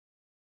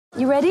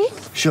You ready?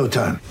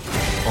 Showtime.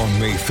 On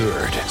May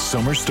 3rd,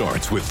 summer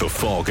starts with The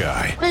Fall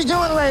Guy. Let's do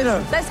it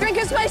later. Let's drink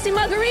a spicy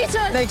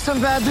margarita. Make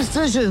some bad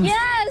decisions.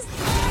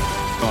 Yes!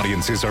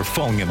 Audiences are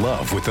falling in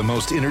love with the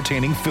most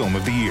entertaining film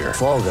of the year.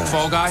 Fall Guy.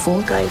 Fall Guy?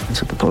 Fall guy.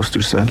 That's what the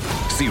poster said.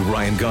 See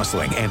Ryan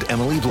Gosling and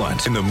Emily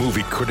Blunt in the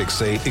movie critics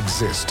say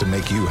exists to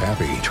make you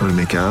happy. Trying to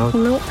make it out?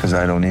 Nope. Because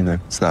I don't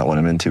either. It's not what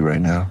I'm into right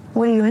now.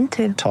 What are you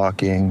into?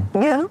 Talking.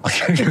 Yeah.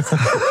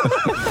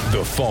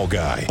 The Fall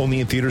Guy.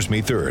 Only in theaters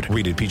May 3rd.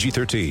 Rated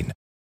PG-13.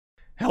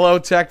 Hello,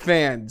 Tech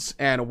fans,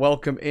 and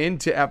welcome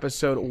into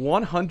episode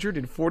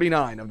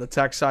 149 of the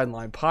Tech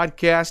Sideline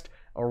podcast,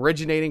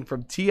 originating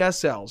from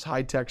TSL's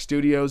High Tech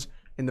Studios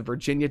in the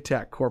Virginia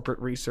Tech Corporate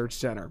Research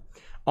Center.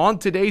 On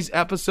today's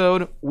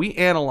episode, we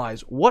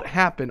analyze what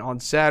happened on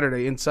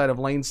Saturday inside of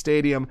Lane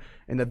Stadium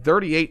in the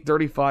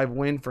 38-35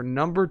 win for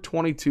number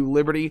 22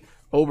 Liberty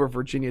over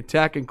Virginia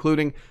Tech,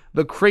 including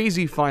the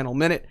crazy final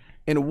minute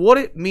and what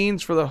it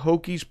means for the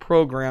Hokies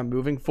program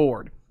moving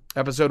forward.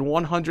 Episode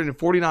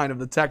 149 of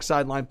the Tech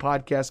Sideline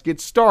podcast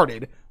gets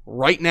started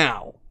right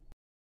now.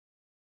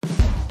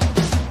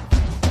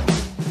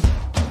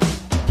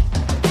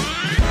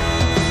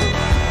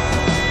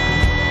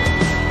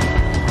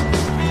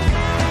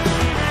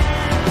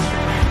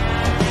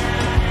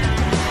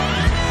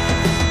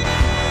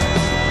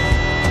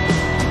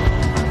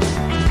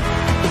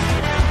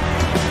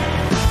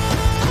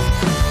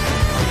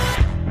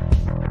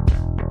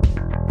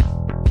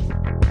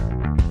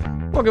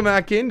 Welcome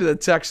back into the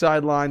Tech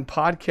Sideline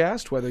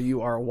podcast, whether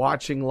you are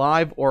watching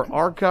live or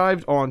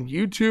archived on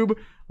YouTube,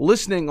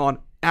 listening on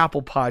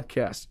Apple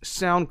Podcasts,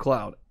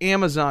 SoundCloud,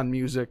 Amazon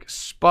Music,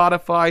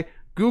 Spotify,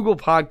 Google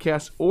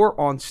Podcasts,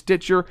 or on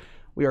Stitcher.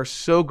 We are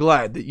so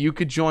glad that you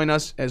could join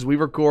us as we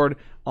record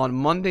on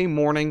Monday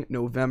morning,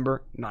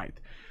 November 9th.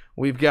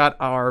 We've got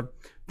our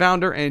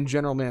founder and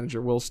general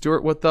manager, Will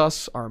Stewart, with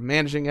us, our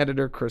managing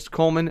editor, Chris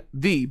Coleman,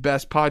 the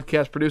best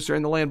podcast producer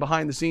in the land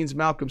behind the scenes,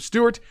 Malcolm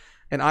Stewart,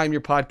 and I'm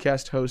your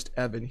podcast host,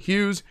 Evan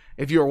Hughes.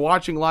 If you are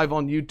watching live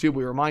on YouTube,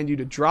 we remind you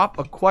to drop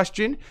a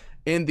question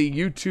in the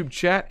YouTube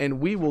chat, and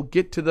we will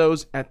get to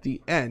those at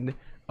the end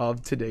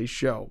of today's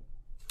show.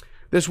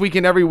 This week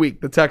and every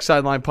week, the Tech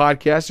Sideline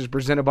podcast is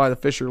presented by the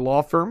Fisher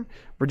Law Firm,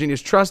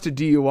 Virginia's trusted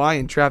DUI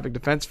and traffic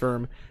defense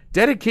firm,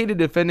 dedicated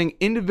to defending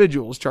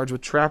individuals charged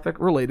with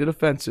traffic-related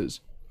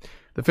offenses.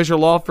 The Fisher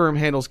Law Firm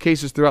handles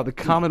cases throughout the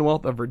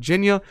Commonwealth of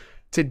Virginia.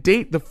 To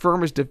date, the firm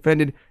has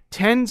defended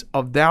tens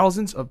of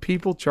thousands of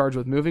people charged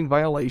with moving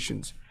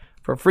violations.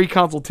 For a free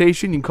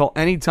consultation, you can call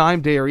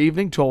anytime, day or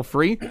evening, toll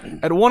free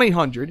at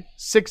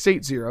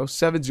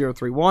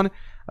 1-800-680-7031.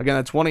 Again,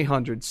 that's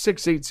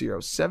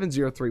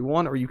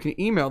 1-800-680-7031, or you can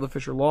email the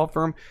Fisher Law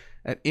Firm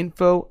at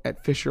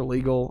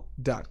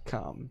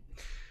info@fisherlegal.com.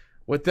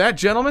 With that,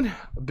 gentlemen,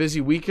 a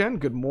busy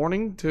weekend. Good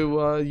morning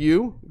to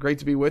you. Great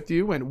to be with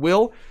you. And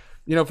Will,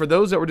 you know, for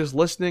those that were just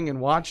listening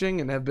and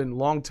watching and have been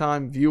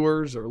longtime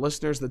viewers or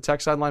listeners of the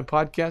Tech Sideline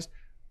podcast,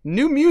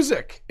 new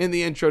music in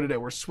the intro today.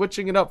 We're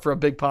switching it up for a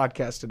big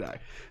podcast today.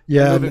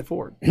 Yeah, moving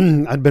forward.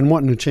 I'd been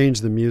wanting to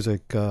change the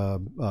music for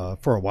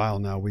a while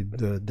now.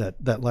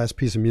 That last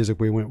piece of music,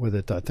 we went with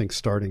it, I think,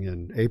 starting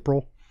in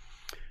April.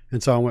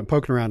 And so I went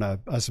poking around. I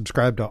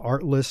subscribed to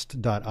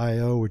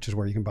artlist.io, which is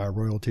where you can buy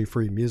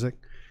royalty-free music.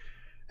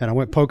 And I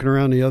went poking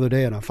around the other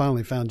day, and I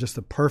finally found just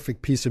the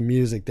perfect piece of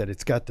music that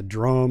it's got the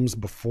drums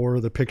before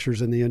the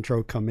pictures in the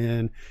intro come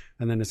in,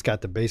 and then it's got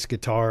the bass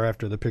guitar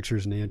after the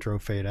pictures in the intro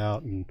fade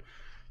out. And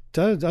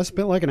I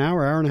spent like an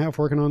hour and a half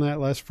working on that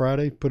last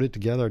Friday, put it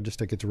together. I just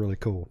think it's really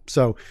cool.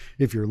 So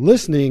if you're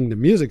listening, the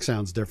music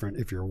sounds different.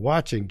 If you're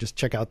watching, just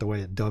check out the way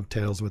it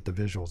dovetails with the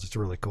visuals. It's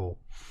really cool.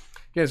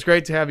 Yeah, it's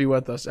great to have you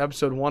with us.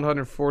 Episode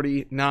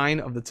 149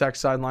 of the Tech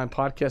Sideline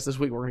podcast. This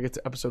week, we're going to get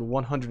to episode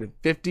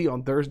 150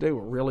 on Thursday.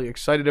 We're really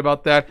excited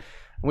about that. And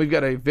we've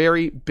got a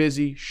very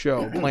busy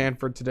show planned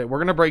for today. We're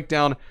going to break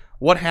down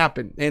what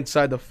happened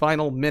inside the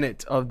final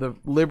minute of the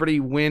Liberty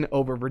win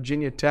over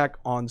Virginia Tech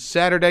on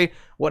Saturday,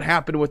 what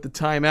happened with the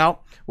timeout,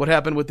 what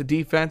happened with the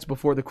defense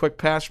before the quick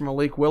pass from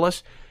Malik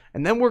Willis,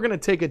 and then we're going to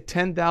take a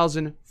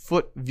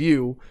 10,000-foot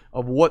view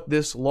of what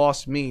this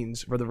loss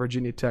means for the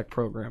Virginia Tech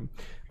program.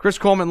 Chris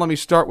Coleman, let me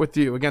start with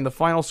you. Again, the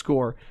final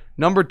score,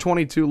 number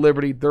 22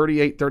 Liberty,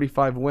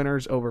 38-35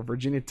 winners over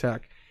Virginia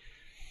Tech.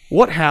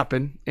 What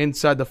happened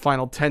inside the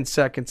final 10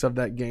 seconds of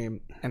that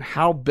game, and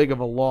how big of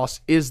a loss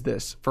is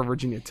this for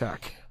Virginia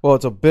Tech? Well,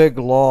 it's a big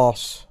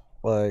loss.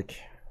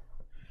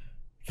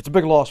 It's a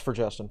big loss for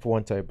Justin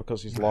Fuente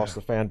because he's lost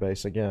the fan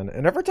base again.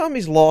 And every time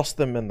he's lost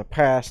them in the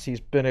past, he's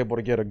been able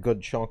to get a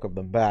good chunk of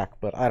them back,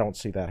 but I don't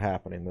see that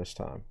happening this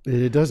time.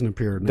 It doesn't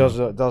appear.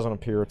 No. Doesn't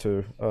appear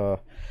to.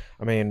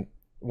 I mean,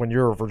 when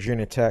you're a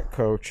Virginia Tech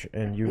coach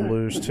and you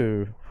lose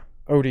to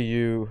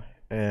ODU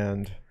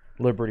and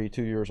Liberty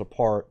 2 years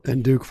apart,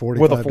 and Duke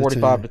 45 with a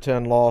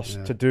 45-10 loss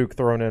to Duke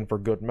thrown in for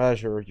good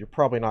measure, you're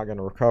probably not going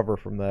to recover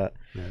from that.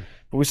 Yeah.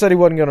 But we said he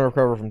wasn't going to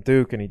recover from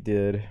Duke, and he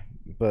did.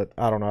 But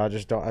I don't know. I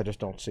just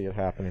don't see it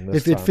happening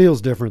this time. It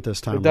feels different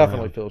this time. It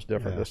definitely feels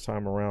different this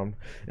time around,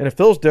 and it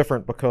feels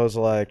different because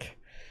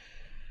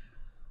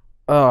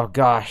Oh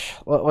gosh,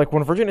 like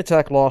when Virginia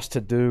Tech lost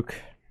to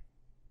Duke,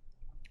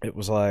 it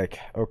was like,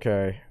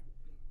 okay,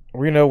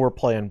 we know we're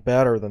playing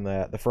better than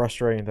that. The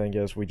frustrating thing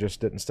is we just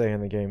didn't stay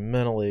in the game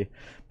mentally,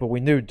 but we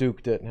knew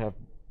Duke didn't have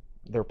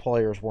their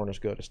players weren't as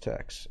good as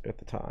Tech's at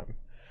the time.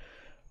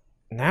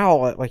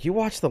 Now, like you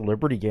watch the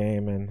Liberty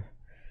game, and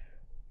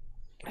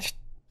I just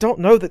don't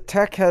know that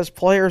Tech has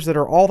players that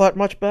are all that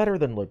much better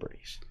than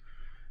Liberty's.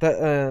 That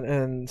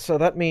and so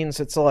that means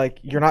it's like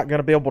you're not going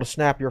to be able to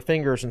snap your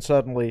fingers and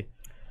suddenly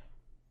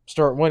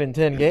start winning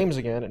 10 games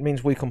again. It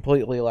means we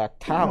completely lack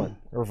talent,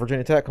 or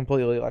Virginia Tech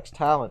completely lacks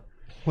talent.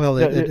 Well,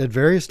 at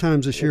various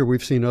times this year,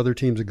 we've seen other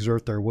teams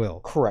exert their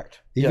will.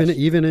 Correct. Even Yes.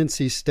 even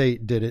NC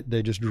State did it.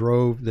 They just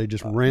drove. They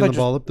just ran the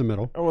ball up the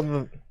middle.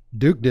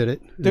 Duke did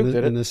it.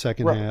 In the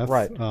second half.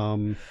 Right.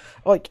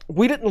 Like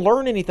we didn't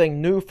learn anything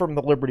new from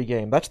the Liberty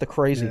game. That's the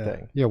crazy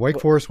thing. Yeah.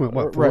 Wake Forest went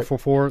what 4 Right. for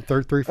 4,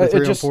 3 for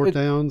 3 on fourth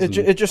downs.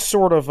 It just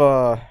sort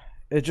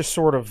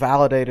of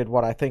validated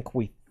what I think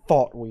we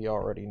thought we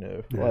already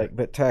knew. Yeah. Like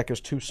that Tech is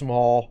too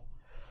small.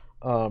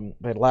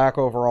 They lack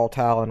overall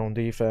talent on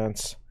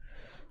defense.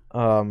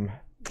 The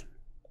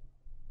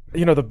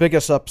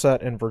biggest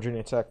upset in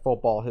Virginia Tech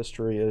football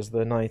history is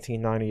the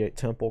 1998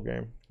 Temple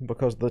game,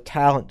 because the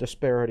talent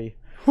disparity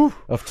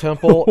of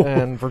Temple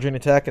and Virginia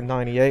Tech in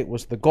 '98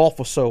 was the gulf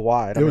was so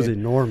wide. It was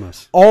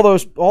enormous. All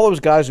those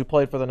guys who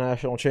played for the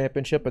national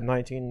championship in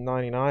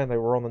 1999, they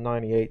were on the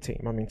 '98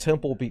 team. I mean,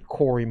 Temple beat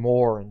Corey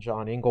Moore and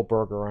John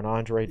Engelberger and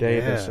Andre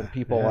Davis and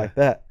people like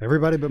that.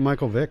 Everybody but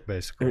Michael Vick,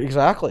 basically.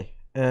 Exactly.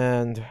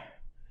 And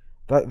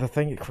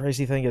the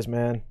crazy thing is,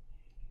 man,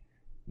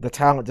 the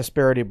talent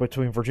disparity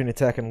between Virginia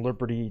Tech and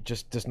Liberty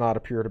just does not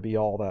appear to be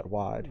all that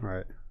wide.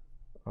 Right.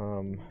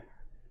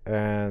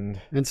 And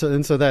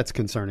so that's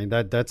concerning.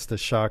 That's the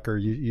shocker.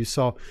 You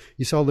saw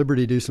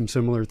Liberty do some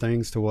similar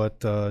things to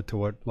what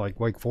like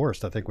Wake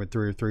Forest, I think, with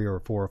 3 or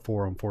 4 or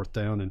 4 on fourth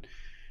down,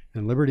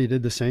 and Liberty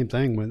did the same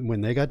thing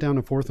when they got down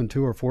to 4th and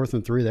 2 or 4th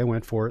and 3. They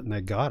went for it and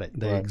they got it.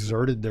 They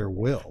exerted their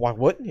will. Why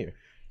wouldn't you?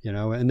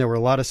 And there were a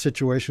lot of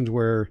situations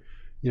where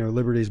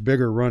Liberty's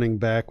bigger running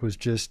back was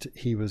just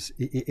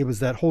it was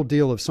that whole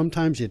deal of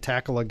sometimes you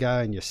tackle a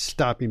guy and you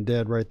stop him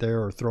dead right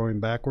there or throw him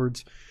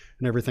backwards,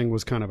 and everything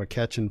was kind of a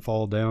catch and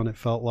fall down, it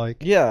felt like.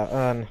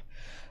 Yeah,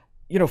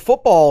 and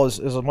football is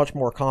a much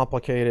more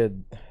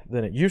complicated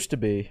than it used to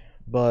be,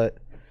 but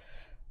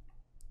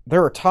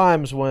there are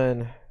times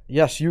when,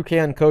 yes, you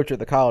can coach at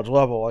the college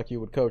level like you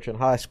would coach in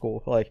high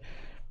school. Like,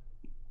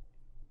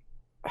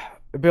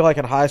 it'd be like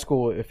in high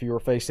school if you were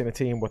facing a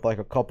team with like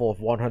a couple of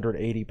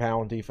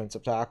 180-pound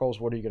defensive tackles.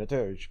 What are you going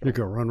to do? You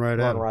go run right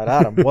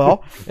at them.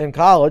 Well, in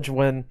college,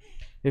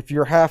 if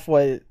your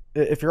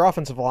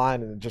offensive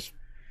line just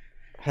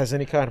has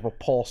any kind of a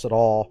pulse at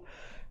all,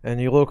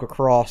 and you look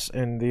across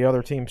and the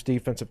other team's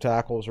defensive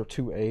tackles are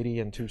 280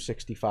 and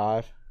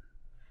 265,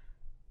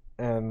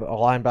 and a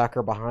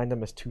linebacker behind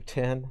them is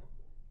 210.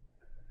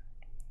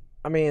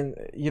 I mean,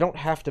 you don't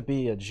have to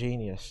be a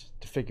genius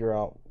to figure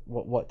out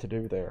what to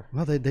do there.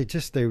 Well,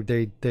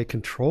 they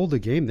controlled the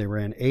game. They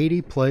ran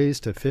 80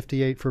 plays to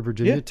 58 for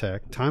Virginia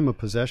Tech. Time of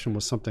possession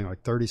was something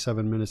like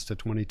 37 minutes to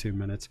 22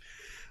 minutes.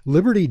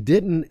 Liberty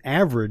didn't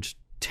average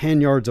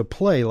 10 yards a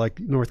play like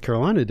North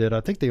Carolina did.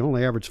 I think they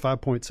only averaged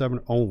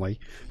 5.7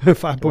 or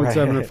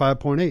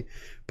 5.8,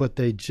 but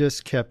they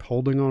just kept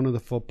holding on to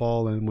the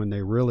football, and when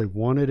they really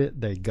wanted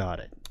it, they got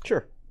it.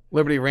 Sure.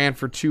 Liberty ran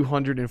for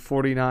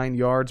 249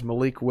 yards.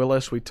 Malik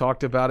Willis, we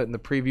talked about it in the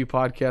preview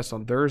podcast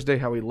on Thursday,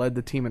 how he led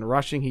the team in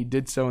rushing. He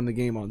did so in the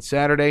game on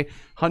Saturday.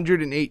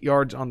 108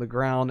 yards on the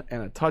ground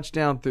and a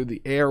touchdown through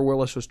the air.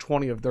 Willis was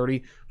 20 of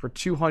 30 for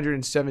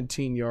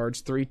 217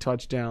 yards, 3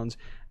 touchdowns,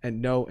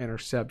 and no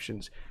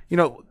interceptions.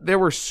 There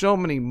were so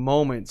many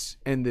moments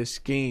in this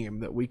game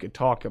that we could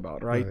talk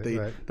about, right?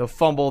 The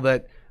fumble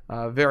that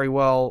very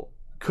well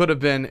could have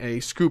been a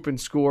scoop and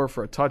score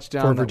for a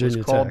touchdown that was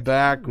called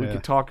back. We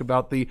could talk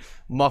about the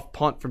muff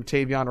punt from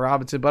Tavion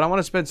Robinson, but I want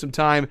to spend some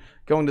time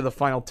going to the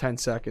final 10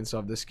 seconds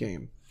of this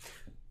game.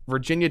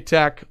 Virginia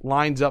Tech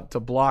lines up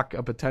to block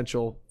a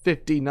potential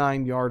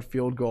 59-yard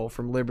field goal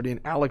from Liberty,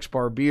 and Alex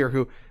Barbier,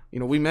 who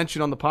we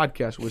mentioned on the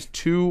podcast, was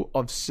 2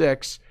 of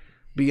 6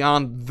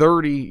 beyond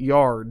 30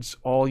 yards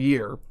all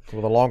year.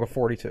 With a long of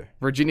 42.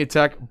 Virginia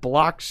Tech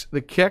blocks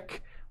the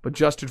kick, but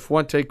Justin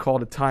Fuente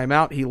called a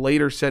timeout. He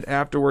later said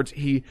afterwards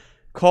he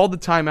called the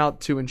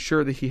timeout to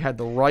ensure that he had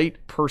the right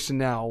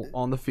personnel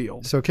on the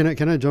field. So can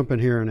I jump in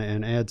here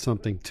and add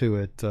something to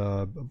it?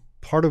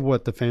 Part of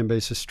what the fan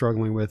base is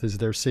struggling with is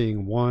they're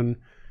seeing 1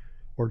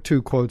 or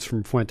 2 quotes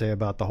from Fuente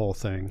about the whole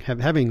thing.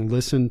 Having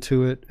listened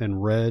to it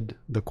and read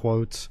the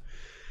quotes,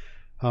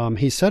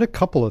 he said a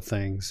couple of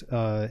things.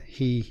 I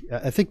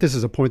think this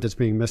is a point that's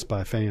being missed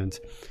by fans.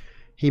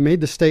 He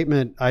made the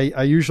statement,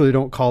 I usually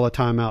don't call a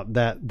timeout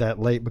that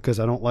late because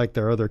I don't like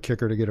their other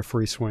kicker to get a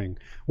free swing.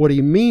 What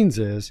he means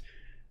is,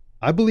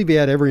 I believe he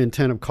had every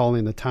intent of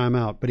calling the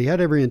timeout, but he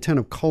had every intent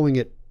of calling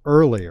it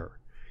earlier.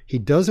 He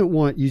doesn't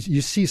want,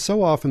 you see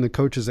so often the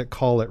coaches that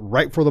call it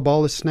right before the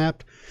ball is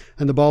snapped,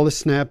 and the ball is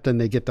snapped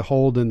and they get to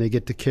hold and they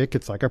get to kick.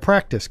 It's like a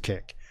practice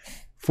kick.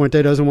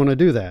 Fuente doesn't want to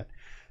do that.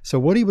 So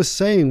what he was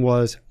saying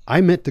was,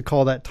 I meant to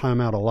call that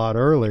timeout a lot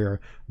earlier.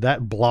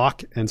 That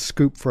block and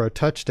scoop for a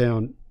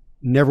touchdown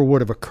never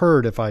would have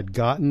occurred if I'd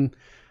gotten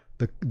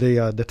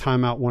the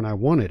timeout when I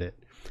wanted it.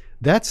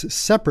 That's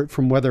separate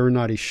from whether or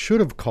not he should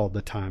have called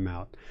the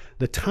timeout.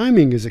 The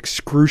timing is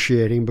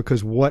excruciating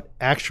because what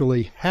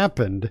actually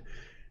happened,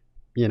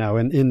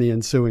 in the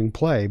ensuing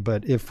play.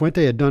 But if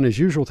Fuente had done his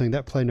usual thing,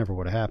 that play never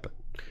would have happened.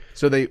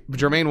 So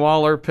Jermaine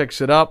Waller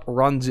picks it up,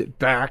 runs it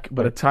back,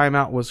 but a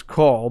timeout was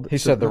called. He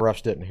said the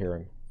refs didn't hear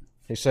him.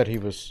 He said he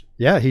was...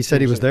 Yeah, he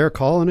said he was there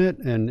calling it,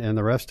 and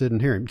the refs didn't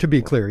hear him. To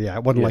be clear,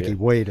 it wasn't like he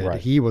waited.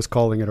 Right. He was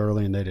calling it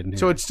early, and they didn't hear him.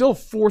 So it's still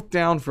 4th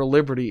down for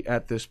Liberty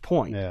at this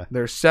point. Yeah.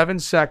 There's 7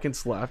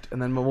 seconds left,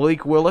 and then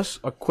Malik Willis,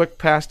 a quick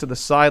pass to the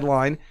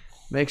sideline,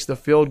 makes the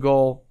field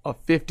goal a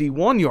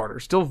 51-yarder,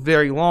 still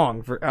very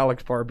long for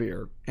Alex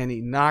Barbier, and he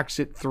knocks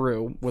it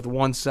through with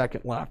 1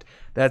 second left.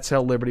 That's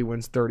how Liberty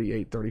wins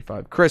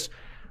 38-35. Chris,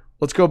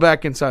 let's go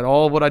back inside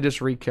all of what I just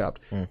recapped.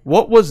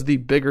 What was the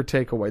bigger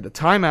takeaway, the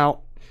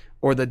timeout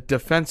or the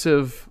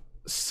defensive,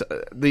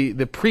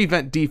 the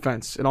prevent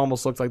defense? It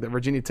almost looks like that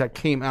Virginia Tech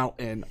came out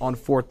in on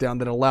 4th down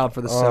that allowed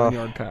for the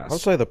 7-yard pass. I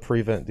would say the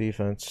prevent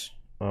defense.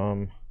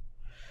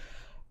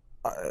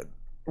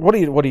 What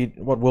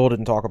Will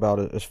didn't talk about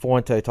is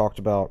Fuente talked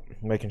about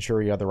making sure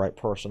he had the right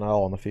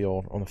personnel on the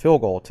field on the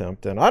field goal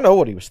attempt, and I know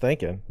what he was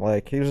thinking.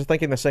 Like, he was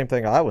thinking the same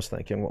thing I was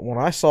thinking. When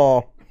I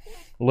saw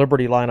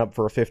Liberty line up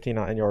for a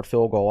 59-yard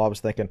field goal, I was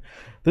thinking,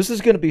 this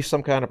is going to be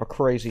some kind of a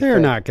crazy They're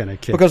thing. not going to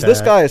kick because that.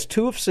 This guy is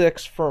 2 of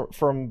 6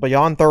 from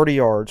beyond 30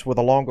 yards with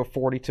a long of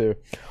 42.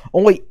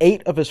 Only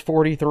 8 of his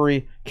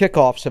 43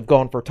 kickoffs have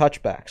gone for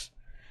touchbacks.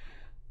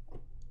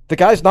 The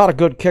guy's not a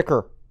good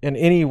kicker in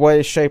any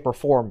way, shape, or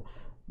form.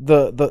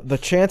 The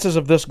chances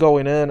of this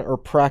going in are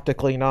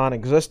practically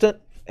non-existent,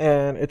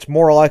 and it's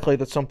more likely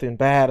that something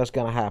bad is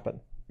going to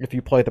happen if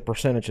you play the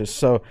percentages.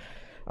 So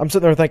I'm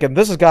sitting there thinking,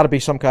 this has got to be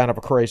some kind of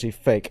a crazy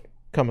fake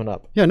coming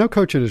up. Yeah, no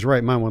coach in his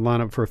right mind would line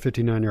up for a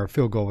 59-yard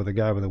field goal with a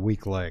guy with a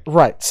weak leg.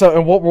 Right. So,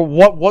 and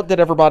what did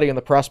everybody in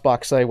the press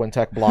box say when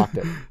Tech blocked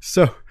it?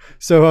 So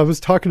I was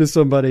talking to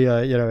somebody,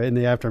 in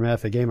the aftermath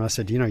of the game. I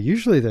said,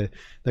 usually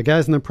the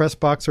guys in the press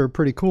box are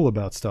pretty cool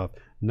about stuff.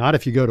 Not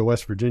if you go to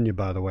West Virginia,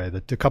 by the way.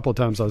 A couple of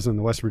times I was in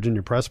the West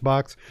Virginia press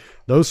box,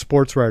 those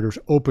sports writers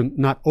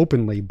not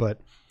openly,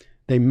 but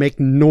they make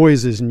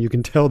noises, and you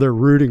can tell they're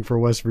rooting for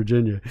West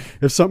Virginia.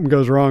 If something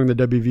goes wrong, the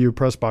WVU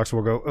press box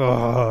will go,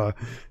 ugh.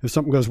 If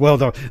something goes well,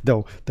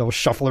 they'll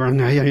shuffle around,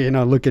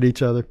 look at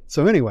each other.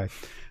 So anyway,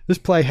 this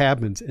play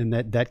happens, and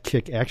that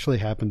kick actually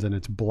happens, and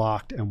it's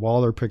blocked, and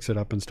Waller picks it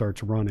up and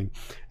starts running.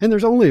 And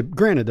there's only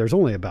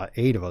about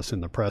 8 of us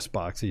in the press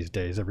box these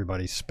days.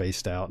 Everybody's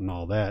spaced out and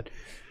all that.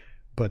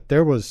 But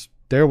there was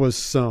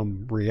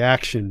some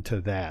reaction to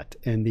that,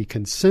 and the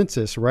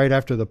consensus right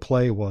after the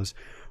play was,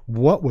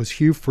 what was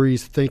Hugh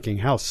Freeze thinking?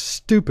 How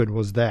stupid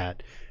was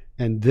that?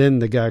 And then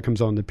the guy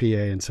comes on the PA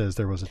and says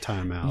there was a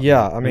timeout.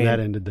 Yeah, and that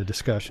ended the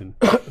discussion.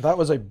 That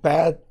was a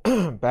bad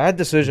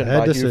decision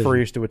by Hugh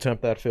Freeze to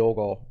attempt that field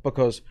goal,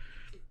 because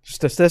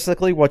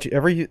statistically,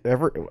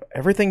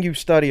 everything you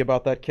study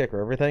about that kicker,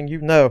 everything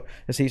you know,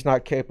 is he's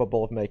not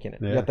capable of making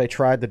it. Yeah. Yet they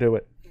tried to do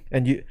it.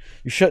 And you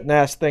shouldn't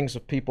ask things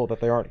of people that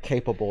they aren't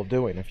capable of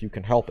doing if you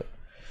can help it.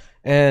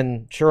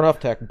 And sure enough,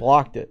 Tech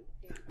blocked it.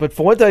 But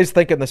Fuente's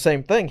thinking the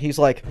same thing. He's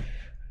like,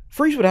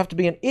 Freeze would have to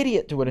be an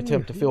idiot to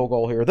attempt a field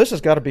goal here. This has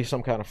got to be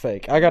some kind of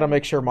fake. I got to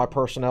make sure my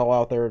personnel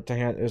out there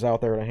is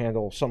out there to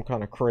handle some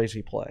kind of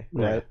crazy play,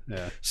 right?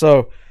 Yeah.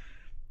 So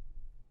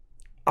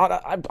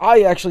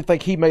I actually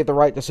think he made the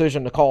right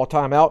decision to call a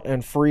timeout,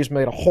 and Freeze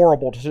made a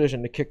horrible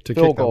decision to kick the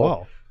field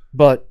goal.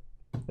 But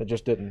it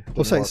just didn't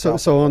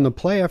so on the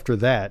play after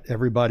that,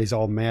 everybody's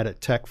all mad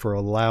at Tech for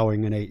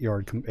allowing an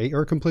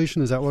 8-yard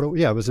completion. Is that what it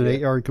was? An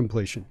 8-yard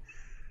completion.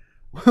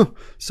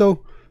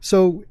 So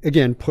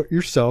again, put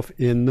yourself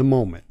in the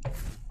moment.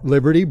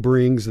 Liberty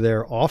brings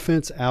their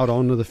offense out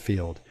onto the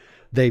field.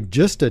 They've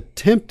just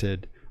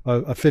attempted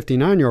a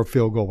 59-yard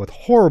field goal with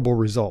horrible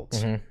results.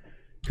 Mm-hmm.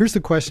 Here's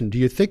the question. Do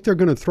you think they're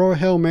going to throw a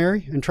Hail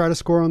Mary and try to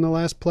score on the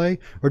last play?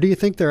 Or do you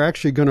think they're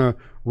actually going to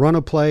run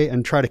a play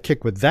and try to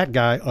kick with that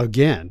guy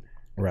again?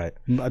 Right.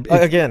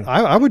 Again,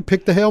 I would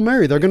pick the Hail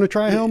Mary. They're going to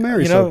try a Hail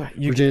Mary.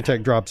 Virginia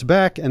Tech drops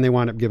back, and they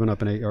wind up giving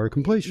up an 8-yard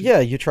completion. Yeah,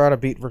 you try to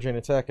beat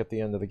Virginia Tech at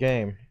the end of the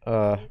game,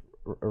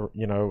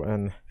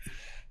 and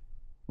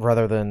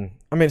rather than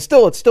 – it's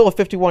still a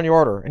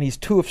 51-yarder, and he's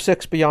 2 of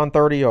 6 beyond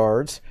 30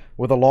 yards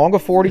with a long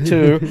of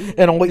 42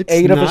 and only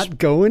 8 of his –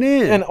 going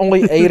in. And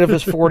only 8 of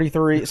his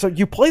 43. So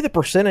you play the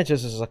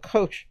percentages as a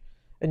coach.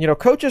 And,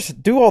 coaches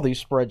do all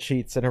these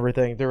spreadsheets and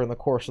everything during the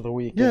course of the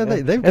week. Yeah,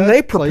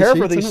 they prepare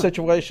for these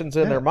situations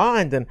in their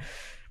mind. And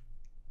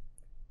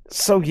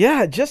so,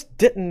 it just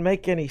didn't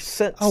make any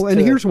sense. Oh,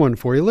 and here's one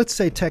for you. Let's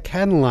say Tech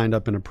hadn't lined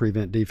up in a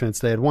prevent defense.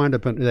 They had lined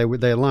up in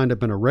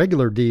a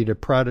regular D to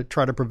try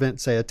to prevent,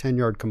 say, a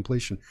 10-yard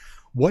completion.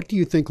 What do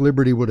you think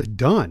Liberty would have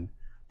done?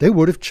 They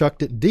would have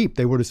chucked it deep.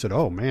 They would have said,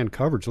 oh, man,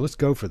 coverage, let's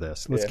go for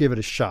this. Let's give it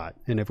a shot.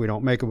 And if we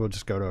don't make it, we'll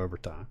just go to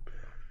overtime.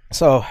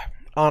 So,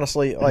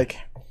 honestly,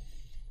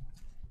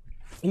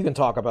 you can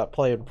talk about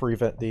playing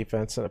prevent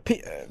defense, and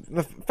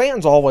the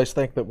fans always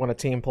think that when a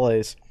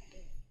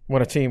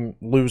team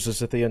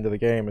loses at the end of the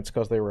game, it's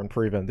because they were in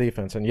prevent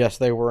defense. And yes,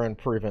 they were in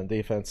prevent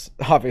defense,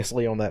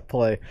 obviously, on that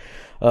play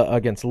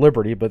against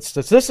Liberty. But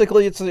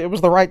statistically, it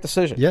was the right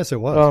decision. Yes, it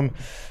was.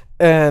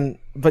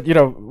 But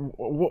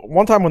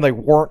one time when they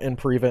weren't in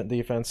prevent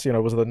defense,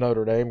 was the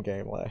Notre Dame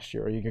game last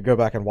year. You can go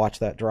back and watch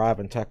that drive,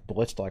 and Tech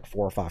blitzed like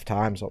 4 or 5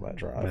 times on that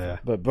drive. Yeah.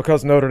 But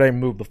because Notre Dame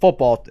moved the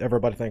football,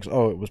 everybody thinks,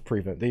 oh, it was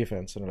prevent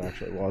defense, and it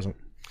actually wasn't.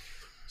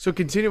 So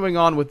continuing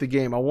on with the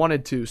game, I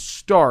wanted to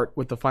start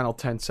with the final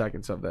 10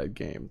 seconds of that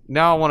game.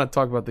 Now I want to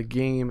talk about the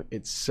game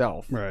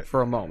itself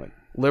for a moment.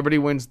 Liberty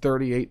wins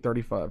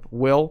 38-35.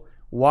 Will,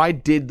 why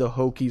did the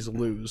Hokies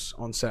lose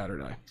on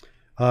Saturday?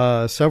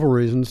 Several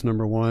reasons.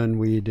 Number one,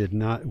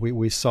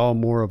 we saw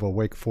more of a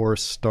Wake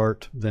Forest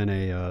start than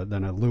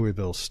a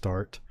Louisville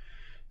start.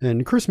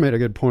 And Chris made a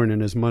good point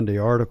in his Monday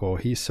article.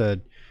 He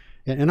said,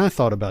 and I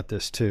thought about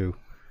this too,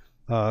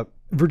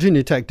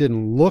 Virginia Tech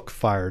didn't look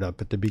fired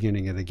up at the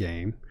beginning of the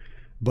game.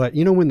 But,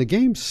 when the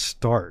game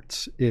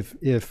starts,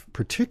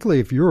 particularly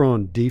if you're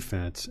on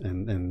defense,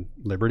 and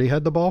Liberty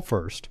had the ball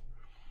first,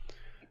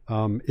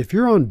 if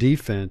you're on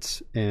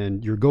defense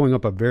and you're going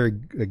up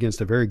against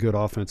a very good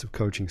offensive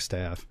coaching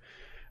staff,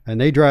 and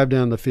they drive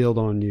down the field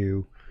on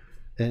you,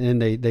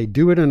 and they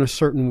do it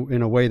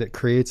in a way that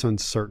creates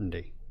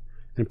uncertainty,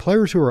 and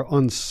players who are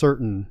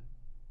uncertain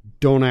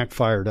don't act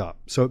fired up.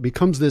 So it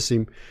becomes this,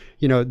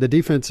 the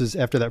defense is,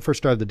 after that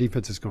first drive, the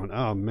defense is going,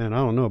 oh man, I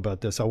don't know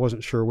about this. I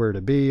wasn't sure where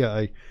to be.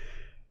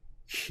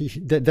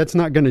 That's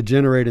not going to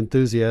generate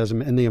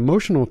enthusiasm, and the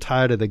emotional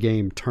tide of the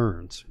game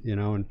turns,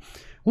 and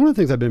one of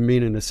the things I've been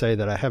meaning to say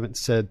that I haven't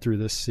said through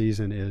this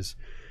season is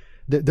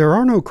that there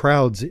are no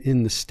crowds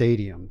in the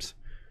stadiums.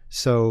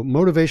 So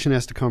motivation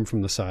has to come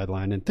from the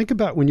sideline. And think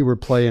about when you were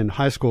playing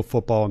high school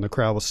football and the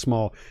crowd was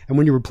small, and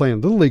when you were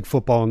playing Little League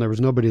football and there was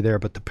nobody there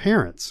but the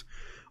parents.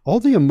 All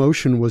the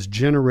emotion was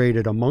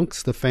generated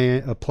amongst the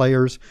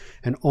players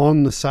and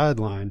on the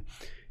sideline.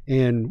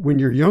 And when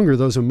you're younger,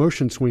 those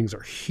emotion swings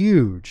are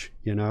huge,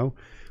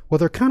 Well,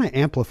 they're kind of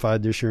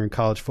amplified this year in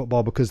college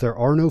football because there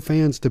are no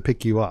fans to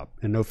pick you up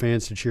and no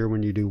fans to cheer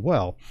when you do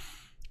well.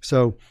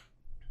 So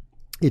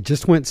it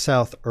just went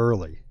south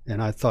early,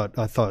 and I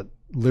thought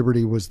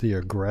Liberty was the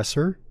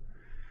aggressor.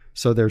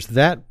 So there's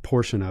that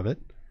portion of it.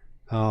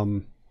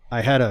 I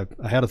had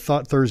a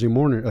thought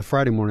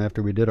Friday morning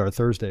after we did our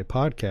Thursday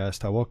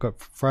podcast. I woke up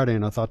Friday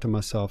and I thought to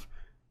myself,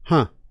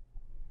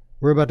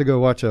 we're about to go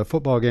watch a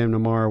football game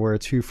tomorrow where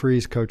it's Hugh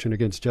Freeze coaching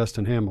against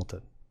Justin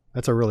Hamilton.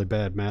 That's a really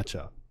bad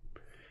matchup.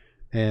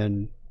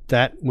 And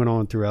that went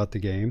on throughout the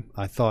game.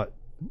 I thought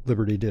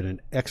Liberty did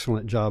an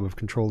excellent job of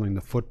controlling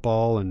the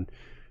football and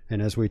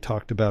as we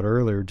talked about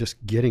earlier,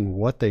 just getting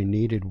what they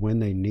needed when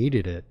they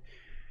needed it.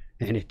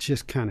 And it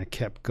just kind of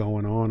kept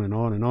going on and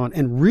on and on.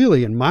 And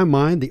really, in my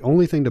mind, the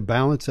only thing to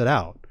balance it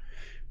out,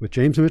 with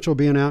James Mitchell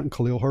being out and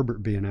Khalil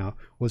Herbert being out,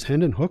 was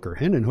Hendon Hooker.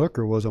 Hendon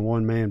Hooker was a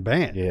one-man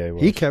band. Yeah, he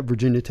was. He kept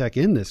Virginia Tech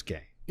in this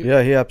game.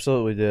 Yeah, he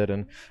absolutely did.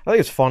 And I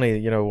think it's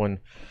funny, when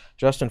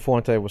Justin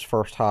Fuente was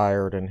first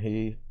hired and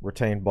he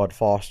retained Bud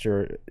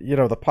Foster,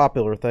 the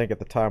popular thing at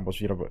the time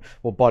was,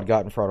 Bud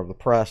got in front of the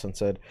press and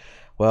said,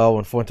 well,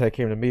 when Fuente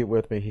came to meet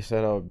with me, he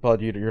said, oh,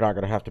 Bud, you're not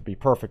going to have to be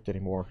perfect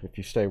anymore if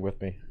you stay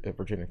with me at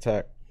Virginia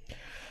Tech.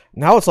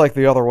 Now it's like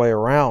the other way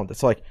around.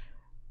 It's like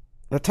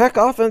the Tech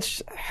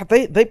offense,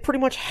 they pretty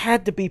much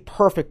had to be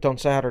perfect on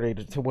Saturday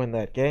to win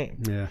that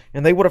game. Yeah.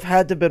 And they would have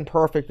had to have been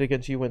perfect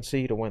against UNC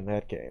to win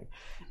that game.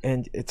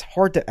 And it's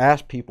hard to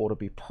ask people to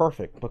be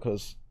perfect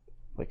because,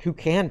 who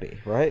can be,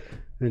 right?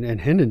 And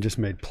Hendon just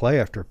made play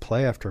after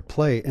play after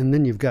play. And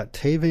then you've got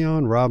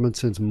Tavion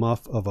Robinson's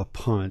muff of a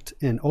punt.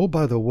 And, oh,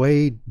 by the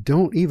way,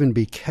 don't even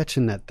be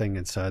catching that thing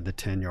inside the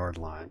 10-yard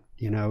line.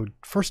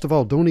 First of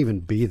all, don't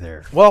even be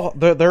there. Well,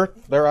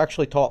 they're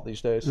actually taught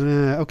these days.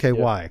 Okay, yeah.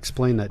 Why?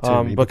 Explain that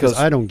to me because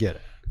I don't get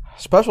it.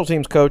 Special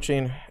teams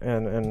coaching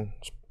and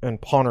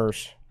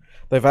punters,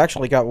 they've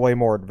actually got way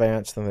more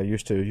advanced than they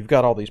used to. You've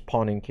got all these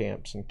punting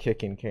camps and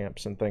kicking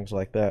camps and things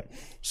like that.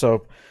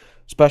 So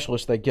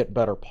specialists, they get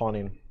better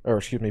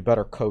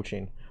better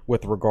coaching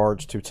with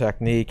regards to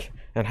technique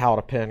and how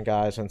to pin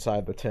guys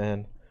inside the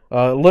 10.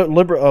 A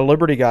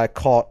Liberty guy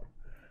caught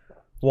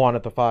one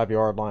at the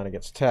 5-yard line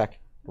against Tech,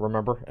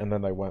 remember? And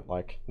then they went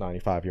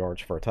 95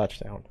 yards for a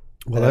touchdown.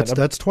 Well,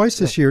 that's twice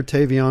this year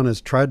Tavion has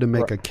tried to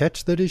make a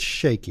catch that is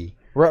shaky.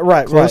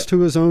 Right. Close to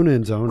his own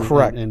end zone.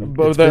 Correct. And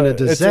it's been a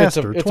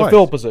disaster it's twice. a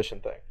field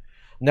position thing.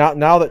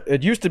 Now that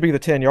it used to be the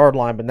 10-yard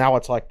line, but now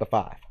it's like the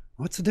 5.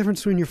 What's the difference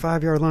between your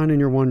 5-yard line and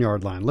your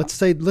 1-yard line? Let's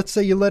say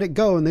you let it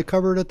go and they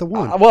cover it at the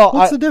 1.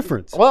 What's the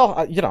difference? Well,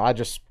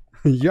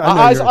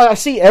 I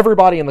see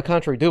everybody in the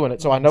country doing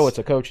it, so I know it's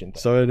a coaching thing.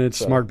 So it's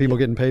smart people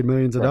getting paid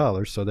millions of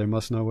dollars, so they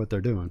must know what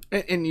they're doing.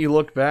 And you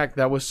look back,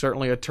 that was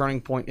certainly a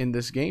turning point in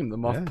this game, the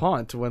muff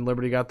punt, when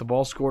Liberty got the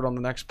ball, scored on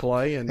the next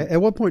play. And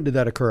at what point did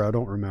that occur? I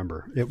don't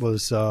remember. It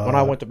was when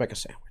I went to make a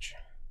sandwich.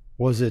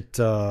 Was it?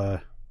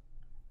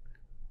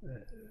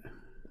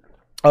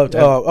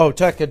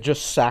 Tech had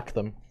just sacked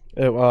them.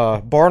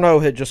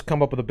 Barno had just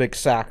come up with a big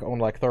sack on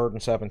like 3rd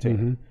and 17.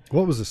 Mm-hmm.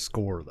 What was the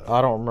score, though?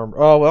 I don't remember.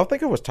 Oh, well, I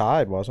think it was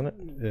tied, wasn't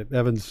it?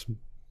 Evans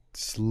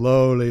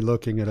slowly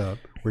looking it up.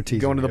 We're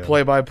teasing Going to the you.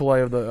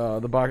 play-by-play of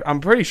the box. I'm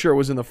pretty sure it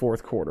was in the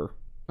 4th quarter.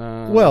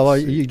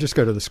 You just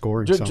go to the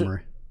scoring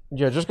summary.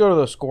 Yeah, just go to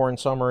the scoring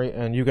summary,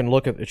 and you can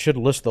look at it. Should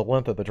list the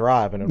length of the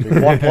drive, and it'll be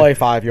 1 play,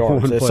 5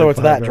 yards. One play, So it's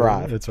 5 that yards.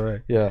 drive. That's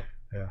right. Yeah.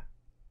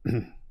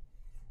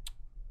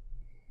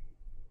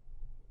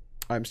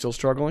 I'm still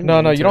struggling. No,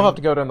 you don't have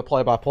to go down the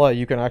play-by-play.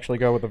 You can actually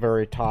go with the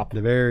very top.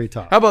 The very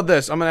top. How about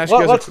this? I'm going to ask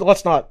you guys.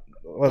 Let's not.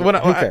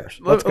 Who cares?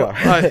 Let's go.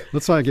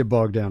 Let's not get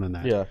bogged down in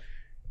that. Yeah.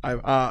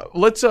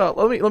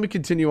 Let me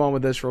continue on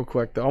with this real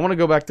quick though. I want to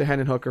go back to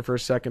Hendon Hooker for a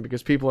second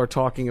because people are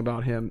talking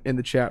about him in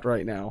the chat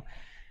right now.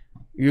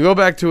 You go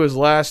back to his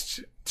last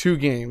 2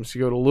 games.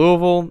 You go to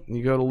Louisville and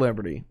you go to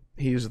Liberty.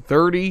 He's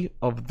 30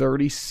 of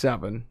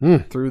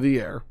 37 through the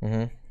air.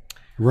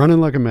 Mm-hmm.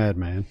 Running like a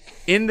madman.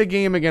 In the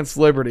game against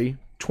Liberty,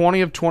 20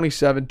 of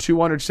 27,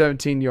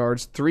 217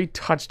 yards, 3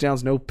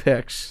 touchdowns, no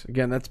picks.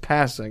 Again, that's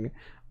passing.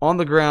 On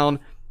the ground,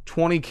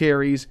 20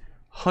 carries,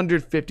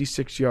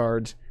 156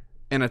 yards,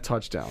 and a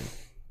touchdown.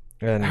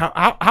 And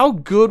How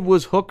good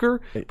was Hooker?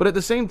 But at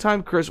the same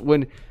time, Chris,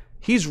 when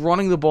he's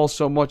running the ball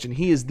so much and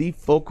he is the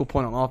focal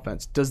point on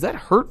offense, does that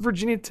hurt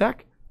Virginia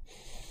Tech?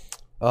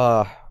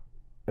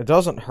 it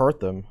doesn't hurt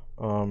them.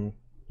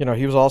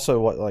 He was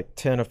also like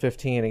 10 of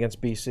 15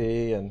 against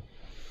BC and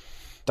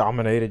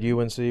dominated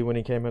UNC when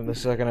he came in the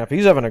second half.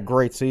 He's having a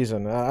great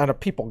season. I know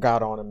people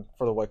got on him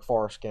for the Wake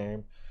Forest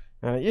game.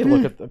 And you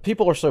look at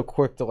people are so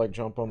quick to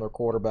jump on their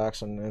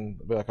quarterbacks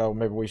and be like, oh,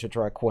 maybe we should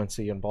try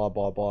Quincy and blah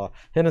blah blah.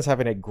 Hendon's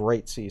having a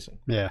great season.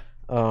 Yeah.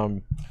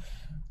 The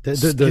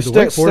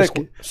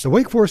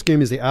Wake Forest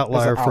game is the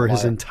outlier for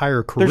his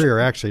entire career,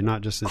 actually,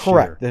 not just this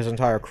correct, year. his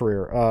entire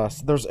career.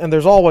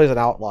 There's always an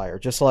outlier,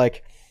 just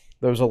like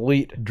those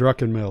elite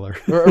Druckenmiller.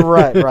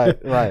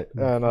 right.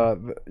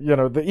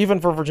 And even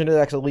for Virginia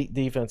Tech's elite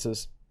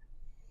defenses,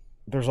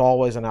 there's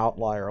always an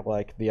outlier,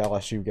 like the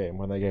LSU game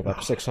when they gave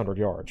up 600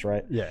 yards,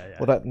 right? Yeah.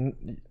 Well,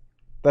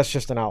 that's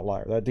just an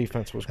outlier. That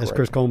defense was great. As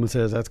Chris Coleman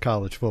says, that's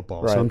college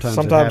football. Right.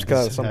 Sometimes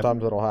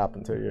it'll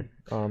happen to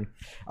you.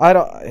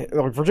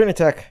 Virginia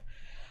Tech,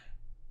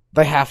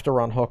 they have to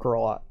run Hooker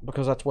a lot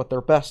because that's what they're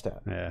best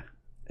at. Yeah.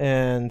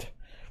 And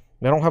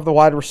they don't have the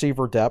wide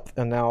receiver depth,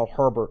 and now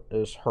Herbert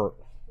is hurt.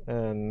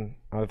 And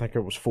I think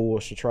it was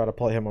foolish to try to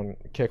play him on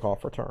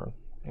kickoff return.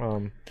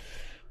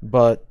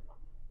 But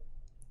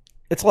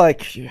it's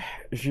like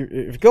if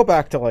you go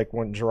back to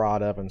when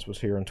Gerard Evans was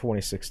here in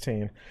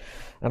 2016,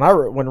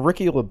 and when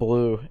Ricky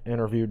LeBlue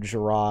interviewed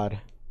Gerard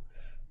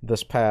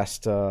this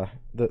past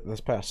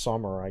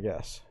summer, I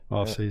guess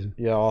off season,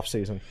 off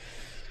season,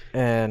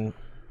 and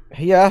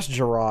he asked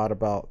Gerard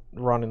about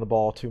running the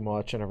ball too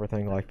much and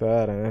everything like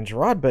that, and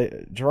Gerard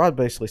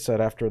basically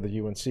said after the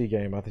UNC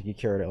game, I think he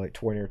carried it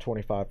 20 or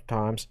 25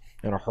 times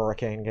in a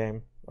Hurricane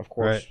game, of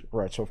course,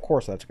 right? So of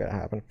course that's going to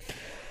happen.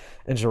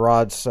 And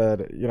Gerard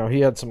said,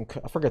 he had some,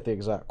 I forget the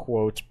exact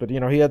quotes, but,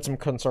 he had some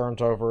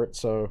concerns over it.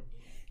 So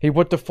he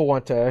went to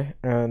Fuente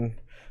and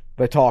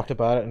they talked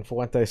about it. And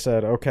Fuente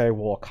said, okay,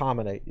 we'll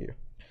accommodate you.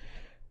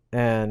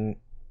 And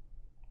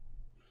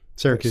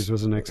Syracuse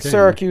was the next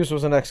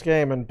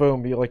game. And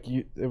boom, it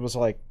was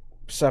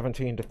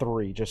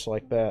 17-3, just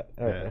like that.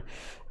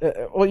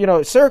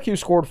 Yeah. Syracuse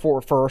scored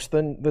first,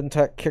 then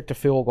Tech kicked a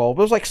field goal. It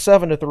was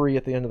 7-3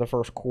 at the end of the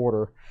first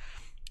quarter.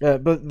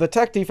 But the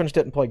Tech defense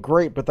didn't play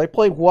great, but they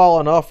played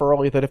well enough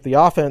early that if the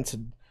offense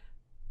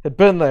had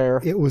been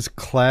there, it was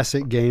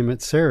classic game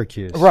at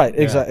Syracuse. Right,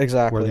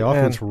 exactly. Where the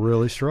offense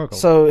really struggled.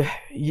 So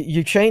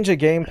you change a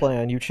game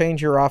plan, you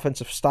change your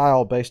offensive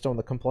style based on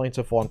the complaints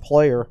of one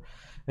player,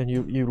 and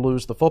you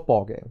lose the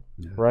football game,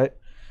 right?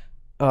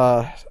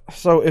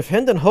 So if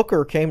Hendon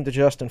Hooker came to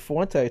Justin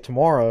Fuente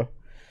tomorrow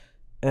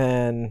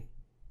and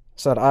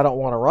said, I don't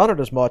want to run it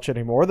as much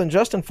anymore, then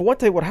Justin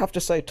Fuente would have to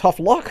say, tough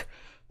luck,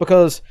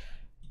 because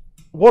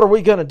what are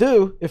we going to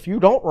do if you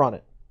don't run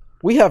it?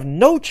 We have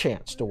no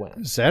chance to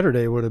win.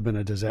 Saturday would have been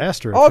a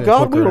disaster. Oh,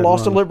 God, we would have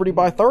lost to Liberty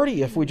by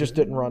 30 if we just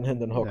didn't run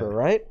Hendon Hooker,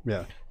 right?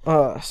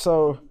 Yeah.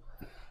 So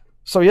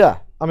yeah.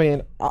 I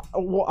mean,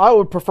 I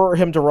would prefer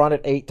him to run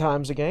it 8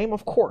 times a game,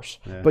 of course.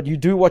 Yeah. But you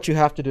do what you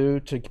have to do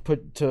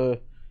to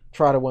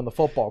try to win the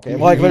football game.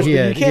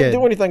 You can't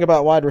do anything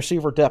about wide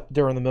receiver depth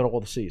during the middle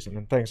of the season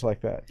and things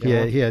like that.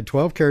 He had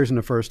 12 carries in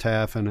the first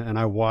half, and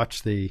I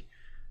watched the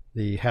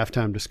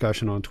halftime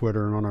discussion on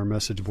Twitter and on our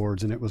message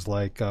boards, and it was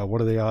what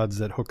are the odds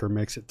that Hooker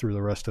makes it through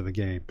the rest of the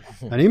game?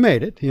 And he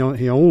made it. He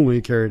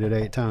only carried it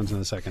 8 times in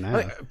the second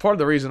half. Part of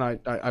the reason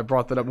I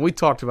brought that up, and we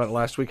talked about it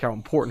last week, how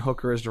important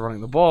Hooker is to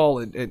running the ball,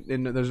 and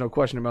there's no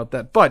question about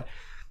that. But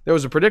there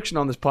was a prediction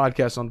on this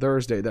podcast on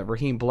Thursday that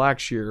Raheem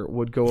Blackshear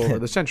would go over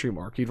the century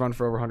mark. He'd run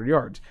for over 100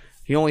 yards.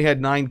 He only had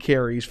 9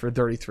 carries for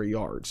 33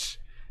 yards.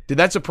 Did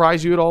that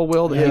surprise you at all,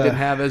 Will, that he didn't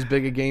have as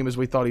big a game as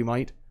we thought he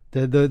might?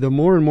 The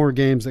more and more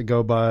games that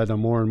go by, the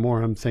more and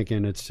more I'm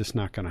thinking it's just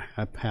not going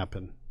to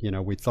happen.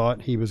 We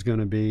thought he was going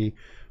to be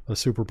a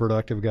super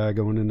productive guy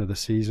going into the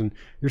season.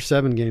 You're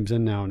 7 games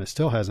in now, and it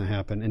still hasn't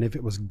happened. And if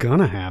it was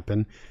gonna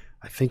happen,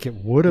 I think it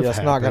would have. Yeah, it's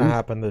happened not going to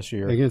happen this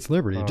year against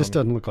Liberty. It just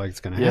doesn't look like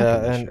it's going to happen. Yeah,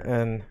 this year.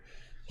 and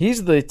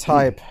he's the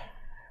type.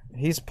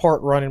 He's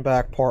part running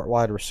back, part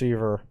wide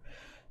receiver,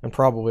 and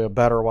probably a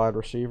better wide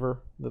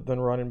receiver than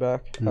running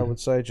back. I would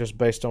say, just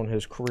based on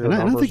his career. And I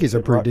numbers think he's a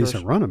at pretty Rutgers.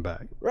 decent running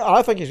back.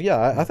 I think he's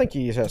I think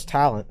he has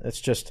talent. It's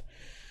just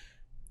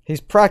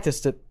he's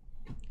practiced it.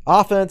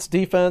 Offense,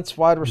 defense,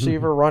 wide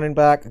receiver, running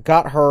back.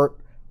 Got hurt.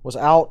 Was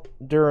out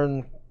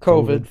during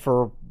COVID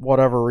for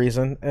whatever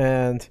reason,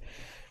 and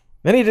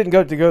then he didn't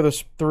go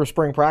through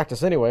spring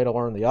practice anyway to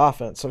learn the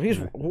offense. So he's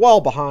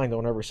well behind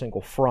on every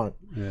single front.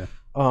 Yeah.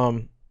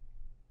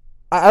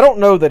 I don't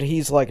know that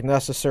he's like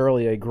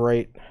necessarily a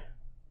great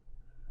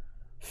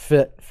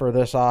fit for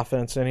this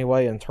offense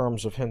anyway in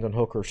terms of Hendon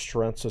Hooker's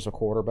strengths as a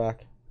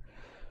quarterback.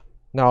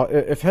 Now,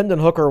 if Hendon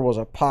Hooker was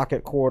a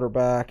pocket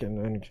quarterback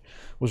and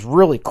was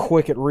really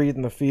quick at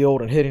reading the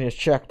field and hitting his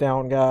check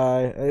down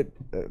guy,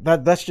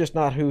 that's just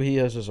not who he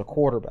is as a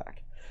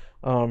quarterback.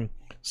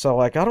 So,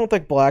 like, I don't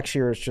think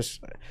Blackshear is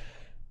just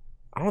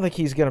 – I don't think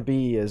he's going to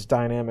be as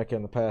dynamic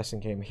in the passing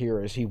game here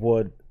as he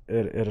would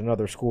at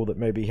another school that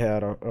maybe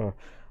had a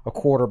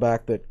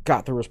quarterback that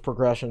got through his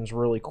progressions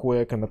really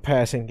quick and the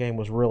passing game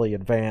was really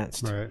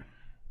advanced. Right.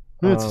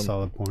 That's a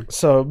solid point.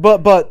 So,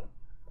 but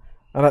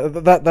and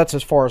that's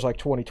as far as, like,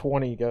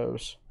 2020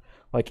 goes.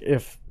 Like,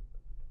 if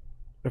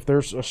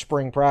there's a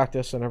spring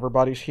practice and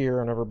everybody's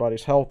here and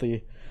everybody's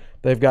healthy –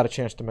 they've got a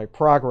chance to make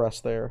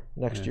progress there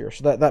next year.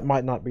 So that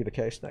might not be the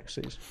case next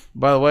season.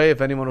 By the way, if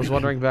anyone was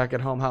wondering back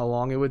at home how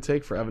long it would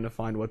take for Evan to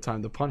find what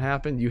time the punt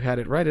happened, you had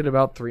it right at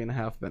about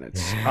 3.5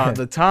 minutes.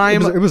 The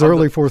time it was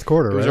early fourth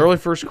quarter. It was right? early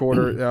first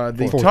quarter.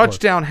 The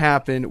touchdown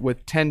happened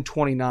with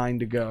 10:29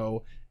 to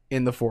go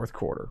in the fourth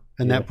quarter.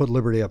 And that put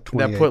Liberty up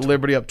 28. That put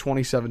Liberty up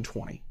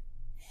 27-20.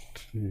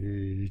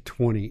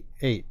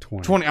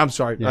 28-20. I'm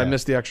sorry, Yeah. I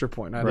missed the extra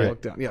point. I had to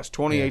look down. Yes,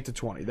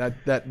 28-20.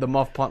 That the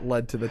muff punt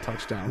led to the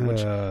touchdown,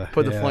 which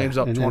put the Flames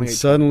up 28. And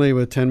suddenly,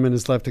 with 10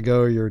 minutes left to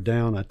go, you're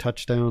down a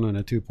touchdown and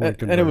a 2-point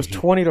conversion. And it was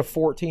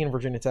 20-14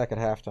 Virginia Tech at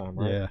halftime,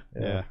 right?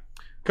 Yeah. A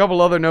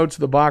couple other notes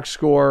of the box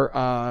score.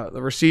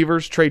 The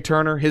receivers, Trey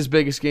Turner, his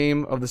biggest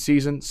game of the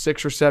season,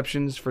 6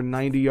 receptions for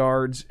 90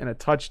 yards and a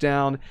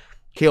touchdown.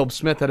 Caleb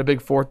Smith had a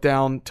big fourth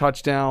down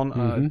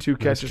touchdown, 2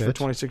 catches for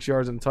 26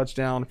 yards and a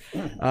touchdown.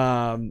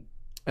 And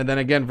then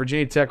again,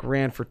 Virginia Tech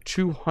ran for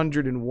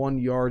 201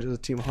 yards as a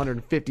team.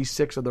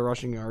 156 of the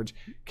rushing yards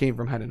came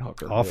from Hendon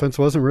Hooker. Offense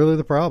wasn't really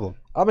the problem.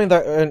 I mean,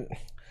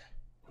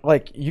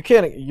 you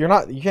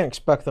can't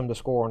expect them to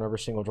score on every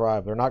single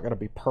drive. They're not going to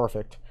be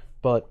perfect,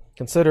 but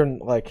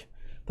considering like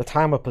the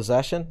time of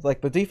possession,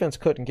 like the defense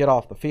couldn't get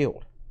off the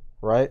field,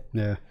 right?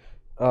 Yeah.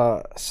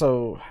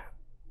 So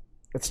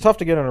it's tough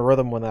to get in a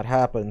rhythm when that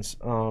happens.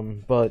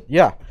 But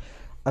yeah,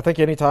 I think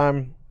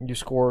anytime you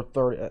score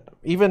 30,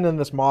 even in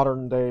this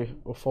modern day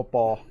of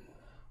football,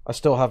 I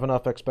still have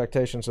enough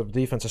expectations of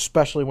defense,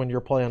 especially when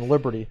you're playing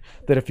Liberty,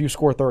 that if you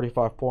score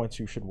 35 points,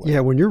 you should win. Yeah,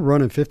 when you're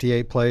running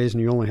 58 plays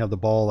and you only have the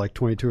ball like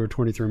 22 or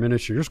 23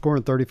 minutes, you're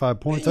scoring 35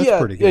 points.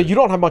 That's pretty good. Yeah, you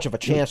don't have much of a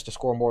chance to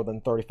score more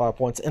than 35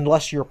 points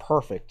unless you're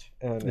perfect,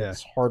 and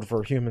it's hard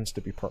for humans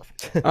to be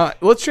perfect.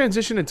 Let's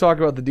transition and talk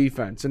about the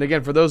defense. And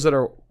again, for those that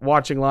are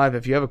watching live,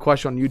 if you have a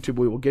question on YouTube,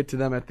 we will get to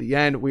them at the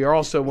end. We are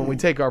also, when we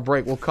take our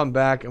break, we'll come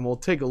back and we'll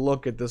take a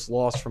look at this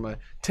loss from a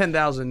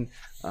 10,000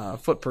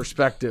 foot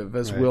perspective,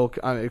 as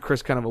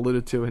Chris kind of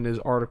alluded to in his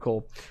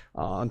article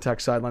on Tech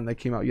Sideline that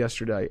came out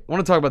yesterday. I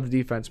want to talk about the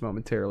defense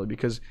momentarily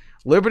because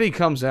Liberty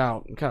comes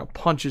out and kind of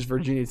punches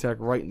Virginia Tech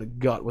right in the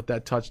gut with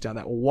that touchdown,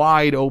 that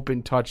wide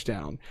open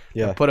touchdown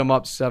that put them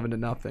up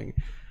 7-0.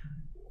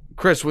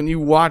 Chris, when you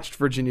watched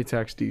Virginia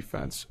Tech's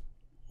defense,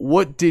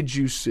 what did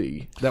you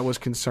see that was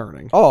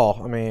concerning?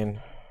 Oh, I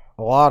mean,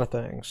 a lot of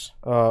things.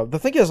 The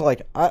thing is,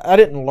 like, I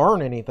didn't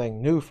learn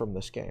anything new from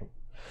this game.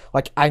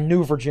 Like, I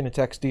knew Virginia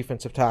Tech's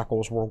defensive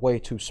tackles were way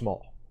too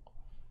small.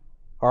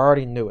 I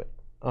already knew it.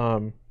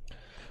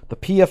 The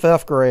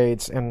PFF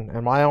grades and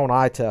my own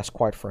eye test,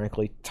 quite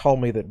frankly, told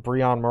me that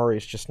Breon Murray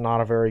is just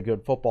not a very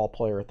good football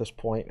player at this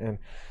point, and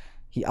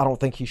I don't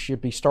think he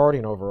should be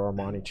starting over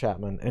Armani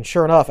Chapman. And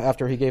sure enough,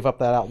 after he gave up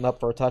that out and up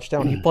for a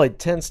touchdown, he played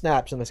 10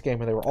 snaps in this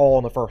game, and they were all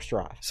on the first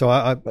drive. So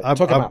I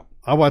took him out.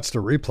 I watched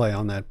a replay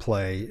on that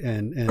play,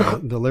 and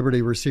the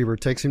Liberty receiver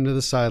takes him to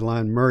the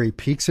sideline. Murray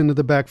peeks into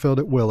the backfield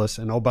at Willis,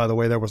 and oh, by the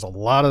way, there was a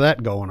lot of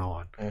that going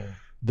on.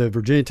 The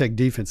Virginia Tech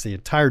defense, the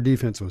entire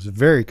defense was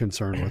very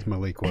concerned with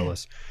Malik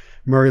Willis.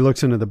 Murray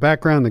looks into the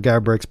background, the guy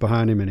breaks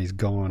behind him, and he's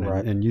gone.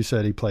 Right. And you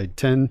said he played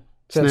 10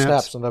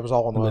 snaps, and that was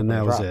all on the and then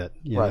that was drive. it.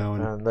 You right, know,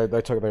 and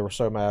they were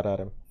so mad at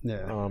him.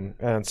 Yeah.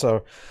 And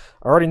so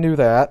I already knew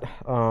that.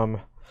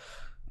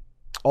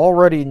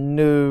 Already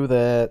knew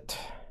that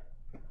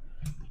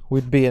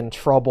we'd be in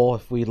trouble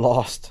if we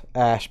lost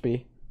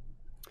Ashby.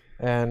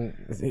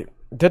 And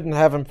didn't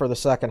have him for the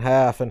second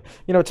half. And,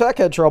 Tech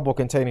had trouble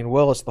containing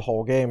Willis the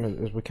whole game,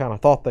 as we kind of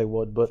thought they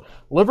would. But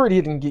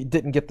Liberty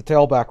didn't get the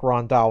tailback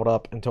run dialed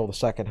up until the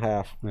second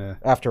half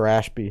after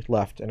Ashby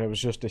left. And it was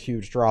just a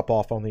huge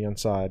drop-off on the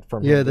inside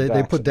from him.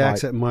 They put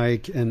Dax at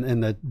Mike,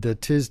 and the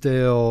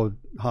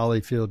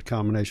Tisdale-Holyfield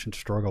combination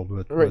struggled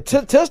with. Right.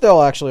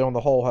 Tisdale actually, on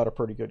the whole, had a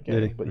pretty good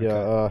game. But,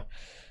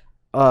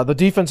 the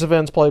defensive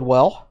ends played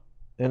well.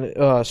 And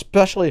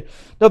especially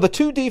 – no, the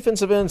two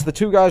defensive ends, the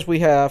two guys we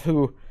have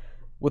who –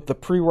 with the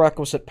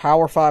prerequisite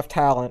Power 5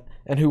 talent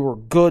and who were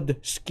good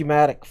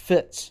schematic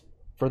fits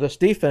for this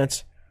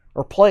defense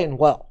are playing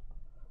well.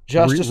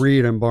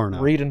 Reed and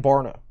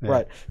Barno. Yeah.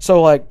 Right.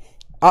 So,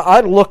 I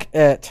look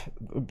at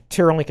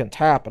Teerlink and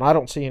Tapp, and I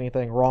don't see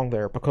anything wrong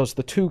there because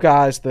the two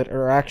guys that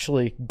are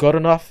actually good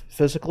enough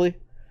physically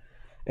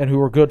and who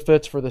are good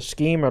fits for the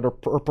scheme are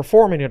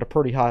performing at a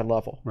pretty high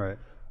level. Right.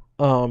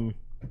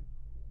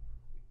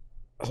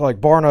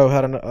 Barno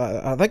had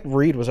I think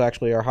Reed was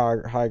actually our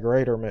high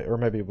grade, or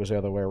maybe it was the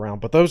other way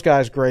around. But those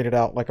guys graded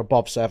out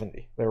above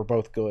 70. They were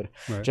both good.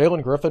 Right.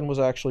 Jalen Griffin was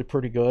actually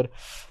pretty good.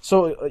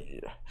 So,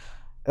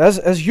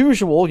 as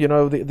usual,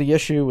 the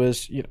issue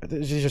is you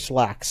just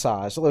lack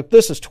size. Look,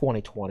 this is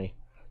 2020.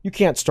 You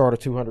can't start a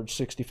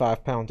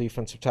 265-pound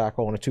defensive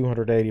tackle and a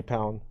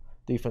 280-pound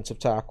defensive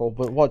tackle,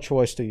 but what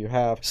choice do you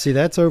have? See,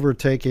 that's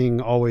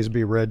overtaking always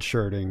be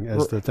redshirting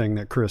as the thing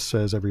that Chris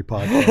says every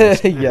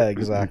podcast. Yeah,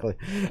 exactly.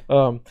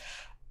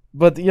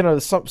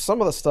 But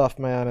some of the stuff,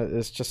 man,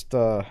 is just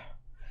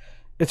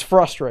it's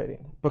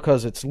frustrating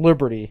because it's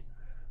Liberty.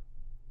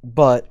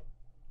 But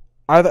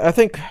I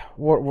think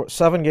we're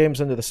 7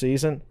 games into the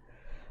season,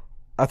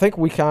 I think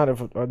we kind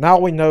of now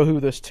we know who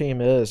this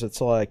team is.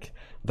 It's like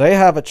they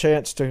have a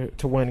chance to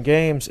win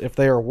games if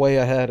they are way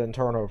ahead in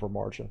turnover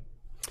margin.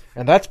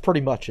 And that's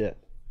pretty much it.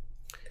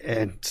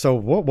 And so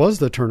what was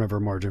the turnover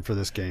margin for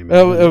this game?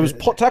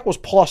 Tech was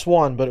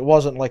 +1, but it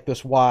wasn't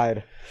this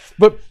wide.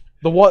 But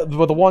the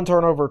one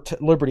turnover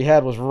Liberty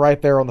had was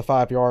right there on the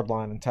 5-yard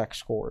line, and Tech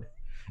scored.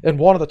 And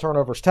one of the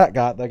turnovers Tech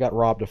they got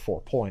robbed of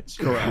 4 points.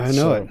 Correct. I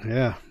know it,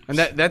 yeah. And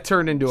that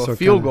turned into a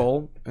field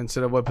goal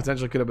instead of what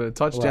potentially could have been a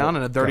touchdown.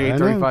 In a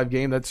 38-35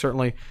 game, that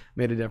certainly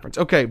made a difference.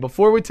 Okay,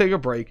 before we take a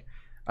break,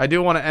 I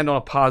do want to end on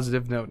a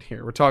positive note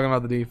here. We're talking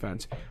about the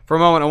defense. For a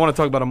moment, I want to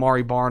talk about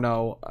Amari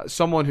Barno,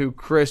 someone who,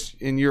 Chris,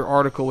 in your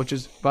article, which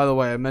is, by the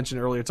way, I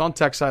mentioned earlier, it's on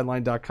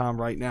TechSideline.com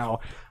right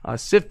now,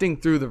 Sifting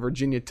Through the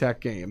Virginia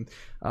Tech Game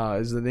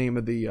is the name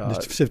of the...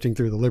 Sifting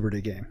Through the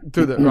Liberty game.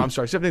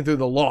 Sifting Through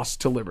the Loss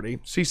to Liberty.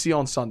 CC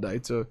on Sunday.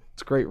 It's a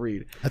great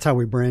read. That's how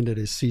we brand it,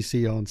 as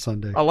CC on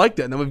Sunday. I like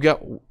that. And then we've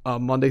got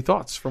Monday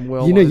Thoughts from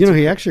Will.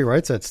 He actually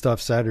writes that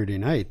stuff Saturday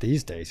night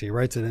these days. He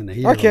writes it in the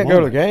heat I can't go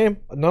to the game.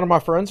 None of my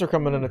friends are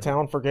coming into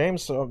town for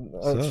games, so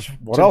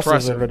what else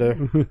is there to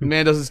do?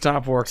 Man doesn't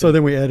stop working. So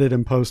then we edit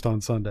and post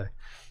on Sunday.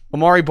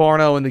 Amari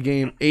Barno in the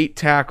game, 8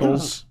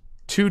 tackles,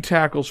 2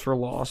 tackles for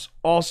loss,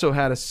 also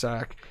had a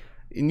sack.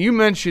 And you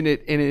mentioned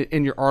it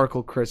in your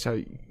article, Chris, how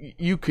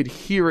you could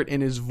hear it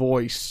in his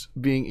voice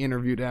being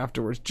interviewed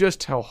afterwards,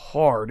 just how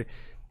hard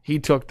he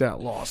took that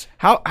loss.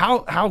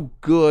 How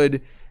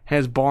good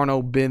has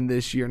Barno been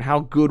this year, and how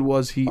good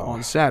was he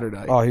on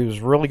Saturday? Oh, he was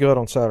really good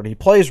on Saturday. He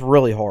plays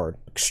really hard,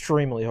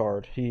 extremely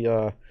hard. He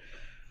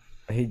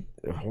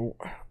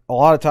a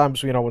lot of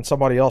times, when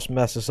somebody else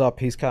messes up,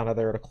 he's kind of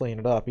there to clean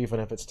it up, even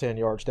if it's 10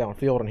 yards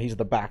downfield and he's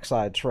the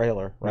backside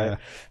trailer, right? Yeah.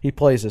 He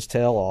plays his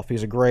tail off.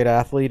 He's a great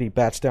athlete. He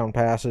bats down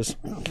passes.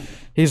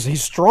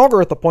 He's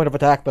stronger at the point of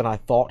attack than I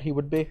thought he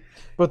would be.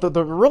 But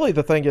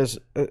the thing is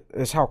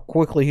how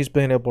quickly he's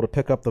been able to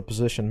pick up the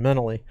position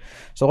mentally.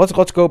 So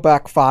let's go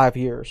back 5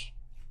 years.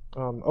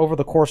 Over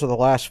the course of the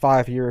last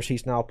 5 years,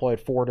 he's now played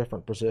 4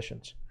 different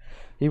positions.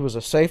 He was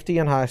a safety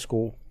in high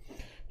school.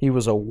 He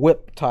was a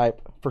whip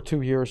type for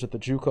 2 years at the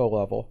JUCO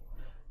level.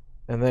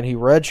 And then he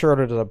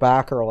redshirted as a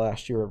backer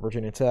last year at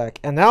Virginia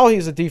Tech. And now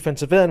he's a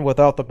defensive end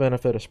without the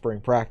benefit of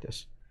spring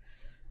practice.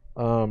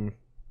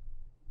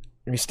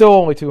 He's still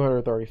only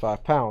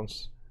 235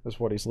 pounds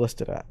is what he's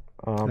listed at.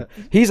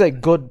 He's a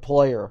good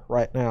player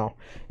right now.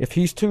 If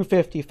he's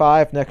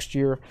 255 next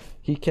year,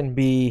 he can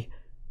be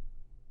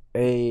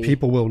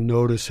People will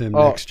notice him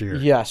next year.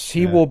 Yes,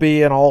 he will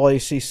be an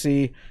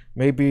all-ACC,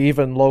 maybe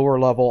even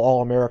lower-level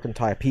All-American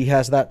type. He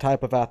has that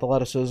type of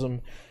athleticism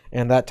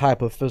and that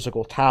type of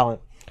physical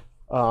talent.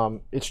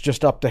 It's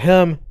just up to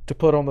him to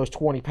put on those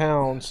 20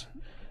 pounds,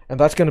 and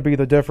that's going to be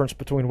the difference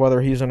between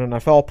whether he's an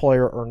NFL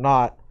player or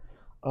not.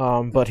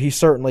 But he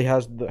certainly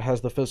has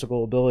the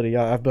physical ability.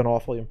 I've been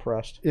awfully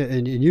impressed.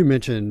 And you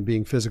mentioned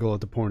being physical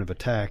at the point of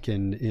attack.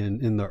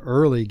 In the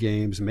early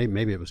games,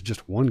 maybe it was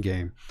just one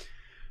game,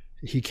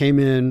 he came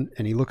in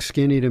and he looked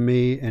skinny to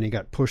me, and he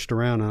got pushed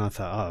around, and I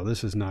thought, oh,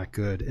 this is not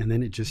good. And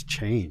then it just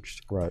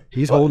changed. Right.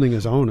 He's holding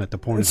his own at the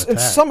point of attack.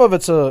 Some of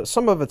it's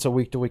a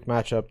week-to-week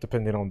matchup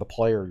depending on the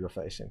player you're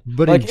facing.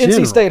 But like in general,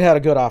 NC State had a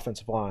good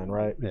offensive line,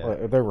 right?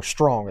 Yeah. They were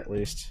strong at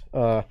least.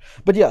 But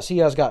yes, he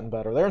has gotten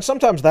better there, and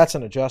sometimes that's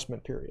an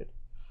adjustment period.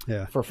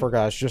 Yeah, for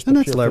guys, just and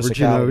the that's pure leverage.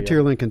 physicality.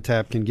 Teerlink and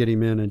Tapp can get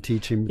him in and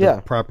teach him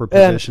the proper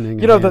positioning.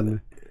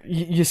 And,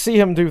 you see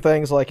him do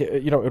things like,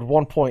 at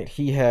one point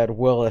he had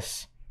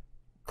Willis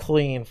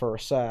clean for a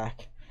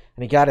sack,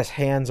 and he got his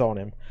hands on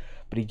him,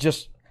 but he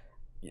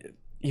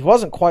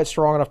wasn't quite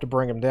strong enough to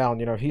bring him down.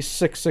 He's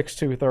 6'6",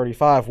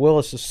 235.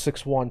 Willis is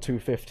 6'1",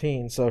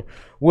 215. So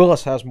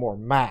Willis has more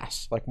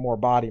mass, like more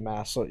body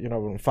mass. So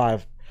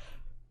five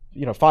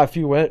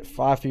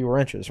fewer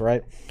inches,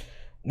 right?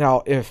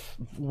 Now, if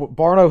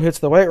Barno hits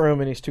the weight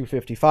room and he's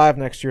 255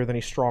 next year, then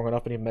he's strong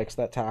enough and he makes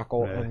that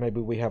tackle, and maybe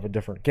we have a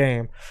different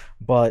game.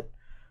 But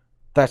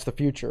that's the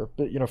future.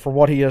 But, for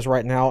what he is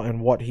right now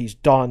and what he's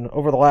done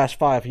over the last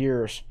 5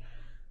 years,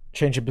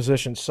 changing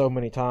positions so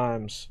many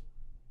times,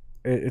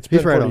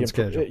 he's right on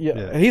schedule.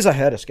 Yeah, he's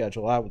ahead of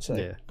schedule, I would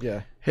say.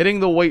 Yeah.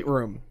 Hitting the weight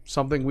room,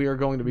 something we are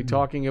going to be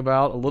talking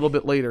about a little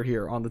bit later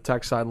here on the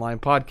Tech Sideline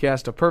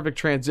Podcast. A perfect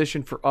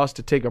transition for us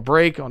to take a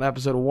break on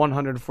episode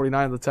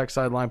 149 of the Tech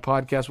Sideline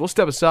Podcast. We'll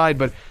step aside,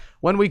 but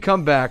when we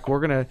come back,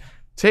 we're going to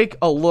take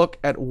a look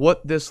at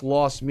what this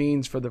loss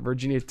means for the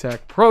Virginia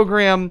Tech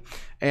program,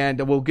 and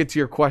we'll get to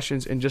your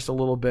questions in just a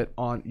little bit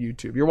on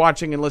YouTube. You're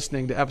watching and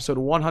listening to episode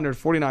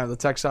 149 of the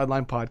Tech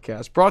Sideline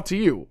Podcast, brought to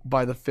you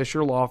by the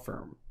Fisher Law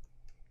Firm.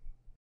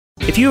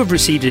 If you have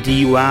received a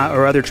DUI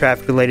or other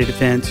traffic-related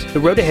offense, the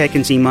road ahead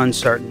can seem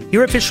uncertain.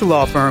 Here at Fisher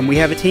Law Firm, we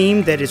have a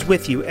team that is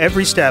with you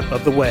every step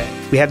of the way.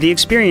 We have the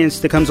experience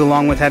that comes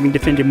along with having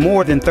defended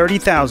more than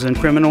 30,000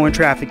 criminal and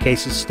traffic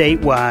cases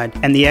statewide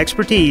and the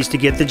expertise to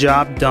get the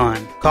job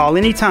done. Call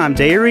anytime,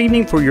 day or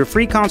evening, for your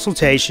free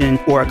consultation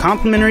or a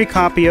complimentary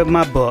copy of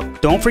my book.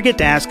 Don't forget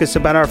to ask us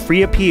about our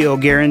free appeal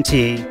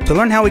guarantee. To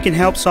learn how we can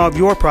help solve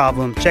your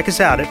problem, check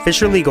us out at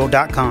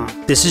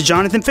FisherLegal.com. This is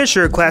Jonathan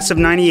Fisher, class of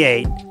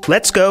 98.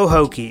 Let's go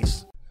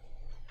Hokies.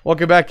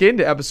 Welcome back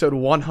into episode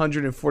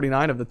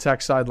 149 of the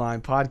Tech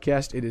Sideline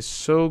Podcast. It is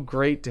so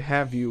great to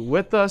have you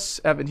with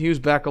us. Evan Hughes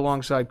back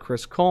alongside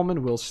Chris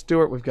Coleman, Will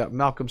Stewart. We've got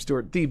Malcolm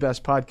Stewart, the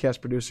best podcast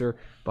producer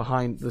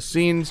behind the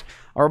scenes.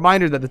 A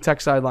reminder that the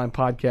Tech Sideline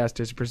Podcast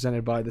is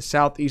presented by the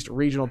Southeast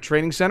Regional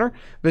Training Center.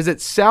 Visit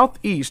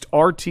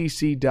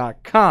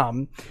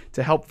southeastrtc.com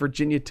to help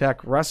Virginia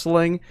Tech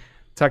wrestling.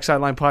 Tech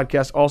Sideline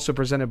Podcast also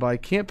presented by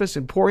Campus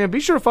Emporium. Be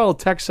sure to follow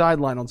Tech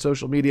Sideline on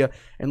social media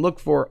and look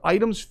for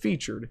items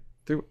featured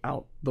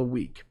throughout the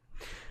week.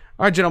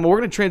 All right, gentlemen, we're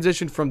going to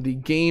transition from the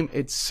game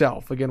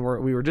itself. Again,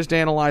 we were just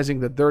analyzing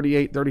the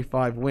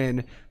 38-35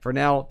 win for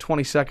now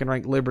 22nd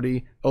ranked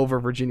Liberty over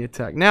Virginia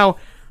Tech. Now,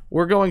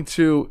 we're going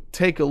to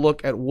take a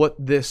look at what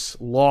this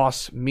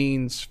loss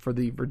means for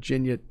the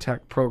Virginia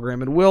Tech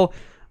program. And Will,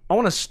 I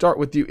want to start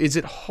with you. Is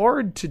it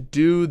hard to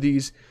do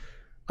these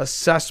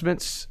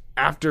assessments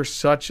after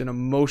such an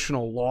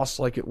emotional loss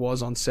like it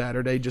was on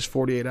Saturday, just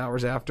 48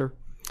 hours after?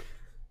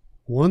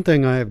 One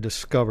thing I have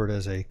discovered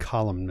as a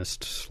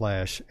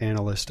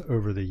columnist/analyst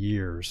over the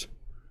years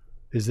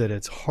is that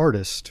it's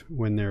hardest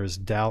when there is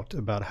doubt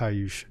about how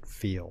you should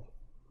feel.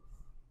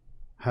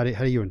 How do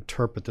you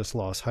interpret this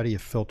loss? How do you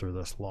filter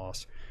this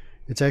loss?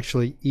 It's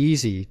actually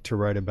easy to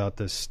write about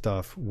this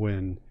stuff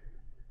when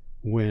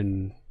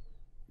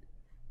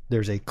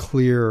there's a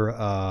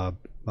clear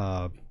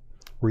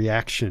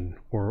reaction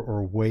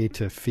or way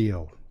to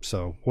feel.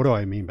 So what do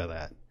I mean by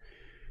that?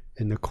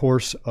 In the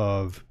course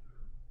of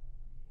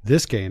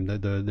this game,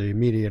 the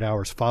immediate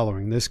hours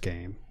following this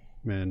game,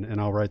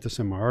 and I'll write this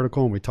in my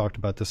article, and we talked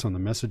about this on the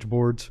message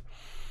boards,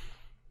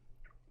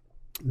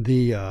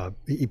 the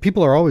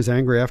people are always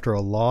angry after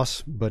a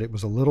loss, but it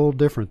was a little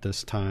different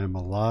this time.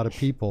 A lot of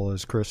people,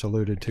 as Chris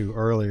alluded to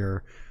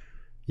earlier,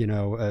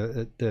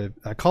 I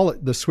call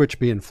it the switch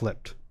being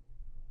flipped.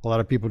 A lot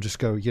of people just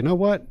go, you know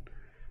what?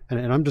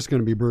 And I'm just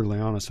going to be brutally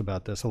honest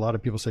about this. A lot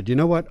of people said, you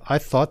know what? I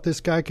thought this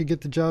guy could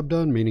get the job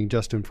done, meaning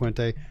Justin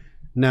Fuente.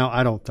 Now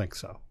I don't think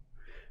so.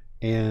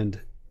 And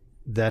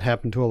that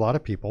happened to a lot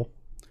of people.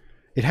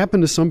 It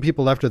happened to some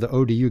people after the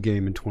ODU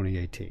game in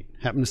 2018. It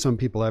happened to some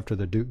people after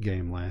the Duke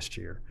game last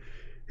year.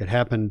 It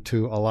happened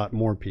to a lot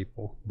more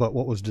people. But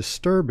what was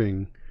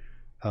disturbing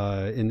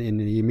in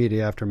the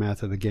immediate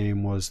aftermath of the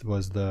game was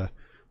the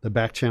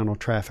back channel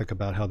traffic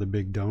about how the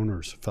big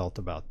donors felt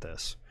about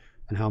this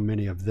and how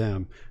many of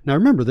them. Now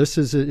remember, this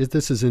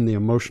is in the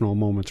emotional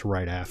moments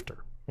right after.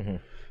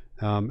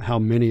 Mm-hmm. How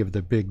many of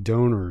the big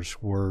donors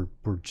were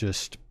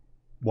just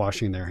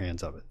washing their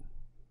hands of it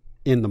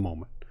in the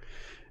moment.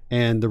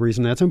 And the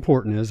reason that's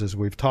important is, as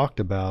we've talked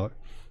about,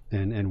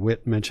 and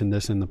Whit mentioned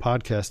this in the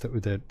podcast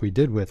that we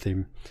did with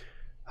him,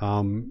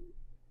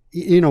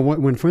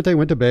 when Fuente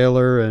went to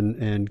Baylor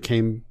and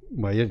came,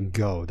 well, he didn't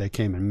go, they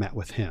came and met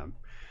with him.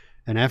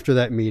 And after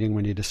that meeting,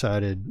 when he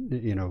decided,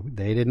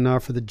 they didn't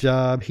offer the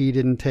job, he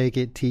didn't take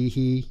it,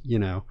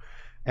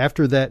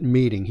 after that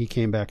meeting, he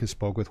came back and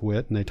spoke with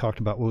Whit, and they talked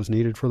about what was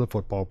needed for the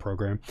football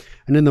program.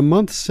 And in the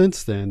months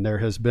since then, there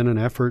has been an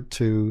effort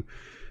to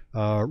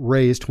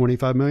raise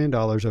 $25 million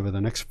over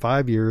the next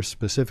 5 years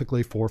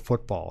specifically for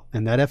football.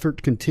 And that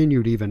effort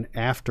continued even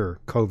after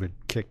COVID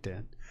kicked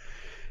in.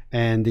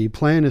 And the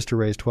plan is to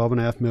raise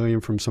 $12.5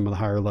 million from some of the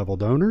higher level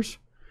donors.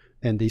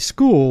 And the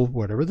school,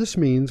 whatever this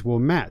means, will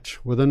match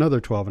with another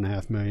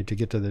 $12.5 million to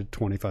get to the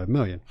 $25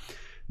 million.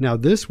 Now,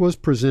 this was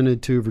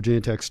presented to Virginia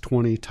Tech's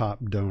 20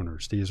 top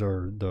donors. These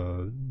are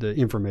the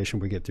information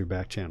we get through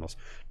back channels.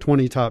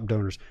 20 top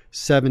donors,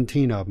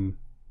 17 of them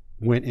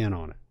went in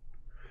on it.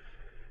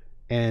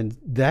 And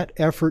that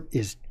effort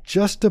is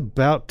just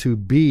about to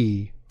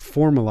be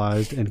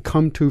formalized and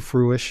come to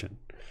fruition.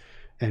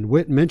 And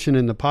Whit mentioned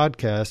in the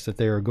podcast that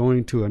they are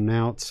going to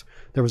announce,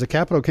 there was a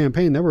capital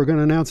campaign they were going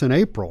to announce in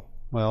April.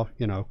 Well,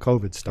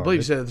 COVID started. I believe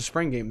you said at the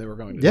spring game they were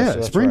going to do. Yeah,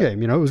 So spring right.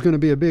 game. It was going to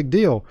be a big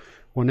deal.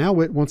 Well, now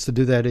Whit wants to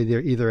do that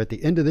either at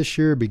the end of this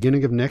year,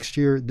 beginning of next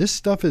year. This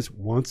stuff is,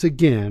 once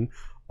again,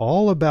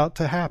 all about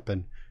to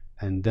happen.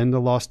 And then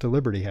the loss to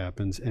Liberty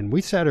happens. And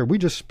we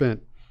just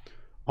spent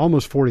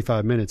almost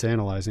 45 minutes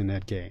analyzing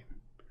that game.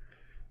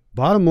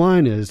 Bottom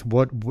line is,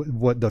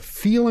 what the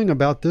feeling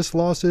about this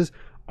loss is,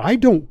 I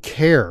don't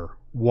care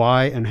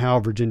why and how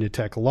Virginia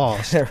Tech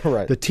lost.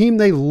 Right. The team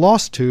they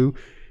lost to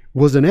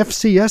was an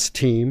FCS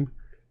team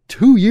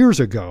 2 years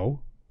ago,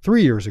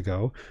 3 years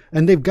ago,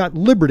 and they've got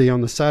Liberty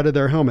on the side of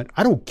their helmet.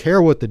 I don't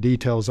care what the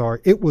details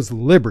are. It was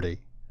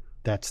Liberty.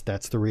 That's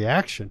the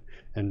reaction.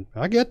 And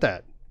I get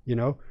that,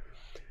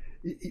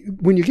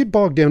 When you get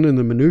bogged down in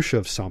the minutia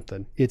of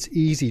something, it's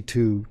easy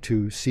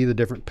to see the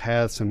different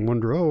paths and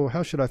wonder, oh,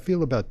 how should I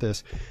feel about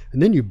this?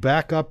 And then you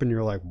back up and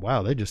you're like,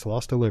 wow, they just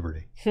lost to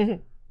Liberty.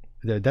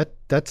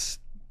 That's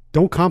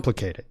don't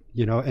complicate it,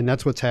 and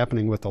that's what's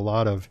happening with a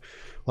lot of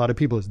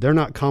people is they're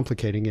not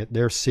complicating it.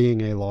 They're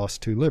seeing a loss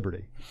to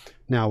Liberty.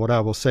 Now, what I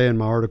will say in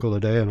my article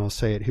today, and I'll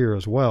say it here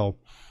as well,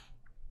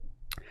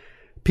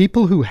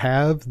 people who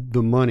have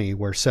the money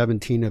where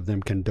 17 of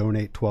them can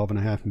donate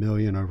 $12.5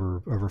 million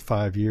over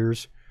 5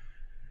 years,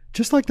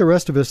 just like the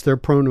rest of us, they're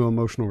prone to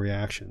emotional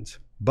reactions.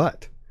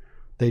 But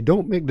they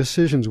don't make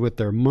decisions with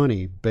their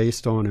money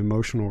based on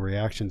emotional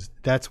reactions.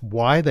 That's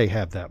why they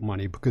have that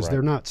money, because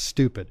They're not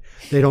stupid.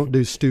 They don't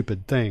do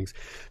stupid things.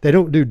 They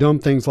don't do dumb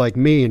things like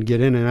me and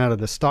get in and out of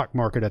the stock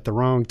market at the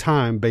wrong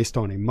time based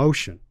on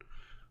emotion.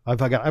 I've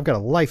got a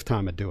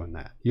lifetime of doing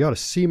that. You ought to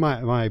see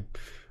my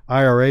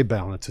IRA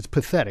balance. It's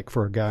pathetic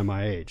for a guy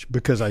my age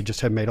because I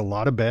just have made a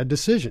lot of bad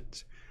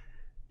decisions.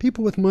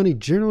 People with money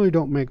generally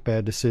don't make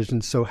bad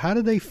decisions. So how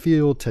do they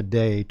feel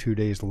today, 2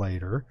 days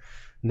later,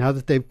 now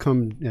that they've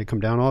come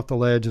down off the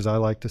ledge, as I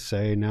like to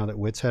say, now that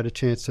Witt's had a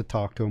chance to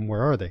talk to them,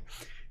 where are they?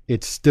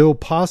 It's still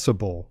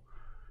possible.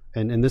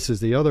 And this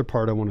is the other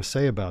part I want to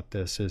say about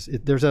this is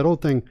there's that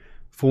old thing,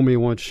 fool me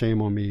once,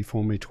 shame on me,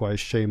 fool me twice,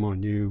 shame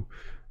on you.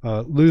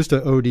 Lose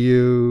to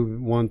ODU,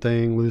 one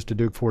thing, lose to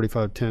Duke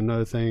 45-10,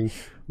 another thing,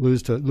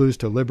 lose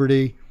to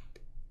Liberty.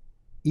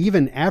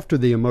 Even after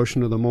the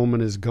emotion of the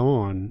moment is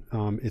gone,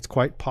 it's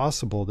quite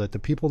possible that the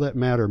people that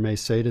matter may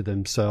say to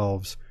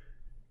themselves,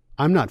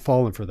 I'm not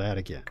falling for that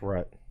again.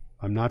 Right.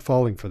 I'm not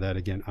falling for that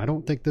again. I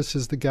don't think this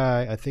is the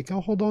guy. I think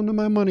I'll hold on to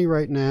my money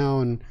right now.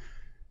 And,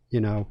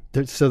 I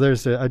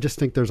just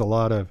think there's a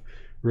lot of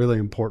really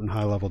important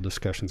high-level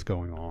discussions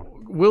going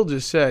on. Will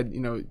just said,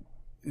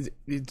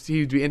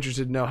 he'd be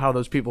interested to know how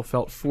those people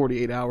felt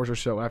 48 hours or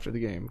so after the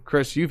game.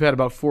 Chris, you've had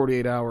about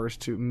 48 hours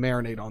to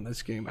marinate on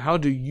this game. How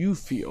do you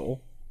feel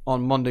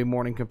on Monday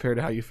morning compared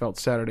to how you felt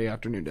Saturday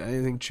afternoon? Did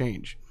anything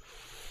change?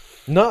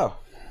 No.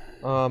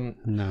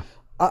 No.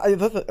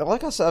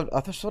 Like I said,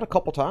 I've said a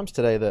couple times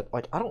today that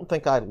I don't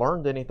think I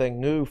learned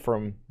anything new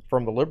from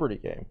the Liberty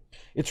game.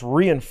 It's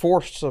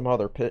reinforced some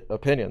other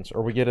opinions.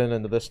 Are we getting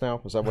into this now?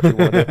 Is that what you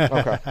want to do?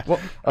 Okay. Well,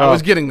 I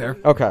was getting there.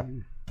 Okay.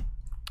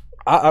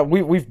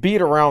 We've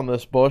beat around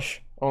this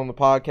bush on the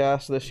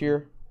podcast this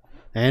year.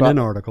 And in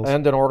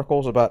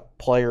articles. About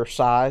player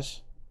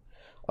size.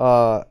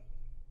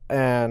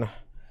 And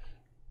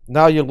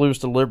now you lose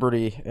to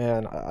Liberty,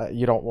 and I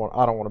don't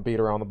want to beat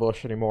around the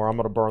bush anymore. I'm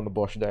going to burn the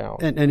bush down.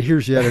 And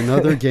here's yet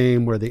another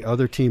game where the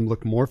other team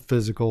looked more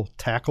physical,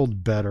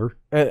 tackled better.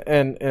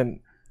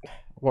 And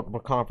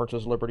what conference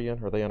is Liberty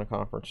in? Are they in a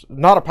conference?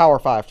 Not a Power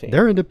 5 team.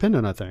 They're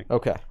independent, I think.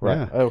 Okay,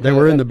 right. Yeah. Okay. They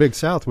were in the Big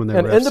South when they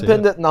were an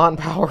independent,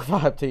 non-Power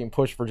 5 team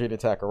pushed Virginia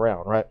Tech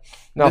around, right?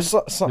 Now, I just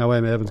want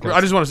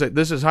to say,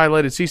 this is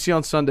highlighted. CC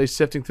on Sunday,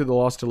 sifting through the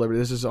loss to Liberty.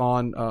 This is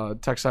on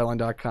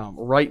TechSideline.com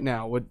right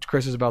now, what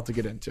Chris is about to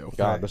get into.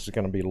 God, this is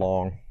going to be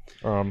long.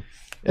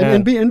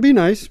 And be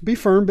nice. Be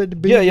firm,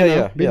 but be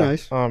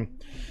nice.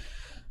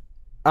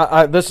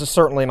 This is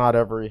certainly not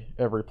every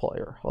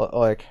player.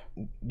 Like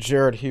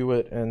Jared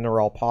Hewitt and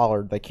Norrell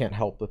Pollard, they can't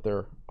help that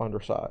they're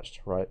undersized,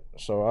 right?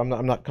 So I'm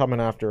not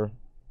coming after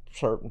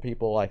certain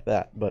people like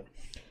that, but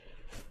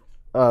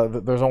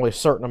there's only a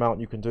certain amount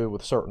you can do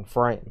with certain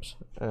frames.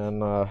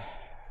 And but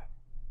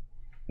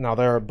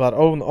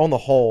on the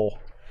whole,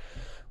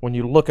 when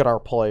you look at our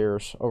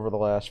players over the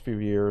last few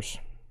years,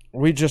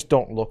 we just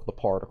don't look the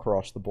part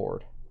across the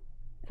board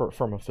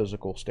from a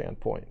physical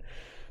standpoint.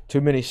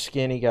 Too many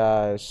skinny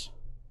guys.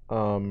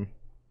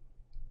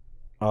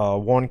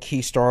 One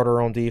key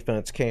starter on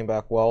defense came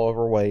back well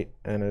overweight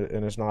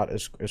and is not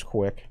as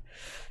quick.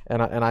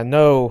 And I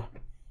know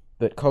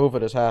that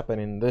COVID is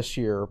happening this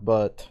year,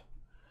 but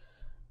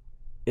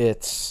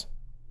it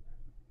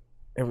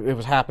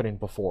was happening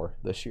before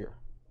this year.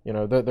 You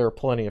know, there are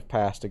plenty of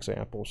past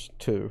examples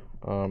too.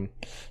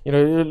 You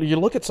know, you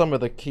look at some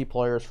of the key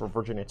players for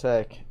Virginia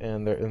Tech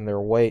and their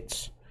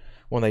weights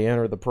when they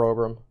entered the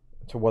program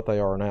to what they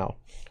are now.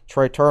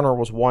 Trey Turner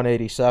was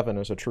 187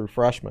 as a true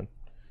freshman.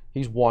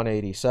 He's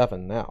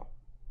 187 now,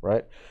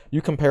 right?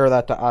 You compare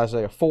that to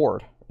Isaiah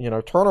Ford. You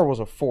know, Turner was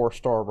a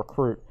 4-star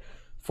recruit.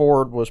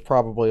 Ford was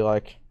probably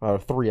like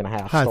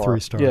 3.5 High star.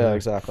 3-star. Yeah,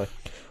 exactly.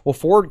 Well,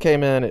 Ford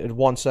came in at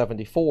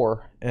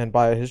 174, and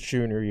by his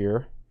junior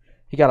year,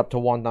 he got up to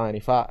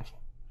 195.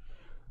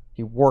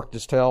 He worked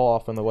his tail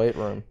off in the weight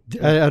room.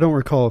 I don't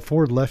recall.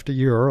 Ford left a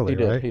year early, He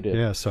did, right? he did.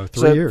 Yeah, so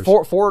 3 years.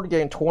 Ford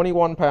gained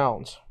 21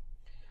 pounds.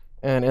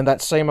 And in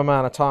that same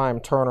amount of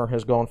time, Turner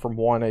has gone from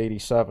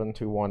 187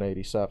 to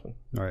 187.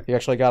 All right. He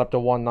actually got up to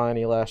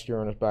 190 last year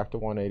and is back to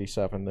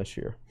 187 this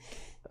year.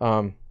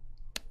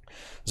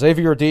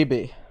 Xavier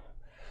DB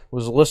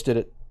was listed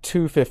at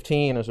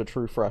 215 as a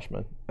true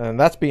freshman. And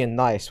that's being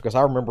nice because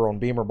I remember on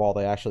Beamer Ball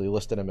they actually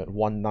listed him at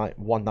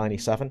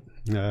 197.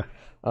 Yeah.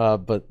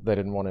 But they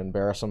didn't want to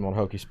embarrass him on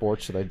Hokie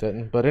Sports, so they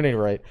didn't. But at any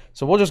rate,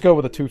 so we'll just go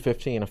with a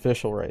 215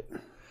 official rate.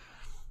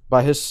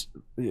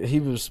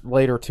 He was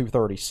later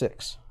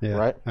 236, Yeah,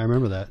 right? I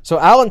remember that. So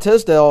Alan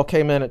Tisdale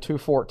came in at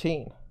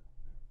 214,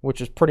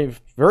 which is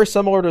very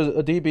similar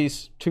to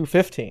DB's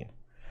 215.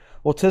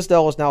 Well,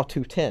 Tisdale is now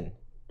 210.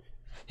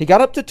 He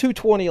got up to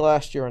 220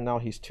 last year, and now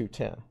he's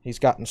 210. He's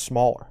gotten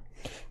smaller.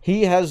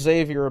 He has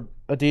Xavier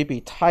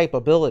DB type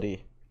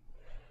ability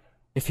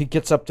if he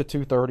gets up to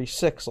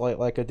 236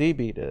 like a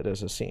DB did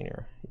as a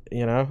senior.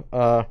 You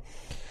know,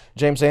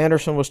 James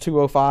Anderson was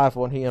 205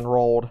 when he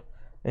enrolled,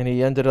 and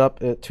he ended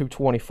up at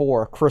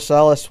 224. Chris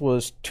Ellis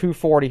was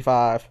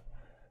 245.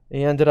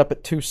 He ended up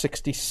at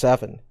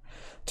 267.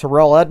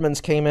 Terrell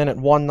Edmonds came in at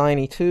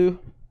 192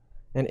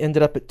 and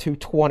ended up at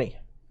 220.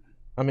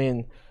 I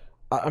mean,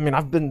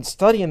 I've been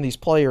studying these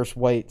players'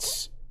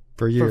 weights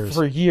For years.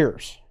 for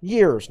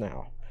years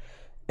now.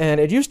 And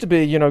it used to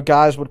be, you know,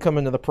 guys would come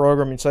into the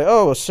program and say,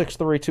 oh, a 6'3",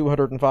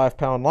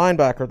 205-pound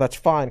linebacker, that's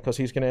fine because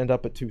he's going to end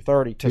up at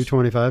 230.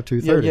 225,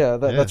 230. Yeah,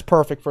 that's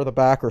perfect for the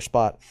backer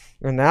spot.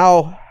 And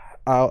now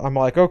I'm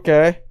like,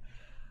 okay,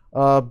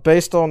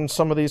 based on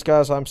some of these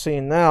guys I'm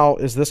seeing now,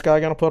 is this guy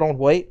going to put on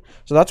weight?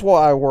 So that's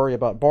why I worry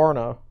about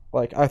Barno.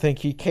 Like, I think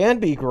he can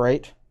be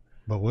great.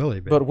 But will he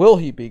be? But will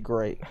he be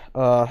great?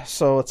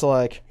 So it's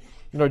like,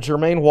 you know,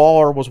 Jermaine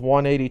Waller was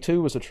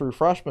 182 as a true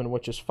freshman,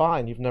 which is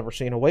fine. You've never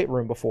seen a weight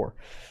room before.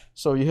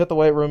 So you hit the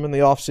weight room in the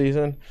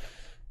offseason,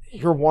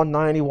 you're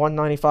 190,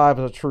 195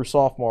 as a true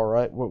sophomore,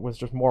 right, with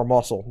just more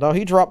muscle. No,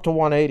 he dropped to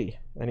 180,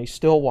 and he's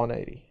still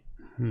 180.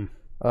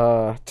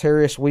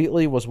 Terrius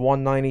Wheatley was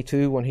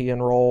 192 when he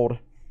enrolled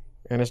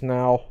and is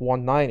now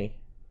 190.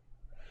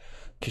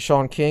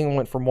 Keyshawn King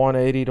went from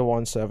 180 to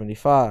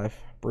 175.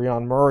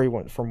 Breon Murray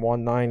went from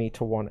 190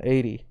 to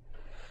 180.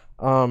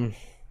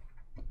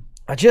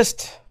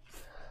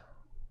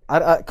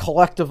 I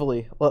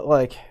collectively,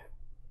 like,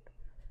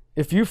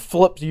 if you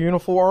flipped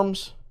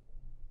uniforms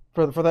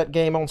for that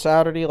game on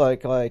Saturday,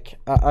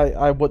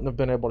 I wouldn't have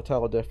been able to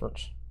tell a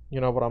difference.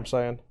 You know what I'm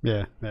saying?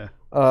 Yeah.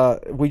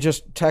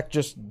 Tech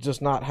just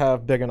does not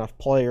have big enough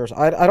players.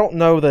 I don't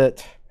know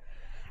that.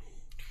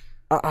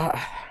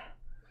 I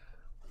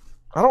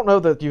don't know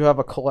that you have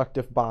a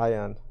collective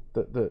buy-in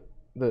that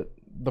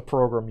the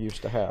program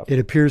used to have. It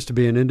appears to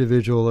be an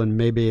individual and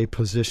maybe a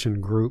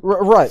position group.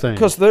 Right, thing.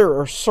 because there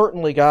are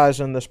certainly guys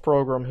in this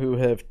program who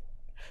have.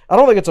 I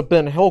don't think it's a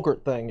Ben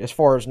Hilgert thing as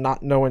far as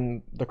not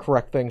knowing the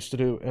correct things to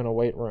do in a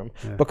weight room,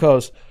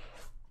 because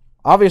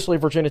obviously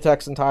Virginia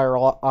Tech's entire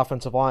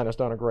offensive line has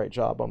done a great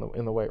job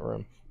in the weight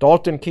room.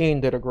 Dalton Keene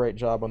did a great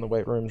job on the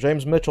weight room.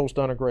 James Mitchell's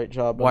done a great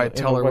job. Wyatt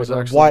Teller was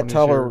excellent. Wyatt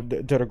Teller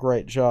did a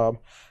great job.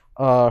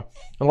 And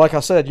like I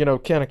said, you know,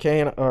 Kenna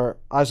Kane or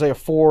Isaiah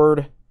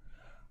Ford.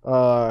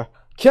 Kenna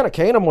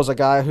Canham was a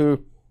guy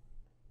who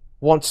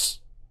once,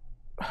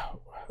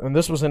 and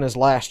this was in his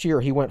last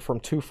year, he went from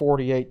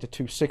 248 to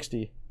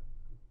 260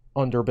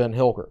 under Ben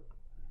Hilgert,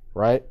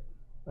 right?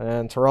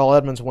 And Terrell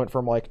Edmonds went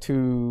from like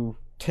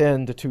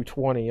 210 to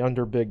 220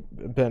 under Big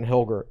Ben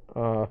Hilgert.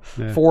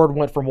 Ford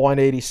went from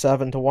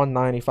 187 to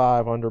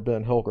 195 under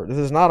Ben Hilgert. This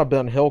is not a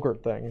Ben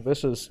Hilgert thing.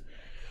 This is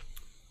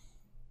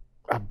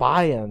a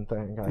buy-in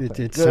thing. I think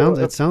It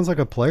sounds like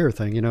a player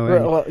thing, you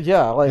know.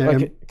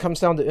 Like it comes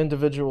down to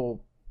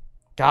individual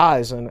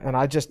guys, and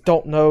I just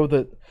don't know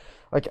that.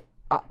 Like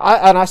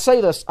I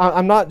say this,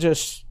 I'm not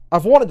just.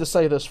 I've wanted to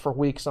say this for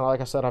weeks, and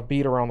like I said, I've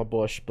beat around the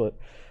bush, but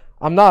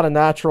I'm not a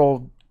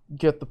natural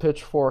get the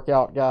pitchfork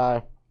out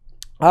guy.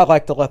 I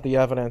like to let the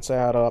evidence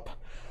add up.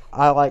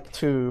 I like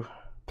to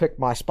pick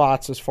my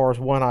spots as far as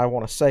when I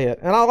want to say it,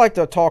 and I like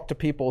to talk to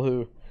people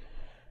who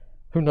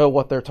know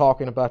what they're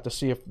talking about to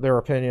see if their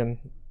opinion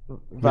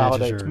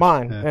validates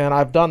mine. Yeah. And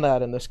I've done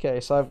that in this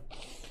case.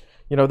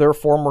 There are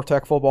former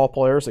Tech football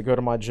players that go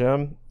to my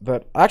gym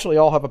that actually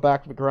all have a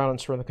background in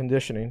strength and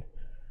conditioning,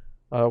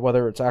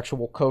 whether it's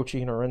actual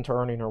coaching or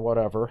interning or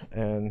whatever,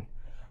 and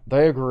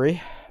they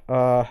agree.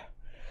 I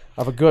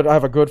have a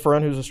good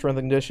friend who's a strength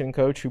and conditioning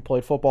coach who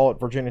played football at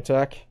Virginia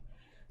Tech,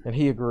 and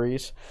he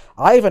agrees.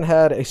 I even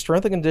had a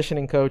strength and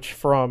conditioning coach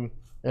from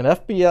an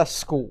FBS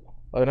school,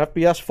 an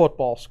FBS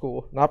football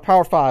school, not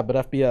Power 5,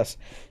 but FBS,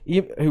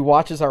 who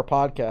watches our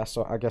podcast,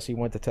 so I guess he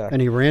went to Tech.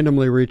 And he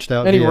randomly reached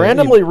out. And he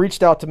randomly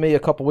reached out to me a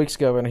couple weeks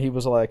ago, and he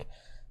was like,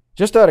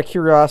 just out of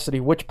curiosity,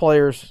 which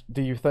players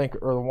do you think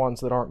are the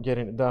ones that aren't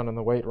getting it done in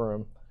the weight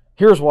room?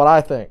 Here's what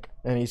I think.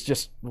 And he's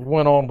just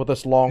went on with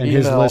this long email.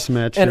 His list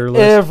matched and your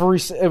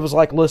list. it was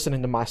like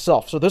listening to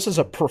myself. So this is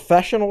a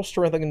professional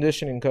strength and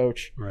conditioning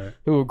coach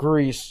who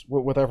agrees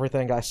with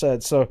everything I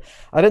said. So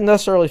I didn't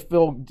necessarily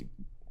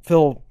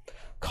feel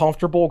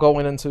comfortable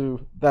going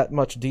into that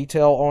much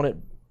detail on it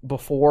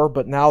before,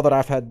 but now that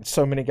I've had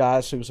so many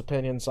guys whose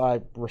opinions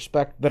I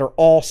respect that are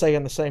all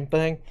saying the same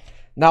thing,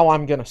 now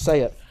I'm going to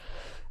say it.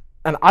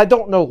 And I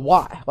don't know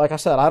why. Like I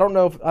said, I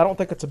don't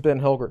think it's a Ben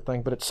Hilgert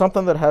thing, but it's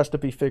something that has to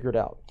be figured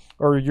out.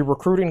 Or you're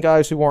recruiting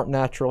guys who aren't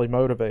naturally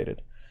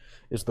motivated.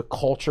 Is the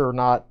culture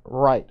not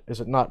right? Is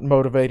it not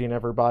motivating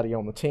everybody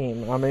on the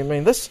team? I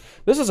mean, this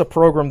is a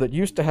program that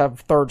used to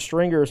have third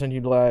stringers, and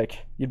you'd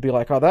be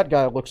like, oh, that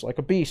guy looks like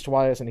a beast.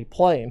 Why isn't he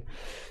playing?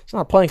 He's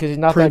not playing because he's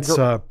not Prince, that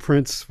good.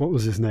 Prince, what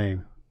was his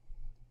name?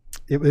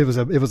 It was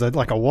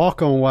like a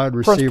walk-on wide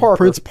receiver,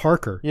 Prince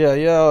Parker. Yeah.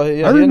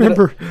 I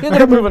remember. He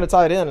ended up moving to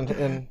tight end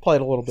and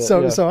played a little bit.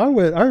 So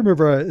I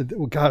remember.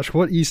 Gosh,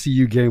 what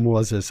ECU game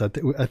was this? I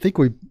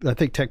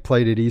think Tech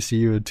played at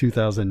ECU in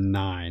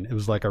 2009. It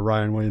was like a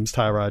Ryan Williams,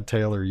 Tyrod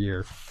Taylor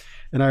year,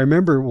 and I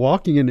remember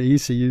walking into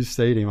ECU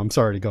Stadium. I'm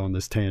sorry to go on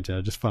this tangent.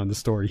 I just find the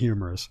story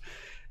humorous,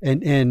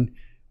 and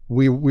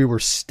we were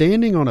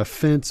standing on a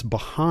fence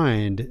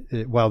behind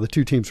while the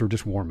two teams were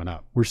just warming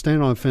up. We're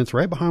standing on a fence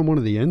right behind one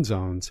of the end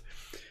zones.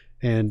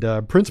 And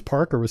Prince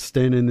Parker was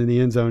standing in the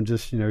end zone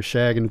just,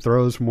 shagging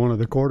throws from one of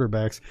the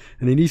quarterbacks.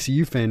 And an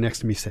ECU fan next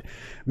to me said,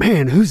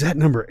 man, who's that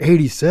number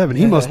 87?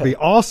 He must be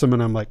awesome.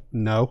 And I'm like,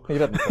 no. He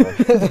doesn't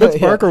play. Prince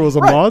Parker was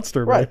a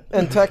monster, right.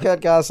 man. And Tech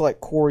had guys like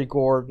Corey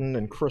Gordon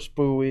and Chris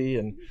Bowie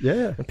and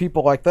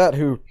people like that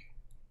who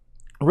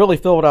really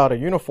filled out a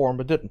uniform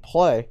but didn't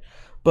play.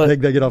 But I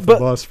think they get off the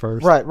bus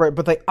first. Right.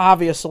 But they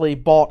obviously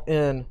bought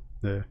in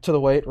to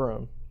the weight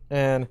room.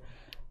 And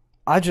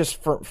I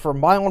just, for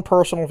my own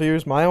personal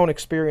views, my own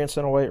experience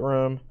in a weight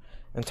room,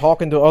 and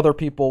talking to other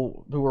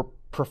people who are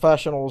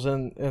professionals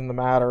in the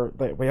matter,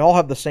 we all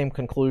have the same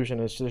conclusion.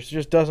 There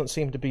just doesn't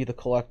seem to be the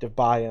collective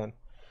buy-in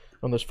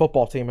on this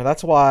football team. And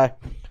that's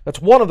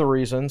one of the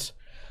reasons,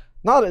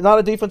 not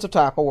a defensive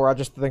tackle where I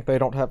just think they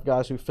don't have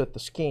guys who fit the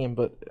scheme,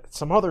 but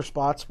some other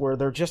spots where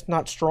they're just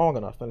not strong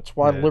enough. And it's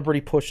why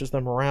Liberty pushes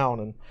them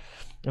around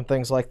and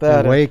things like that.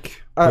 And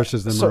Wake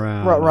pushes them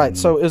around. Right.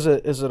 So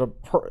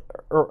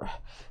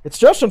it's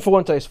Justin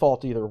Fuente's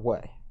fault either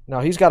way.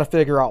 Now he's got to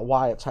figure out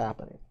why it's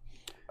happening.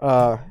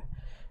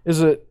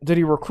 Did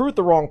he recruit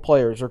the wrong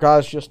players, or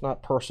guys just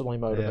not personally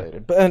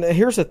motivated? Yeah. And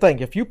here's the thing: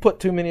 if you put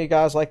too many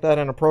guys like that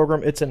in a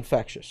program, it's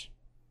infectious.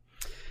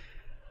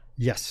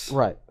 Yes.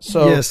 Right.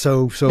 So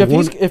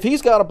if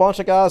he's got a bunch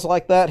of guys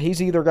like that,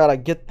 he's either got to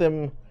get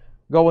them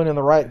going in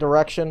the right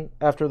direction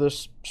after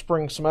this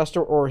spring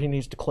semester, or he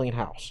needs to clean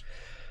house.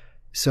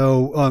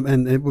 So,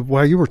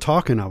 while you were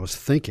talking, I was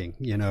thinking,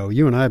 you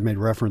and I have made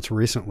reference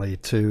recently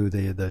to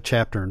the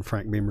chapter in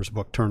Frank Beamer's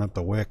book, Turn Up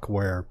the Wick,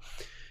 where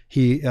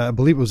he, I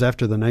believe it was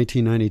after the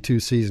 1992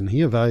 season,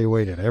 he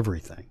evaluated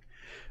everything.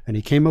 And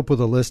he came up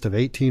with a list of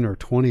 18 or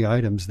 20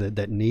 items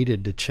that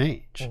needed to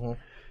change. Mm-hmm.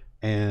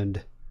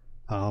 And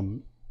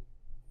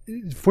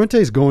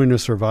Fuente's going to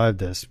survive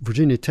this.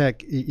 Virginia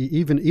Tech,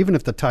 even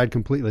if the tide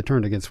completely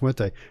turned against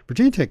Fuente,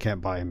 Virginia Tech can't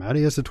buy him out.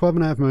 He has a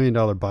 $12.5 million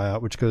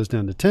buyout, which goes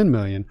down to $10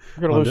 million.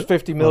 You're going to lose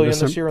 $50 million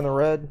this year in the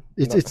red.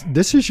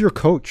 This is your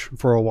coach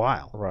for a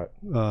while, right?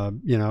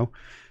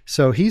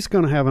 So he's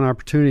going to have an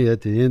opportunity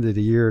at the end of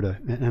the year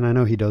and I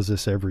know he does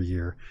this every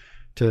year,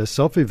 to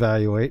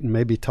self-evaluate and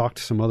maybe talk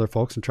to some other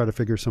folks and try to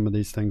figure some of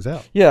these things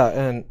out. Yeah,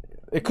 and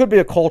it could be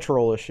a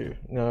cultural issue.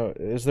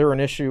 Is there an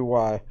issue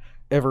why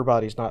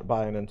everybody's not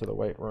buying into the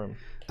weight room?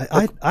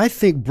 I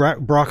think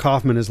Brock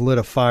Hoffman has lit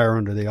a fire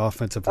under the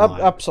offensive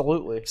line.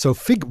 Absolutely. So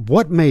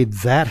what made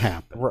that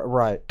happen?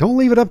 Right. Don't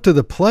leave it up to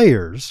the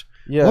players.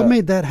 Yeah. What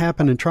made that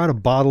happen, and try to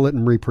bottle it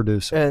and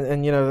reproduce it?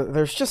 And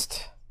there's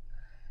just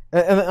 –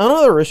 and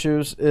other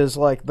issues is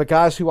like the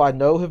guys who I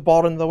know have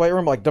bought into the weight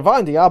room, like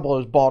Divine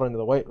Diablo's bought into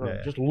the weight room.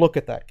 Yeah. Just look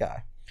at that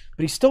guy.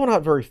 But he's still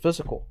not very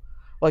physical.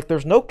 Like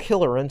there's no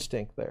killer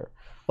instinct there.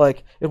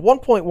 Like, at one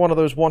point, one of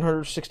those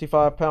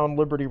 165-pound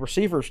Liberty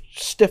receivers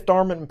stiffed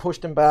arm him and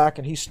pushed him back,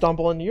 and he's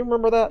stumbling. You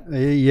remember that?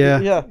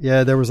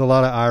 Yeah. There was a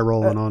lot of eye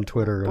rolling on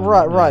Twitter.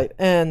 Right.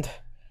 And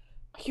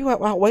you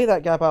outweigh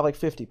that guy by like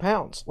 50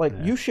 pounds. Like,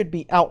 you should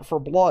be out for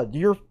blood.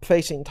 You're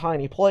facing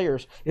tiny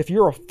players. If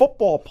you're a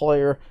football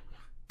player,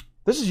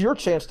 this is your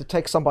chance to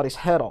take somebody's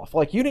head off.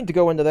 Like, you need to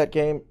go into that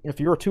game,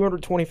 if you're a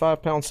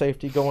 225-pound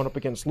safety going up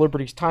against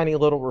Liberty's tiny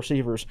little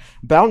receivers,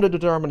 bound and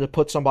determined to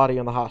put somebody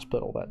in the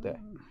hospital that day.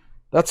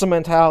 That's the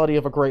mentality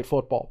of a great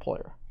football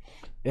player.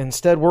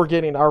 Instead, we're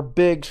getting our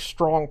big,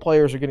 strong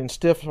players are getting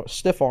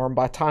stiff-armed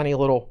by tiny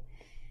little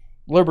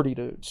Liberty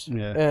dudes.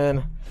 Yeah.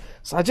 And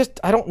so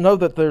I don't know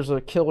that there's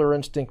a killer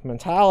instinct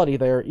mentality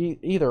there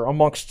either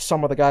amongst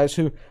some of the guys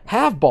who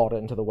have bought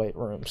into the weight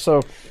room.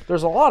 So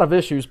there's a lot of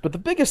issues, but the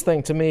biggest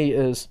thing to me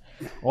is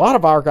a lot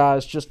of our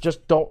guys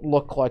just don't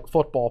look like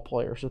football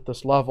players at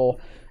this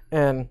level.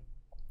 And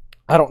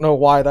I don't know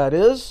why that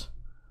is,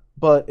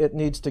 but it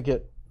needs to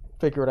get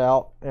figured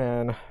out.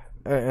 And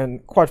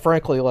quite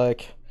frankly,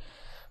 like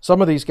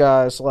some of these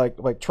guys,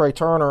 like Trey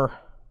Turner,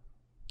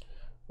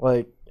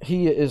 like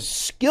he is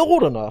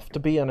skilled enough to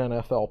be an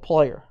NFL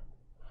player.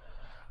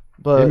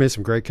 But he made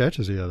some great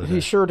catches the other day.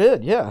 He sure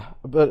did, yeah.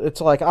 But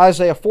it's like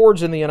Isaiah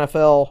Ford's in the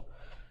NFL.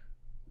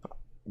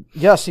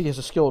 Yes, he is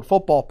a skilled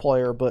football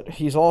player, but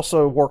he's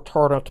also worked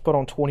hard enough to put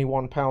on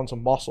 21 pounds of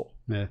muscle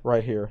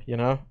right here, you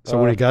know? So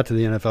when he got to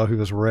the NFL, he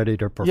was ready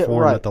to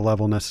perform at the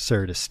level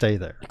necessary to stay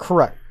there.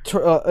 Correct.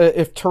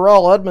 If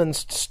Terrell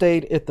Edmonds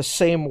stayed at the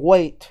same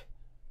weight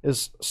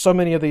as so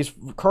many of these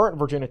current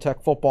Virginia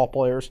Tech football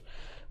players,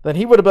 then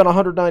he would have been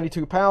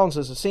 192 pounds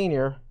as a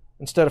senior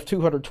instead of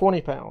 220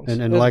 pounds.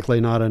 And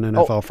likely not an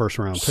NFL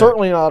first-round pick.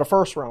 Certainly not a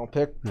first-round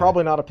pick.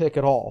 Probably not a pick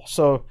at all.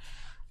 So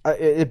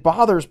it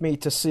bothers me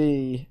to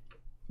see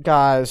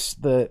guys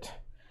that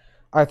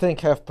I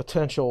think have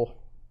potential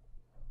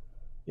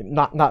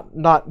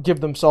not give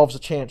themselves a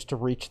chance to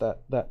reach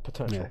that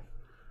potential.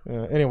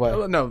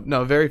 Anyway.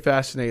 No, very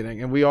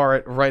fascinating. And we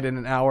are right in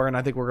an hour, and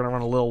I think we're going to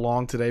run a little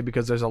long today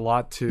because there's a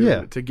lot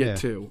to get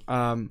to.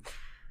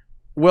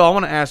 Well, I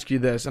want to ask you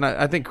this, and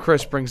I think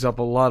Chris brings up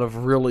a lot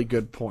of really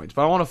good points,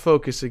 but I want to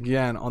focus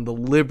again on the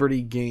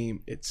Liberty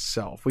game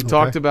itself. We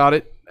talked about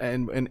it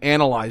and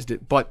analyzed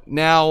it, but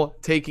now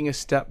taking a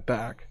step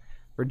back,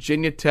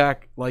 Virginia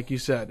Tech, like you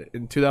said,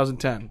 in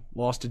 2010,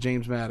 lost to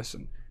James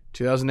Madison.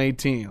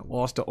 2018,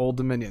 lost to Old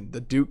Dominion.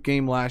 The Duke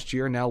game last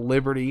year, now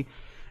Liberty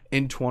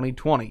in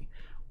 2020.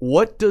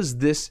 What does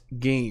this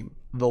game,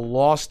 the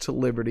loss to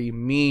Liberty,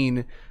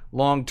 mean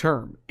long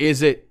term?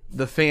 Is it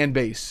the fan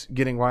base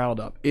getting riled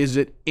up? Is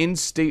it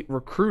in-state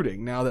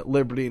recruiting now that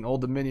Liberty and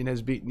Old Dominion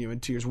has beaten you in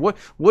 2 years? What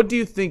do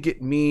you think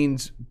it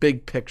means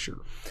big picture?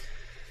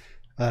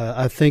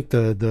 I think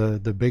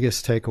the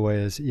biggest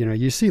takeaway is,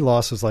 you see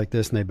losses like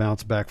this and they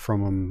bounce back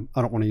from them.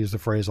 I don't want to use the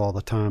phrase all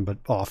the time, but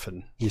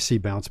often you see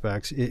bounce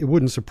backs. It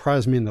wouldn't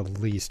surprise me in the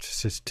least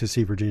to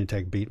see Virginia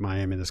Tech beat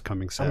Miami this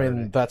coming Saturday. I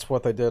mean, that's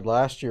what they did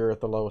last year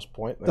at the lowest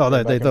point.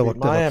 They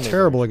looked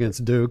terrible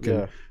against Duke,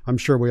 and I'm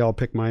sure we all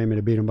picked Miami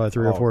to beat them by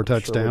 3 or 4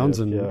 touchdowns,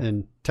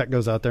 and Tech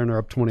goes out there and they're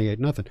up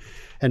 28-0.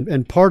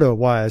 And part of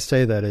why I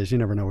say that is you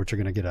never know what you're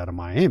going to get out of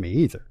Miami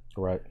either.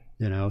 Right.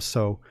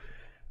 So.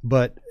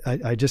 But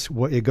I just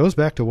it goes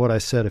back to what I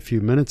said a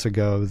few minutes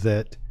ago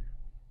that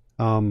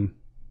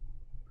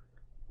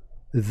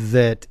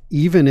that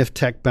even if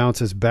Tech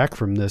bounces back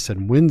from this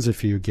and wins a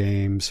few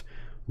games,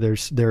 there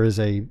is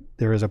a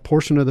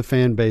portion of the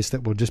fan base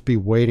that will just be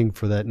waiting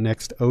for that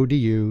next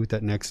ODU,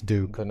 that next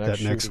Duke,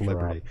 that next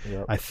Liberty.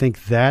 Yep. I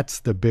think that's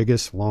the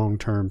biggest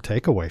long-term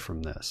takeaway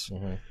from this.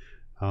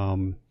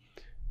 Mm-hmm.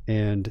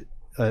 And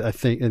I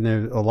think, and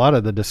there a lot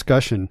of the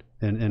discussion,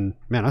 and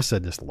man, I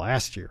said this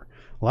last year.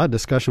 A lot of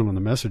discussion on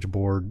the message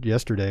board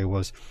yesterday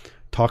was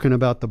talking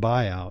about the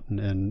buyout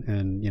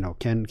and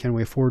can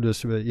we afford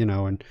this,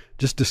 and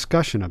just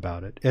discussion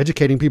about it,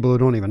 educating people who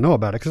don't even know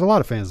about it, because a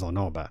lot of fans don't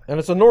know about it. And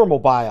it's a normal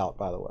buyout,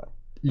 by the way.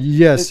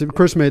 Yes,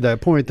 Chris made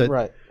that point.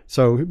 Right.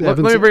 So let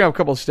me bring up a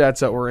couple of stats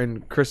that were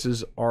in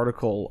Chris's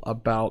article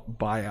about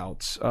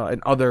buyouts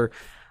and other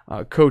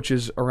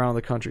coaches around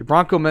the country.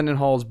 Bronco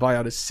Mendenhall's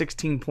buyout is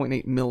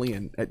 $16.8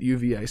 million at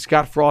UVA.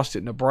 Scott Frost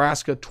at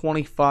Nebraska,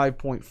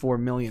 $25.4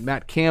 million.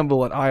 Matt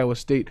Campbell at Iowa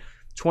State,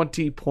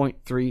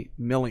 $20.3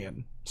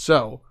 million.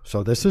 So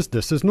this is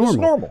normal. This is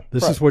normal.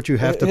 This is what you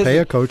have to pay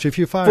a coach if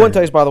you fire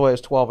Fuentes, him. by the way,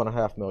 is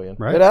 $12.5 million.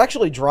 Right. It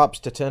actually drops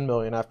to $10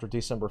 million after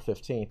December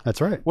 15th.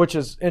 That's right. Which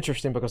is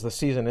interesting because the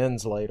season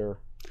ends later.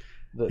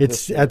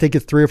 I think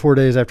it's 3 or 4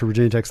 days after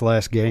Virginia Tech's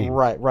last game.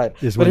 Right. But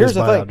here's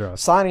the thing: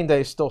 drops. Signing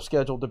day is still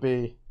scheduled to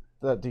be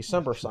the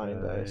December signing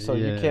day, so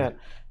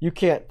you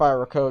can't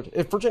fire a coach.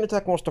 If Virginia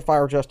Tech wants to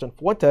fire Justin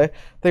Fuente,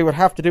 they would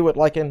have to do it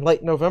like in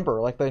late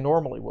November, like they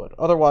normally would.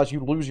 Otherwise, you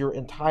lose your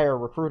entire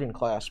recruiting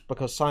class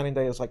because signing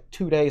day is like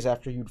 2 days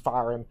after you'd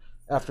fire him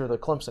after the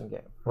Clemson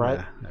game,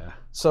 right? Yeah.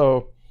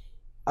 So,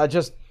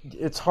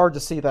 it's hard to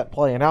see that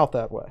playing out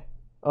that way.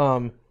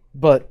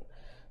 But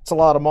it's a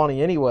lot of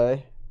money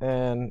anyway,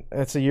 and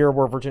it's a year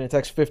where Virginia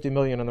Tech's $50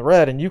 million in the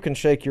red, and you can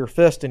shake your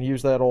fist and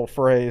use that old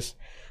phrase,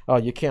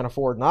 you can't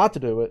afford not to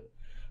do it.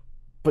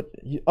 But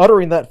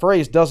uttering that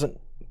phrase doesn't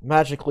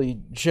magically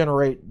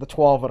generate the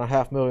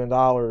 $12.5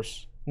 million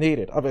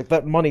needed. I mean,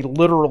 that money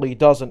literally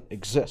doesn't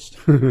exist.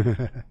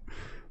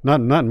 Not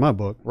in my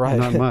book. Right.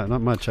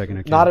 Not my checking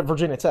account. Not at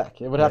Virginia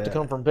Tech. It would have to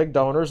come from big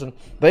donors, and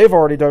they've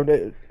already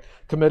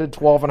committed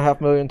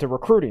 $12.5 million to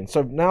recruiting.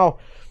 So now,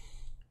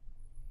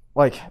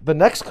 like, the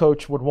next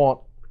coach would want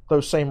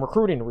those same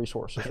recruiting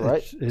resources,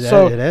 right? It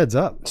adds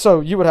up.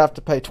 So you would have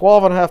to pay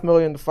 $12.5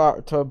 million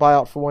to buy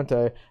out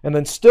Fuente, and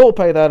then still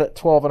pay that at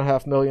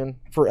 $12.5 million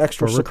for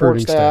extra For support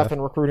recruiting staff staff.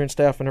 and recruiting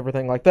staff and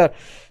everything like that.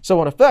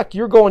 So in effect,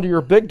 you're going to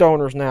your big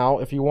donors now.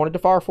 If you wanted to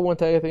fire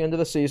Fuente at the end of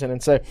the season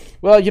and say,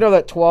 well, you know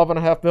that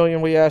 $12.5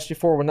 million we asked you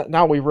for,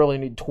 now we really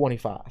need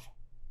 25.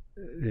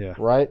 Yeah.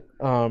 Right.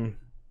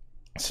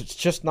 So it's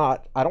just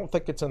not. I don't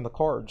think it's in the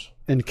cards.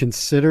 And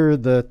consider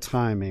the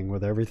timing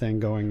with everything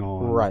going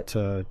on. Right.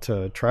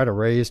 To try to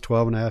raise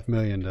 $12.5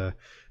 million to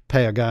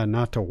pay a guy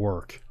not to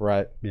work.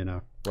 Right. You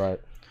know. Right.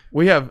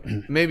 We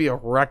have maybe a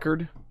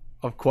record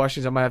of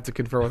questions. I might have to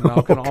confer with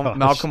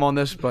Malcolm on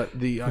this, but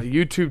the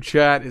YouTube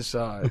chat is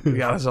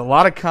there's a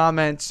lot of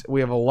comments. We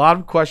have a lot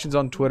of questions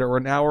on Twitter. We're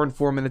an hour and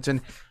 4 minutes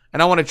in.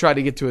 And I want to try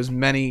to get to as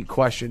many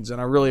questions. And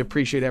I really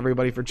appreciate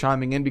everybody for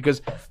chiming in,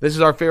 because this is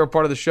our favorite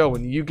part of the show,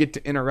 when you get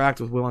to interact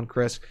with Will and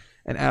Chris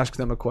and ask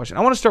them a question.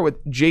 I want to start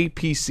with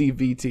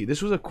JPCVT.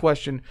 This was a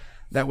question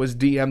that was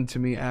DM'd to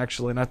me,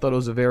 actually, and I thought it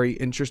was a very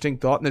interesting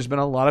thought. And there's been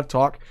a lot of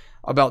talk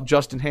about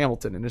Justin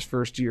Hamilton in his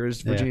first year as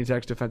Virginia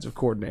Tech's defensive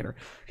coordinator.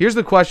 Here's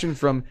the question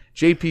from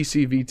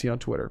JPCVT on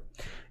Twitter.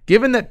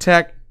 Given that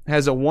Tech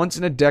has a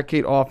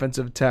once-in-a-decade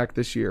offensive attack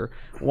this year,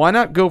 why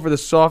not go for the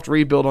soft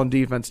rebuild on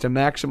defense to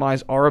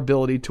maximize our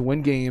ability to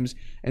win games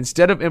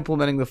instead of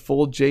implementing the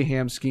full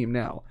J-Ham scheme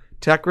now?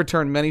 Tech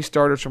returned many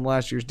starters from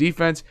last year's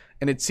defense,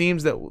 and it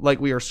seems that like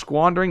we are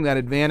squandering that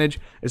advantage,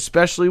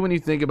 especially when you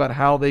think about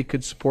how they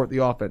could support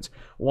the offense.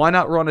 Why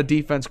not run a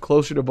defense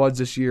closer to Bud's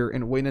this year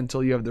and wait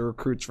until you have the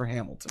recruits for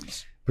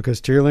Hamilton's?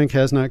 Because Tierlink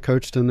has not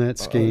coached in that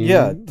scheme.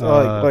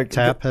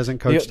 Tapp hasn't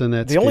coached in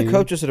that scheme. The only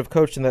coaches that have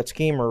coached in that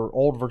scheme are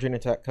old Virginia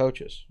Tech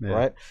coaches,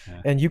 right?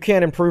 Yeah. And you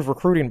can't improve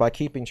recruiting by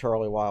keeping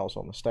Charlie Wiles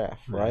on the staff,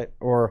 right?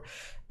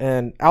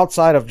 And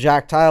outside of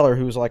Jack Tyler,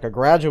 who's like a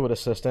graduate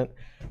assistant,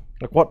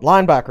 like what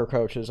linebacker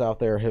coaches out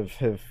there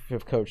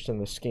have coached in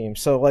this scheme?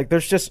 So like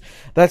there's just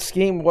that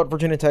scheme. What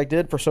Virginia Tech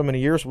did for so many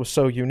years was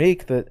so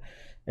unique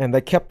and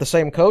they kept the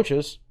same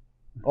coaches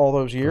all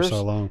those years for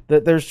so long,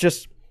 that there's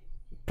just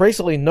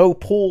basically no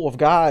pool of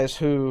guys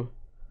who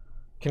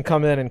can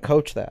come in and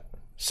coach that.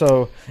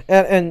 So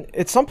and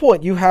at some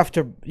point you have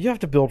to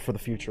build for the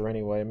future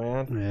anyway,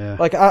 man. Yeah.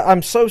 Like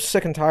I'm so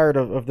sick and tired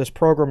of this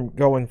program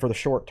going for the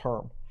short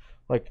term.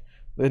 Like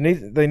they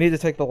need to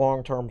take the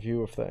long term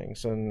view of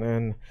things,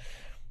 and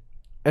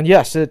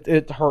yes,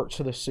 it hurts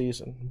this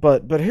season.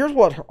 But here's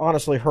what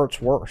honestly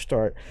hurts worst.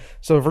 All right,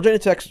 so Virginia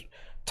Tech's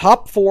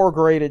top 4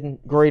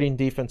 grading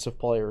defensive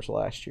players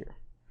last year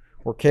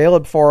were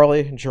Caleb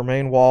Farley,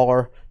 Jermaine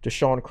Waller,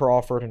 Deshaun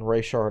Crawford, and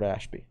Rayshard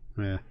Ashby.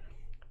 Yeah.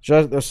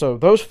 So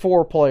those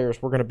 4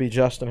 players were going to be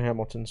Justin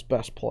Hamilton's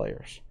best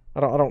players.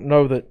 I don't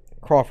know that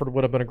Crawford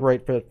would have been a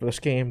great fit for the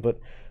scheme, but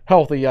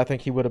healthy, I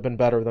think he would have been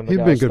better than the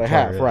guys they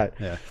have. Yeah. Right.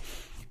 Yeah.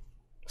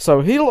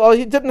 So he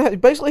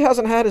basically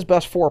hasn't had his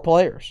best 4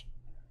 players.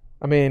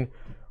 I mean,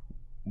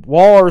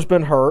 Waller's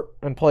been hurt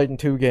and played in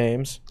 2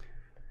 games.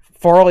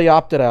 Farley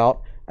opted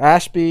out.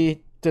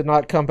 Ashby did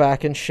not come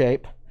back in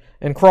shape.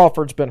 And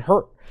Crawford's been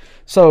hurt.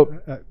 So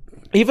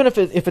even if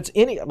it's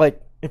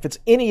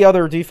any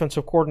other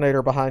defensive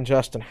coordinator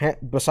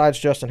besides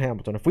Justin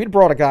Hamilton, if we'd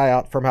brought a guy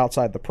out from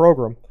outside the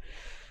program,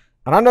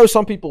 and I know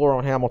some people are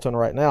on Hamilton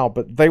right now,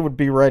 but they would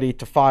be ready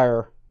to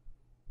fire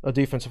a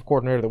defensive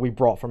coordinator that we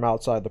brought from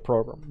outside the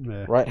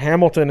program, right?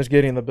 Hamilton is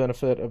getting the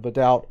benefit of the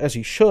doubt, as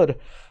he should,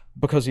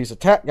 because he's a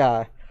Tech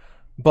guy,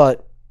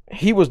 but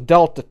he was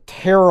dealt a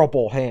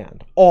terrible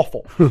hand,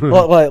 awful.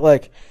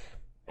 like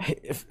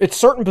if it's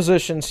certain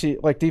positions,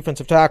 like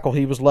defensive tackle,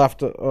 he was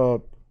left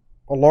a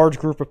large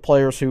group of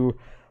players who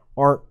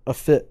aren't a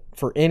fit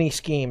for any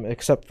scheme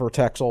except for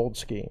Tech's old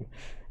scheme.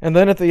 And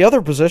then at the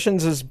other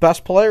positions, his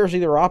best players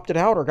either opted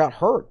out or got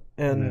hurt.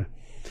 And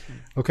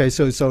okay,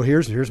 so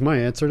here's my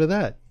answer to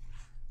that.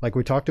 Like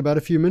we talked about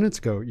a few minutes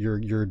ago,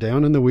 you're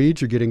down in the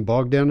weeds, you're getting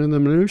bogged down in the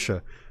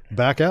minutia.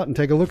 Back out and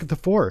take a look at the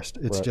forest.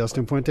 It's right.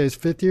 Justin Fuente's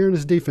 5th year, and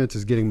his defense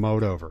is getting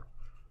mowed over.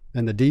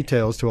 And the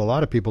details to a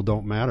lot of people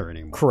don't matter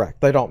anymore.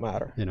 Correct. They don't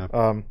matter. You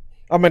know.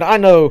 I mean, I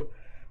know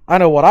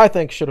what I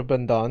think should have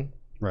been done.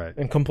 Right.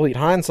 In complete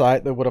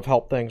hindsight, that would have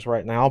helped things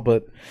right now.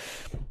 But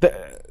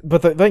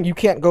then you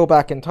can't go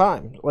back in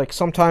time. Like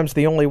sometimes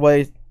the only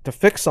way to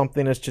fix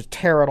something is to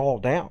tear it all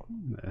down.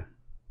 Yeah.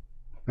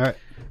 All right.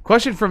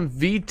 Question from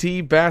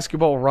VT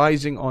Basketball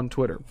Rising on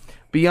Twitter.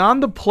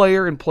 Beyond the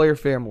player and player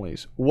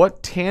families,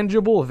 what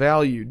tangible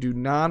value do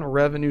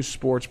non-revenue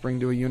sports bring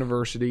to a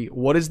university?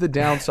 What is the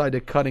downside to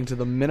cutting to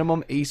the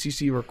minimum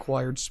ACC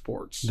required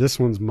sports? This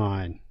one's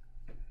mine,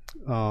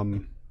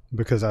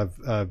 because I've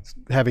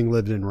having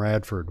lived in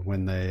Radford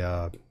when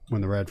the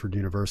Radford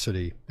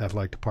University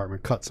athletic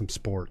department cut some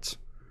sports,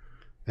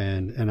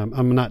 and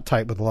I'm not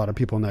tight with a lot of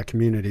people in that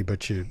community,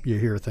 but you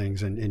hear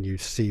things and you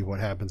see what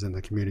happens in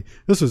the community.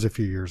 This was a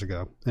few years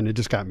ago, and it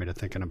just got me to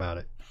thinking about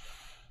it.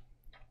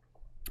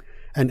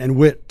 And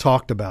Whit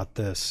talked about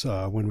this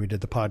when we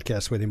did the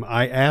podcast with him.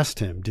 I asked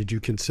him, did you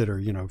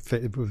consider,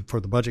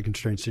 for the budget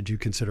constraints, did you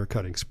consider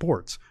cutting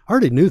sports? I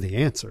already knew the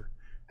answer.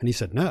 And he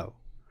said no.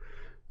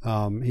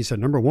 He said,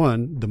 number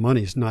one, the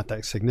money's not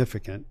that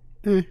significant.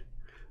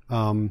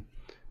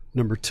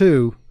 Number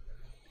two,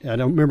 I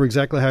don't remember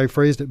exactly how he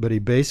phrased it, but he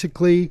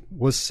basically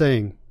was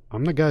saying,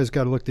 I'm the guy who's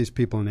got to look these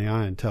people in the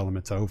eye and tell them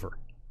it's over,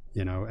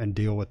 and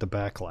deal with the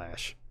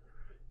backlash.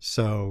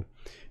 So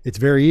it's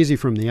very easy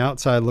from the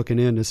outside looking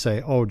in to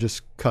say, oh,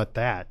 just cut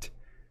that.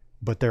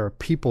 But there are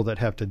people that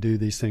have to do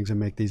these things and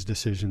make these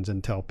decisions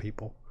and tell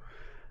people.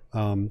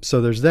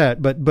 So there's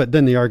that. But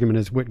then the argument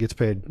is Witt gets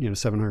paid,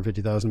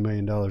 $750,000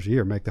 million a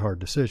year, make the hard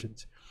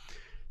decisions.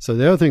 So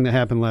the other thing that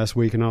happened last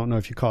week, and I don't know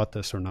if you caught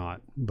this or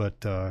not, but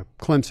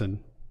Clemson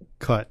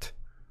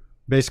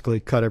basically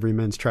cut every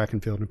men's track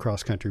and field and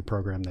cross country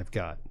program they've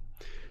got.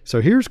 So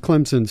here's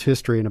Clemson's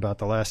history in about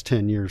the last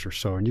 10 years or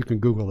so, and you can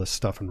Google this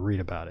stuff and read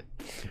about it.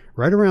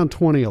 Right around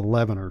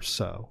 2011 or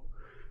so,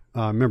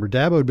 remember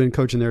Dabo had been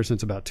coaching there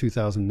since about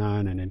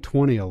 2009, and in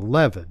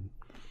 2011,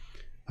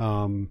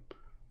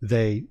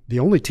 the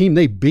only team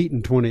they beat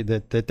in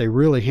that they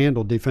really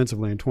handled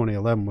defensively in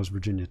 2011 was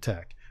Virginia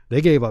Tech.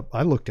 They gave up,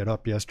 I looked it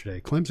up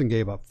yesterday, Clemson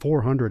gave up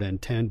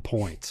 410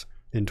 points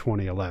in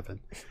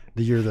 2011,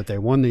 the year that they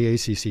won the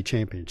ACC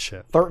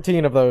championship.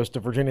 13 of those to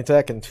Virginia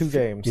Tech in 2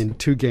 games. In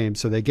 2 games.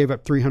 So they gave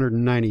up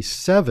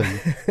 397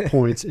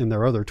 points in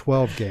their other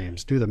 12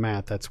 games. Do the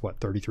math. That's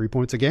 33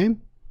 points a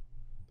game?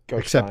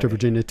 Except to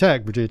Virginia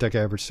Tech. Virginia Tech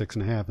averaged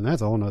 6.5, and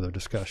that's a whole other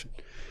discussion.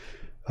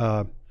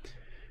 And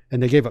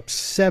they gave up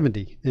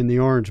 70 in the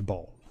Orange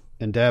Bowl.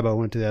 And Dabo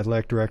went to the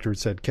athletic director and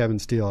said, Kevin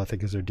Steele, I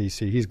think, is their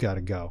DC. He's got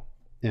to go.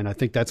 And I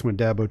think that's when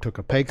Dabo took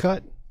a pay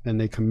cut, and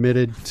they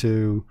committed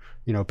to,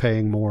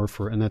 paying more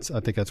for, and I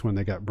think that's when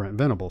they got Brent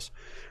Venables.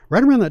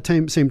 Right around that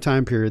same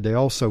time period, they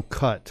also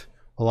cut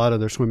a lot of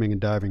their swimming and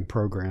diving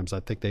programs.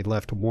 I think they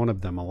left one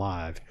of them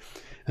alive.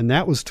 And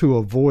that was to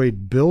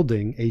avoid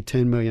building a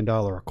 $10 million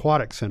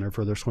aquatic center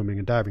for their swimming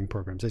and diving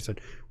programs. They said,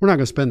 we're not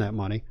going to spend that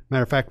money.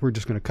 Matter of fact, we're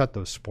just going to cut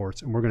those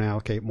sports, and we're going to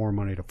allocate more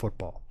money to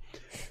football.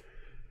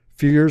 A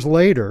few years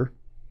later,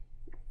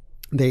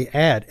 they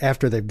add,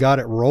 after they've got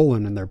it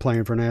rolling and they're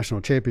playing for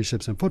national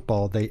championships in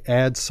football, they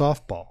add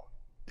softball.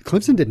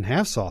 Clemson didn't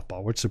have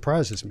softball, which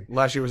surprises me.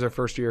 Last year was their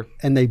first year.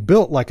 And they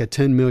built like a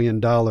 $10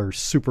 million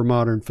super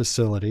modern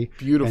facility.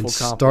 Beautiful and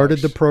complex. Started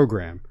the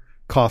program,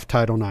 cough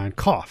Title IX,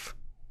 cough.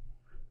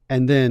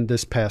 And then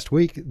this past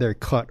week, they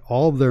cut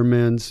all of their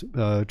men's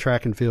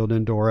track and field,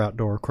 indoor,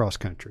 outdoor, cross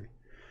country.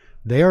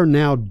 They are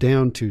now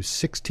down to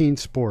 16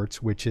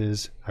 sports, which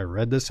is, I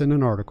read this in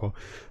an article,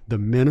 the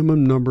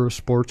minimum number of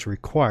sports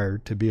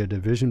required to be a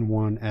Division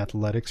I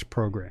athletics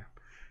program.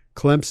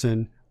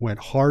 Clemson went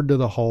hard to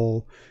the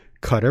hole,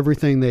 cut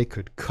everything they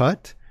could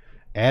cut,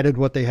 added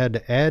what they had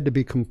to add to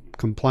be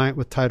compliant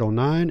with Title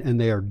IX,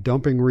 and they are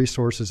dumping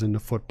resources into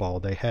football.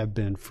 They have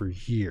been for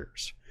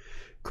years.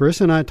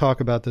 Chris and I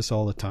talk about this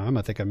all the time.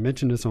 I think I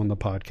mentioned this on the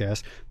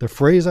podcast. The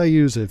phrase I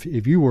use, if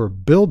you were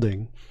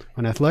building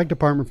an athletic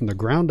department from the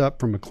ground up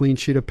from a clean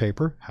sheet of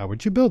paper, how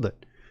would you build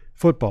it?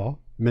 Football,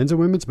 men's and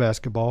women's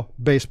basketball,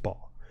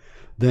 baseball.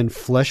 Then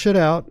flesh it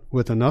out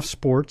with enough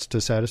sports to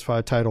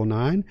satisfy Title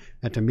IX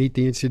and to meet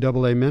the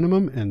NCAA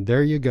minimum, and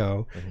there you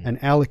go. Mm-hmm.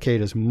 And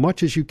allocate as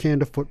much as you can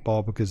to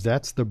football because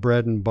that's the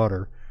bread and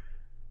butter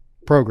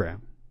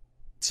program.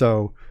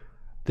 So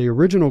the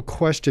original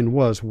question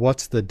was,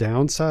 what's the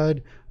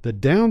downside? The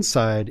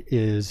downside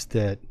is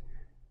that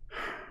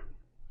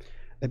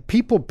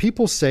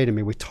people say to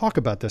me, we talk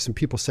about this, and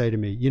people say to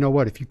me, you know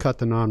what, if you cut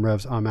the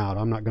non-revs, I'm out.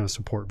 I'm not going to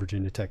support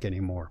Virginia Tech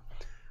anymore.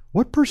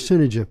 What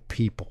percentage of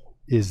people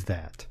is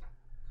that?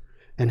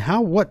 And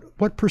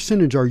what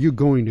percentage are you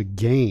going to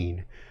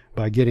gain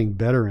by getting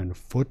better in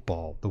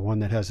football, the one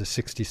that has a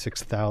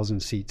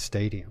 66,000 seat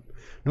stadium?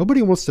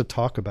 Nobody wants to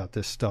talk about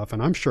this stuff,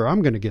 and I'm sure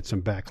I'm going to get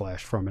some backlash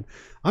from it.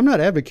 I'm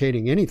not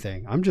advocating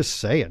anything. I'm just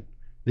saying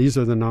these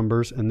are the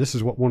numbers, and this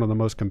is what one of the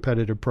most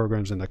competitive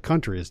programs in the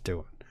country is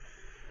doing.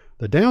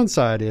 The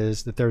downside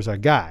is that there's a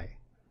guy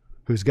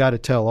who's got to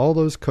tell all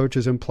those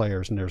coaches and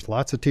players, and there's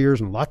lots of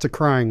tears and lots of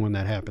crying when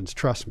that happens,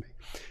 trust me.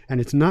 And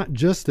it's not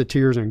just the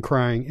tears and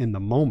crying in the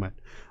moment.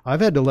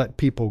 I've had to let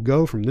people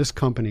go from this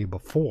company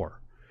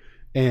before,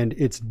 and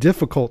it's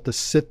difficult to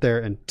sit there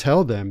and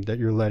tell them that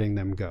you're letting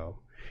them go.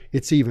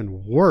 It's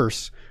even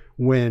worse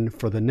when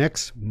for the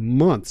next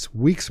months,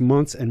 weeks,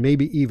 months, and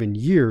maybe even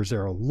years,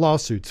 there are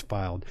lawsuits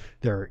filed.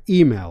 There are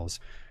emails.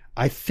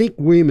 I think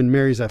William &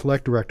 Mary's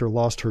athletic director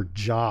lost her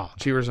job.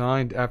 She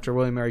resigned after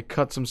William & Mary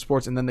cut some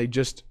sports, and then they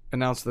just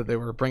announced that they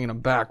were bringing them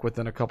back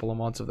within a couple of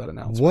months of that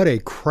announcement. What a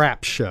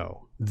crap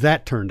show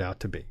that turned out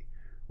to be.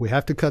 We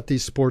have to cut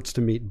these sports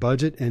to meet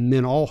budget, and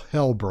then all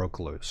hell broke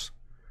loose.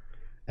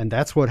 And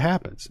that's what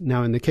happens.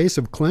 Now, in the case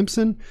of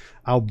Clemson,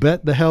 I'll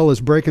bet the hell is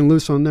breaking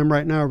loose on them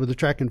right now over the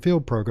track and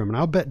field program. And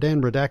I'll bet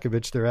Dan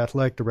Radakovich, their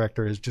athletic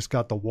director, has just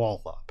got the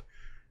wall up.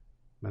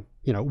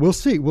 We'll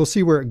see. We'll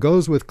see where it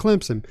goes with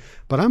Clemson.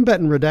 But I'm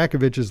betting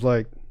Radakovich is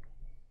like,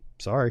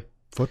 sorry,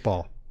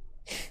 football.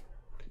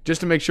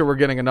 Just to make sure we're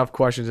getting enough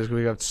questions, because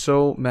we have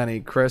so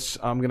many. Chris,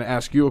 I'm going to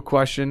ask you a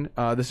question.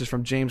 This is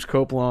from James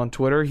Coppola on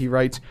Twitter. He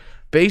writes,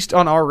 based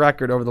on our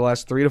record over the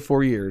last 3 to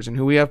 4 years and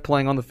who we have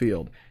playing on the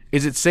field,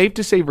 Is it safe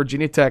to say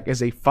Virginia Tech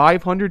is a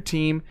 500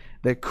 team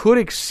that could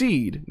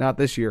exceed, not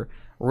this year,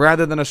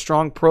 rather than a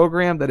strong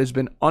program that has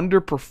been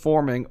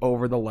underperforming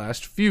over the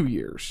last few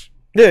years?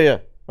 Yeah.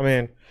 I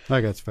mean, I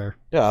think that's fair.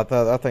 Yeah,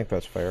 I think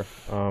that's fair.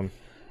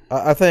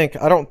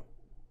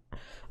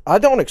 I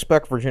don't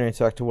expect Virginia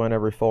Tech to win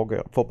every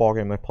football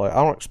game they play.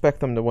 I don't expect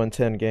them to win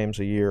 10 games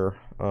a year.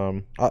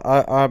 I'm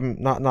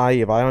not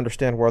naive. I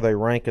understand where they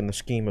rank in the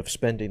scheme of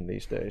spending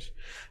these days.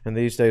 And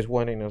these days,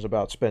 winning is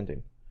about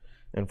spending.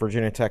 And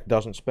Virginia Tech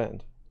doesn't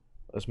spend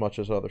as much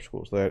as other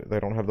schools. They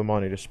don't have the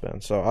money to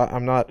spend. So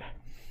I'm not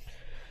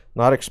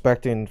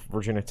expecting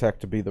Virginia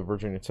Tech to be the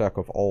Virginia Tech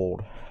of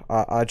old.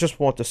 I just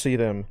want to see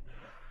them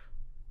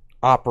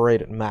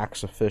operate at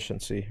max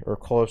efficiency or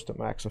close to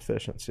max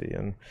efficiency,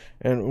 and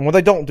when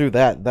they don't do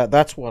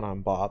that's when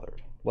I'm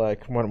bothered.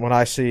 Like when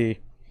I see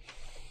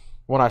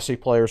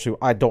players who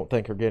I don't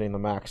think are getting the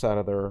max out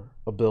of their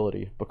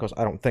ability because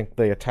I don't think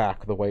they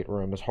attack the weight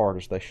room as hard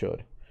as they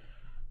should.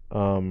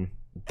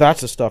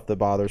 That's the stuff that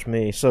bothers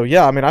me. So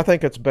yeah, I mean, I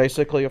think it's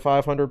basically a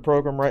 500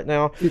 program right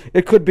now.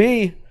 It could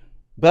be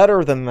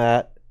better than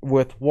that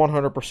with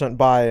 100%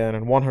 buy-in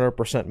and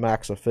 100%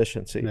 max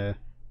efficiency.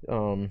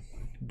 Yeah.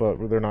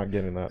 But they're not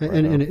getting that.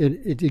 And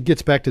it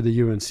gets back to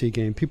the UNC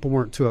game. People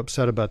weren't too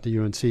upset about the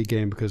UNC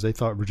game because they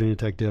thought Virginia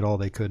Tech did all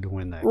they could to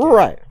win that game.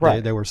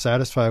 Right. They were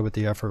satisfied with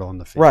the effort on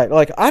the field. Right.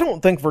 Like, I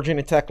don't think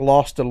Virginia Tech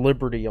lost to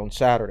Liberty on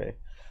Saturday.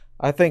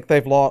 I think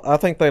they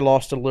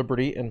lost to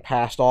Liberty in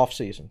past off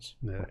seasons.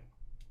 Yeah.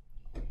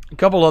 A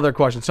couple other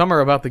questions. Some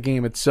are about the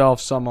game itself.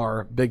 Some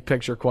are big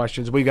picture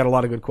questions. We've got a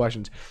lot of good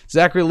questions.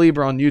 Zachary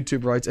Lieber on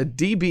YouTube writes, a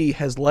DB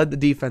has led the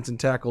defense in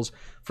tackles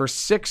for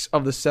 6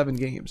 of the 7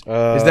 games. Is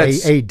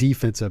that a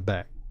defensive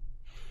back?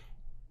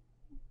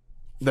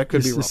 That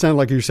could be wrong. It sounded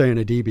like you're saying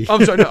a DB.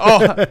 I'm sorry.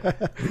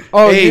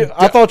 No,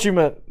 I thought you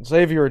meant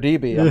Xavier or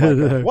DB. I'm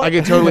like, what? I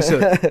can totally say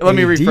that. Let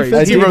me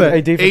rephrase. He wrote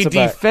a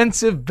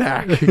defensive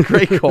back.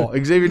 Great call.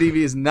 Xavier DB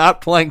is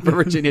not playing for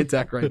Virginia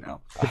Tech right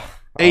now.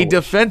 A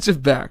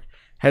defensive back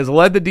has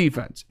led the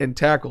defense in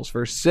tackles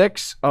for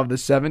 6 of the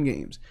 7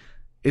 games.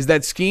 Is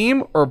that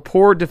scheme or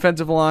poor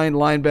defensive line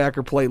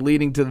linebacker play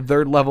leading to the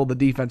third level of the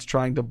defense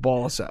trying to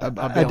ball us out?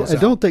 I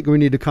don't think we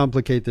need to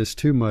complicate this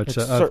too much.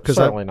 It's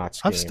certainly not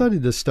scheme. I've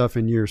studied this stuff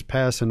in years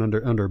past, and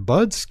under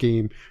Bud's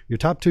scheme, your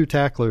top 2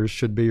 tacklers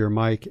should be your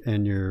Mike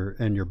and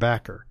your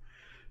backer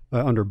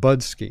under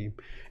Bud's scheme.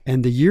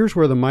 And the years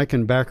where the Mike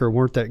and backer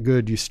weren't that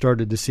good, you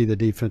started to see the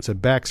defensive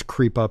backs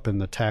creep up in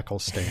the tackle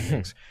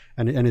standings.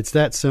 and it's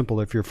that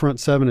simple. If your front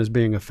 7 is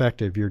being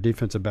effective, your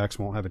defensive backs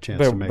won't have a chance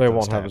to make those tackles. They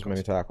won't have as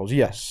many tackles.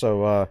 Yes.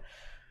 So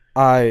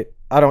I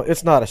don't.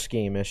 It's not a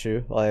scheme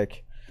issue.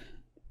 Like,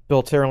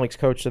 Bill Terenlich's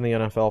coached in the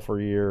NFL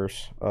for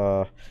years.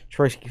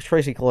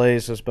 Tracy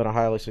Claeys has been a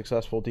highly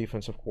successful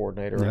defensive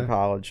coordinator in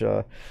college.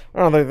 I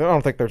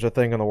don't think there's a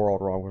thing in the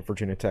world wrong with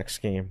Virginia Tech's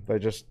scheme. They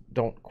just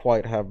don't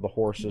quite have the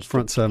horses.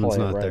 Front to 7's play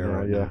not right there now.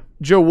 right Yeah. now.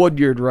 Joe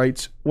Woodyard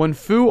writes, when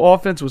Foo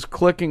offense was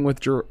clicking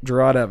with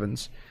Gerard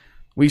Evans,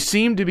 we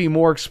seem to be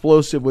more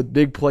explosive with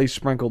big plays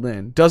sprinkled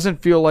in.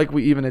 Doesn't feel like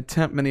we even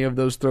attempt many of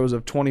those throws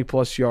of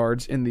 20-plus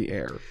yards in the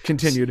air.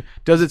 Continued,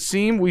 does it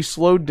seem we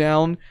slowed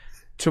down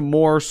to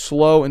more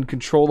slow and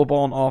control the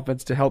ball on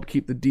offense to help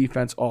keep the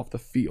defense off the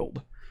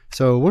field?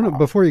 So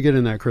before you get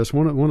in that, Chris,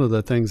 one of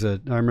the things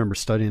that I remember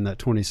studying that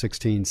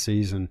 2016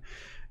 season,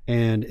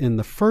 and in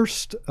the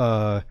first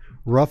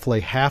roughly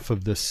half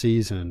of this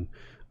season,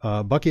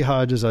 Bucky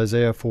Hodges,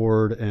 Isaiah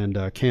Ford,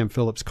 and Cam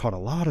Phillips caught a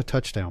lot of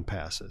touchdown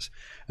passes.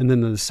 And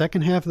then in the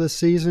second half of the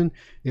season,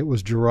 it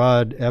was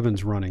Gerard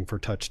Evans running for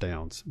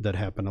touchdowns that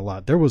happened a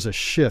lot. There was a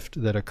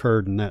shift that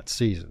occurred in that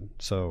season.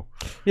 So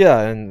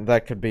yeah, and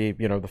that could be,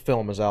 the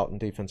film is out and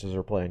defenses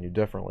are playing you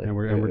differently. And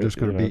we're just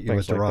going to beat you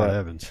with Gerard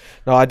Evans.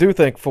 No, I do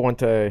think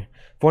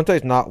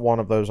Fuente's not one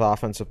of those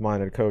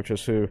offensive-minded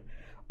coaches who,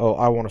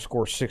 I want to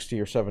score 60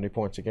 or 70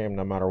 points a game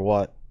no matter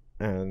what.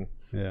 And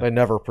they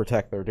never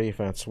protect their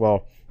defense.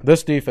 Well,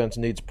 this defense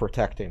needs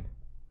protecting.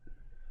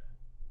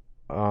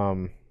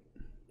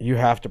 You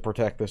have to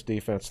protect this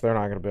defense. They're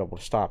not going to be able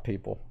to stop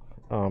people.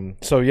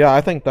 So yeah,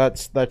 I think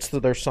that's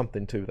there's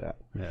something to that.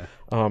 Yeah.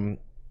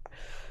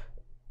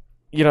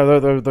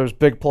 Those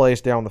big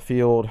plays down the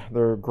field,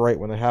 they're great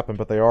when they happen,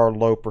 but they are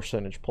low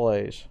percentage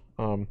plays.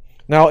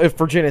 Now, if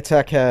Virginia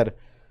Tech had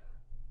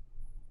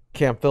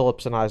Cam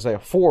Phillips and Isaiah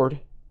Ford,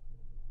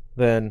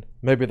 then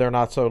maybe they're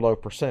not so low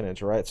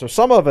percentage, right? So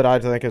some of it, I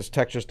think, is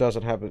Tech just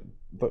doesn't have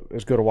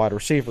as good a wide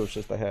receivers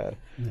as they had.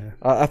 Yeah.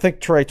 I think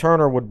Trey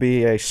Turner would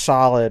be a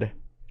solid.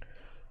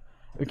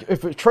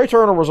 If Trey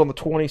Turner was on the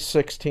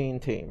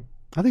 2016 team,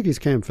 I think he's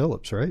Cam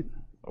Phillips, right?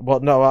 Well,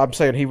 no, I'm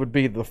saying he would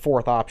be the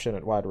 4th option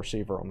at wide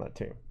receiver on that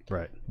team,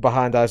 right?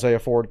 Behind Isaiah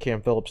Ford,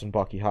 Cam Phillips, and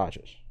Bucky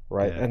Hodges,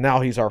 right? Yeah. And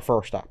now he's our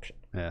first option.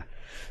 Yeah.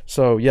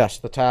 So yes,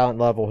 the talent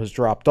level has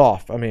dropped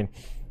off. I mean,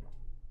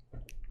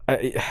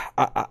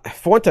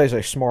 Fuente's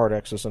a smart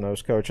X's and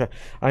O's coach.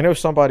 I know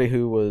somebody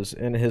who was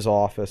in his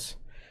office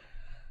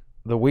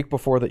the week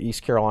before the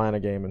East Carolina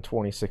game in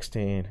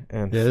 2016,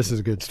 and Yeah, this is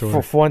a good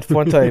story.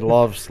 Fuente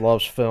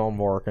loves film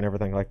work and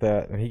everything like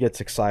that, and he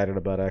gets excited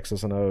about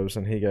X's and O's,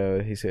 and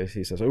he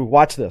says, "Ooh,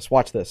 watch this.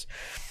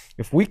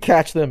 If we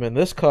catch them in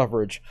this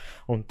coverage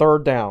on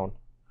third down,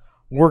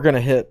 we're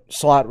gonna hit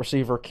slot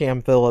receiver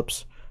Cam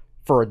Phillips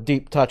for a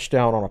deep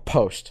touchdown on a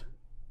post."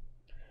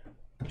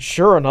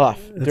 Sure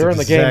enough, during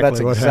the game, that's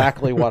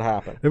exactly what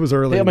happened. It was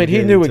early. I mean,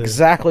 he knew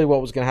exactly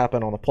what was going to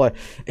happen on the play.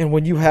 And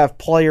when you have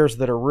players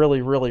that are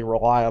really, really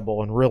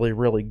reliable and really,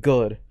 really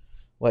good,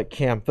 like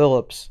Cam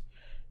Phillips,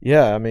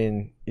 yeah, I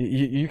mean,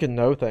 you can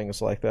know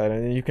things like that,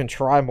 and you can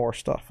try more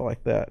stuff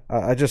like that.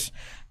 You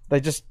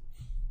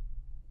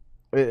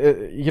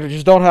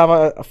just don't have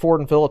a Ford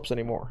and Phillips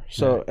anymore.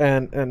 So,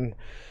 and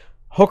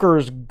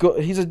Hooker's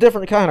good. He's a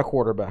different kind of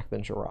quarterback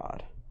than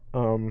Gerard.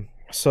 But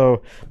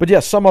yeah,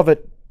 some of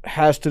it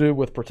has to do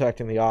with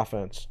protecting the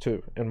offense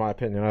too, in my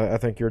opinion. I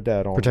think you're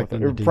dead on protecting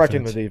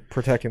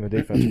the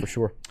defense for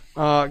sure.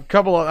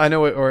 Couple of, I know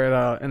we're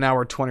at an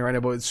hour 20 right now,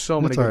 but it's so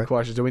many good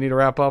questions. Do we need to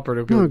wrap up, or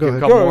do we go a ahead.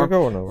 couple more?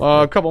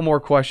 Go a couple more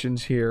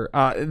questions here.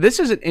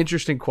 This is an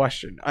interesting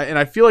question, and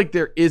I feel like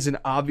there is an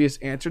obvious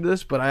answer to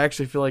this, but I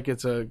actually feel like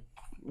it's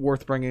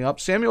worth bringing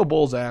up. Samuel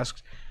Bowles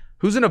asks,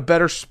 "Who's in a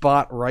better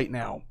spot right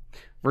now?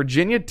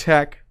 Virginia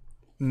Tech,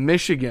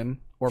 Michigan,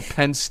 or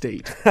Penn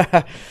State?"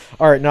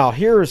 All right, now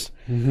here's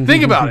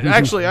think about it.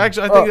 Actually, I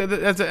think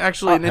that's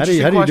actually an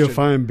interesting question. How do you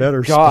define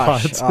better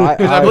spots?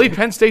 I believe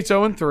Penn State's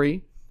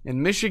 0-3,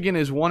 and Michigan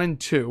is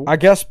 1-2. I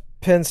guess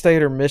Penn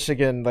State or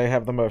Michigan, they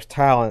have the most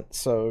talent,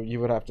 so you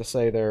would have to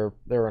say they're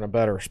in a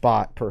better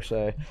spot per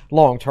se,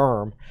 long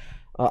term.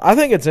 I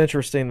think it's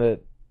interesting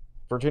that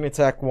Virginia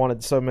Tech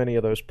wanted so many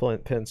of those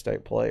Penn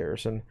State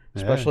players, and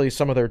especially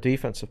some of their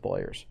defensive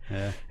players.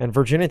 Yeah. And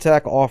Virginia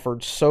Tech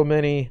offered so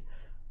many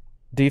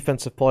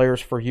defensive players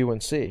for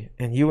UNC,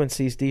 and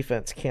UNC's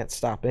defense can't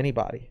stop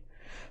anybody.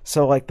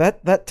 So like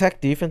that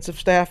Tech defensive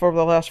staff over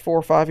the last 4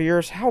 or 5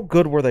 years, how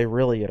good were they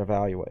really at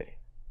evaluating?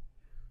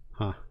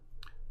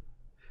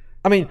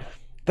 I mean,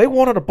 they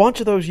wanted a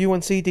bunch of those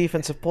UNC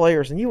defensive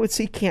players, and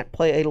UNC can't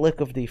play a lick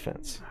of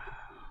defense.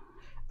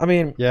 I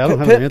mean, I don't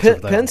have an answer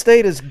for that. Penn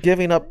State is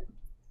giving up.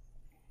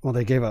 Well,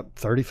 they gave up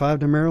 35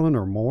 to Maryland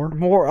or more.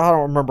 More, I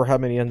don't remember how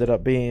many ended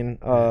up being.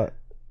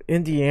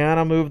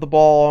 Indiana moved the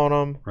ball on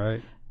them.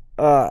 Right.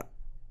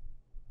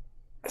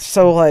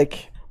 So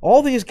like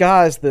all these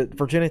guys that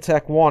Virginia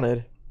Tech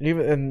wanted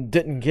and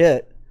didn't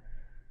get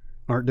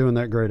aren't doing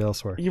that great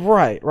elsewhere. You're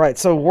right.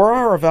 So were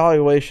our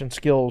evaluation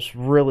skills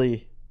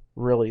really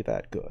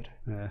that good?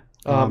 Yeah.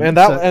 And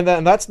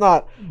that's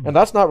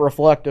not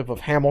reflective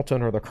of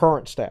Hamilton or the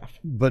current staff.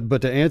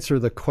 But to answer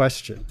the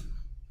question,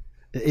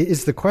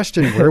 is the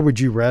question where would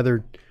you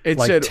rather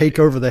take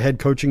over the head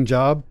coaching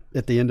job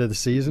at the end of the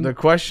season? The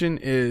question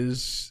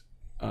is,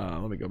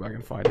 let me go back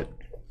and find it.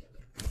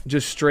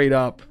 Just straight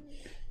up,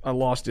 I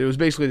lost it. It was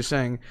basically just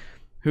saying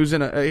who's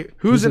in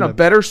a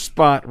better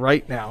spot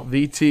right now,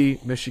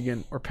 VT,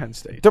 Michigan, or Penn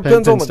State.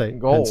 Depends on the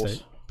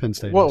goals. Penn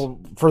State. Well,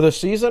 for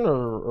this season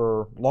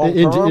or long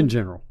term? In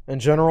general. In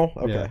general?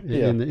 Okay.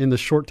 Yeah. In the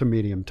short to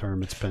medium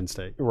term, it's Penn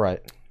State.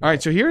 Right. All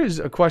right, so here is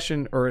a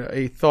question or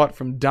a thought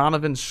from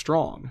Donovan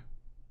Strong.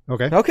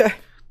 Okay.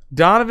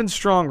 Donovan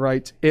Strong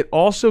writes, "It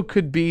also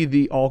could be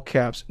the all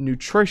caps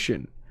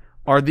nutrition.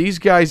 Are these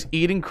guys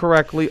eating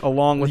correctly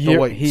along with the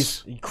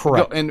weights?" He's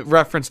correct. In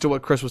reference to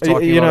what Chris was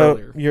talking about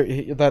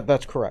earlier.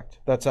 That's correct.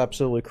 That's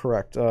absolutely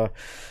correct.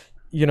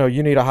 You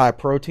need a high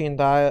protein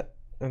diet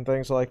and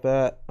things like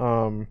that.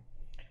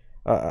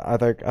 I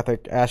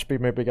think Ashby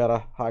maybe got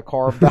a high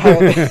carb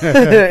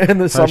diet in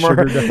the summer.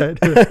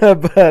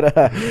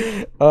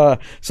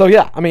 But so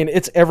yeah, I mean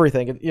it's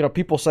everything.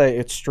 People say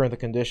it's strength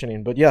and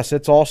conditioning, but yes,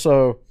 it's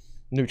also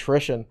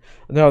nutrition.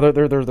 No,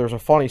 there's a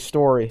funny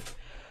story.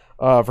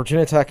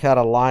 Virginia Tech had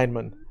a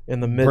lineman in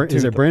the mid.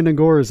 Is it Brandon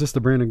Gore? Is this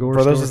the Brandon Gore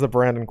story? This is the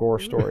Brandon Gore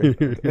story.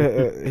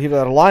 He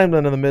had a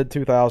lineman in the mid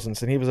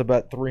 2000s, and he was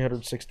about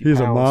 360 pounds.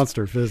 He's a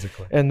monster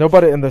physically. And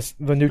nobody in the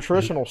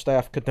nutritional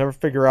staff could never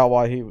figure out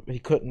why he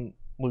couldn't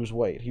lose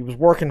weight. He was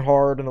working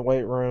hard in the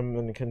weight room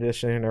and the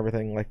conditioning and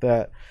everything like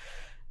that.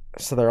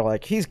 So they're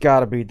like, he's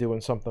got to be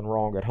doing something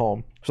wrong at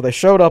home. So they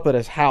showed up at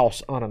his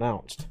house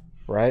unannounced,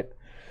 right?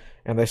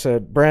 And they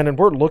said, "Brandon,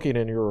 we're looking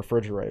in your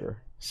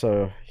refrigerator."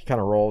 So he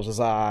kind of rolls his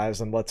eyes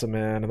and lets him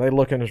in, and they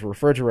look in his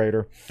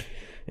refrigerator,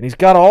 and he's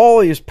got all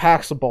these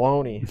packs of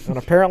bologna. And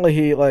apparently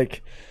he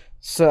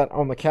sat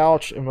on the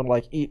couch and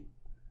would eat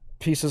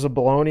pieces of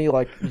bologna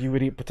like you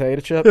would eat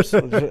potato chips,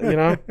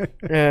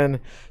 And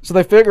so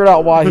they figured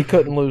out why he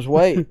couldn't lose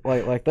weight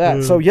like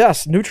that. So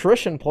yes,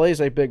 nutrition plays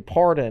a big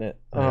part in it,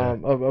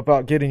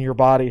 about getting your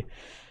body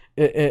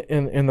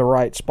in the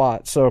right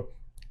spot. So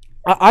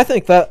I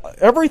think that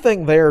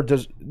everything there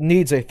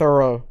needs a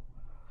thorough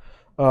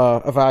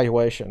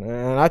evaluation.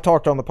 And I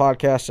talked on the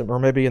podcast, or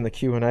maybe in the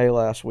Q&A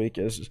last week,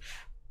 is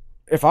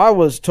if I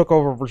took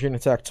over Virginia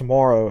Tech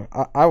tomorrow,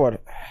 I would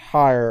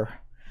hire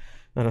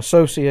an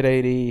associate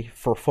AD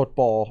for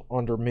football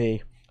under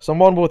me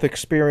someone with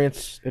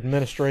experience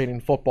administrating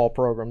football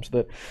programs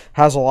that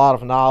has a lot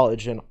of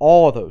knowledge in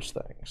all of those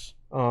things.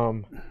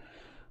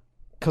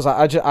 Because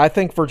I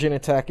think Virginia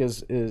Tech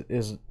is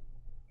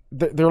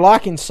they're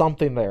lacking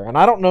something there, and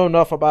I don't know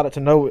enough about it to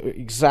know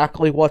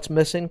exactly what's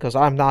missing because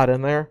I'm not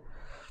in there.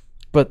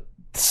 But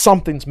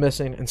something's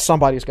missing, and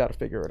somebody's got to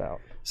figure it out.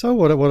 So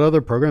what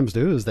other programs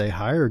do is they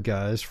hire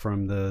guys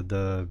from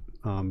the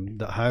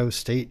Ohio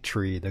State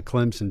tree, the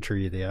Clemson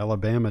tree, the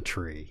Alabama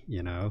tree,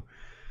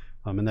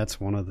 and that's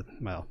one of the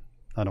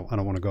I don't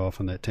want to go off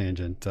on that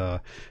tangent.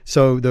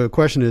 So the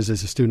question is the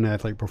Student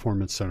Athlete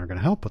Performance Center going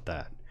to help with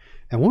that?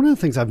 And one of the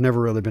things I've never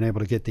really been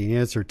able to get the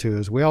answer to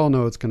is we all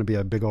know it's going to be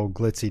a big old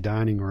glitzy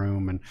dining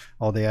room and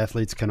all the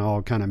athletes can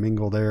all kind of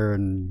mingle there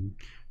and,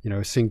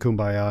 sing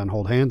Kumbaya and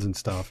hold hands and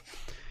stuff.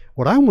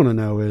 What I want to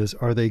know is,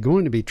 are they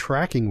going to be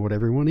tracking what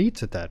everyone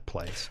eats at that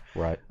place?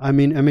 Right. I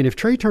mean, if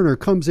Trey Turner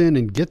comes in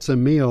and gets a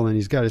meal and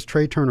he's got his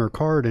Trey Turner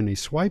card and he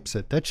swipes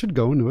it, that should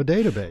go into a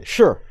database.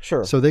 Sure.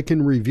 So they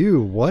can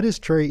review what is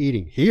Trey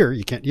eating here.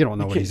 You don't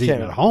know what he's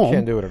eating at home. You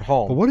can't do it at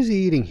home. But what is he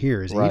eating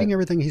here? Is he eating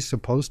everything he's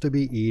supposed to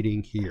be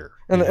eating here?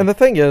 And the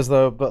thing is,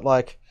 though,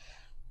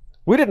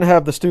 we didn't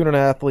have the Student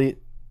Athlete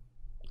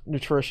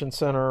Nutrition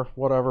Center,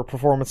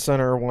 Performance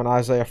Center when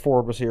Isaiah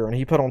Ford was here, and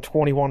he put on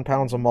 21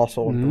 pounds of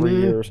muscle in 3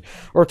 years.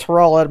 Or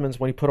Terrell Edmonds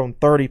when he put on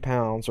 30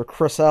 pounds, or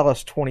Chris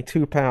Ellis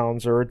 22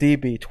 pounds, or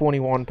DB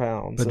 21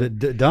 pounds.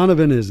 But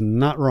Donovan is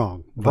not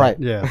wrong. Right.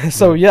 Yeah.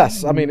 So,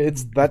 yes, I mean,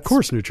 that's... Of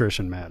course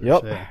nutrition matters.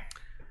 Yep. Yeah.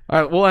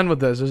 All right, we'll end with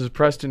this. This is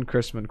Preston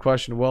Chrisman.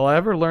 Question: will I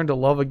ever learn to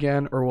love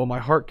again, or will my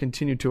heart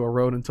continue to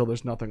erode until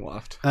there's nothing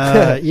left?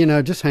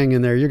 Just hang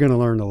in there. You're going to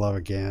learn to love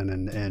again.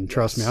 And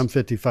trust me, I'm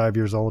 55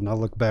 years old, and I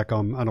look back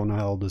on, I don't know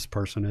how old this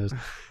person is.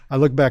 I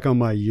look back on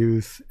my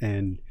youth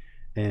and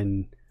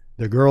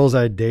the girls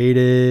I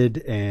dated,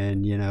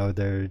 and,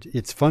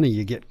 it's funny.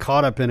 You get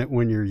caught up in it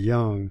when you're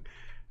young.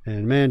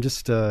 And, man,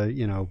 just,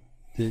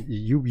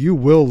 you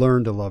will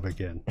learn to love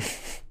again.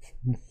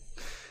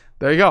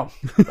 There you go.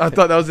 I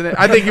thought that was an.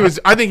 I think he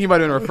might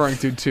have been referring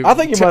to. I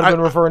think he might have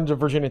been referring to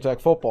Virginia Tech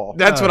football.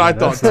 That's what I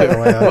thought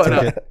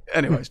too.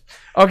 Anyways,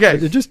 okay.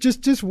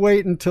 Just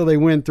wait until they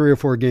win 3 or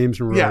 4 games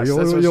in a row. Yes,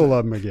 you'll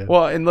love them again.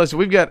 Well, and listen,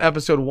 we've got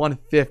episode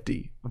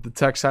 150 of the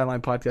Tech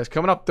Sideline Podcast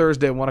coming up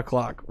Thursday at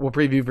 1:00. We'll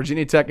preview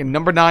Virginia Tech and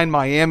number 9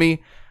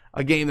 Miami,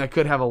 a game that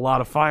could have a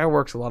lot of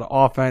fireworks, a lot of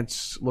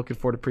offense. Looking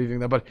forward to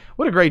previewing that. But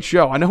what a great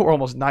show! I know we're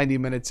almost 90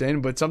 minutes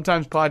in, but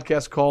sometimes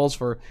podcast calls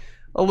for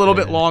a little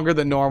bit longer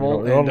than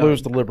normal. You don't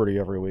lose the liberty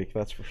every week,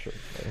 that's for sure.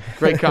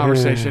 Great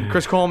conversation.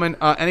 Chris Coleman,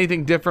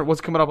 anything different?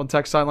 What's coming up on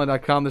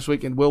TechSideline.com this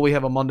week? And will we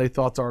have a Monday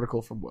Thoughts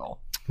article from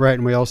Will? Right,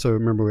 and we also,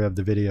 remember, we have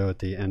the video at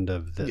the end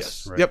of this.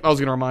 Yes. Right? Yep, I was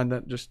going to remind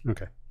that.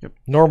 Okay. Yep.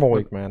 Normal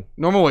week, man.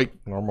 Normal week.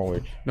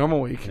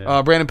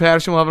 Yeah. Brandon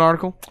Patterson will have an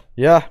article?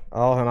 Yeah,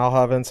 I'll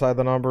have Inside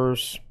the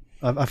Numbers.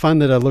 I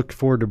find that I look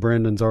forward to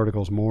Brandon's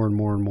articles more and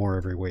more and more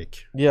every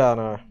week. Yeah, I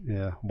know.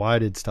 Yeah. Why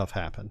did stuff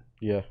happen?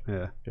 Yeah,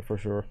 for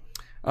sure.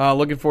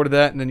 Looking forward to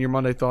that, and then your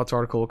Monday Thoughts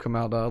article will come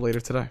out later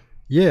today.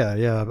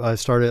 Yeah. I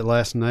started it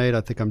last night. I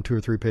think I'm 2 or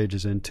 3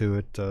 pages into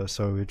it,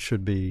 so it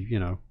should be,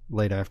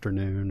 late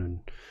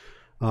afternoon.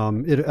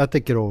 And I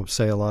think it'll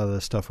say a lot of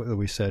the stuff that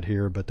we said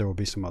here, but there will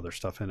be some other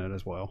stuff in it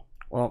as well.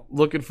 Well,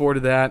 looking forward to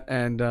that,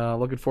 and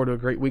looking forward to a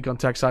great week on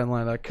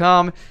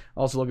TechSideline.com.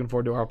 Also looking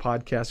forward to our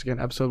podcast again,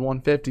 episode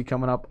 150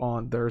 coming up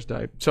on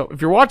Thursday. So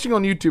if you're watching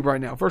on YouTube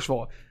right now, first of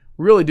all,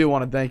 really do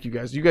want to thank you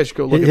guys. You guys should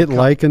go look hit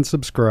like and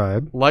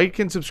subscribe. Like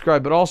and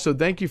subscribe, but also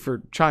thank you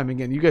for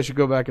chiming in. You guys should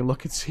go back and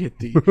look and see at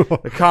the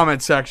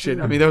comment section.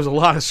 I mean, there was a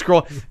lot of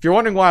scroll. If you're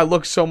wondering why I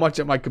look so much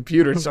at my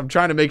computer, so I'm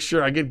trying to make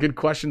sure I get good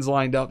questions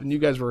lined up, and you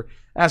guys were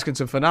asking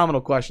some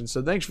phenomenal questions.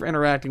 So thanks for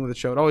interacting with the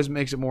show. It always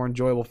makes it more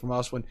enjoyable from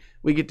us when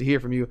we get to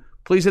hear from you.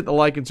 Please hit the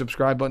like and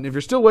subscribe button. If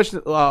you're still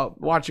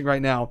watching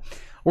right now,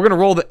 we're going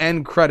to roll the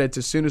end credits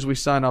as soon as we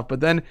sign off.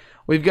 But then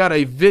we've got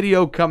a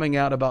video coming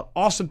out about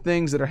awesome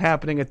things that are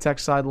happening at Tech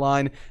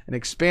Sideline, an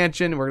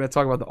expansion. We're going to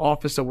talk about the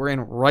office that we're in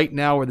right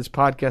now, where this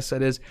podcast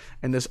set is,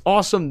 and this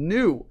awesome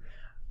new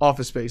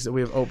office space that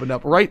we have opened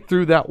up right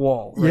through that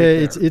wall. Right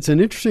there. It's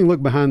an interesting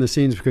look behind the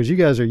scenes, because you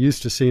guys are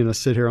used to seeing us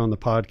sit here on the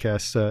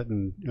podcast set,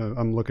 and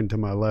I'm looking to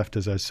my left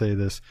as I say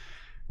this.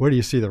 Where do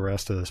you see the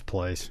rest of this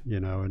place?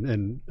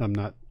 And I'm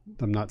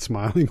not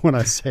smiling when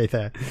I say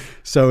that.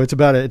 So it's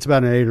about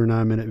an 8 or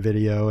 9 minute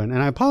video, and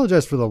I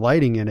apologize for the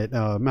lighting in it.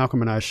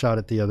 Malcolm and I shot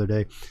it the other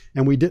day,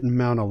 and we didn't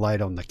mount a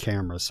light on the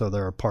camera, so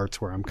there are parts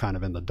where I'm kind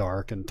of in the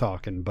dark and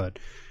talking. But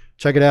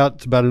check it out.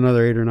 It's about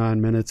another 8 or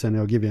 9 minutes, and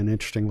it'll give you an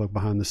interesting look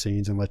behind the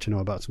scenes and let you know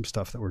about some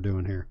stuff that we're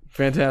doing here.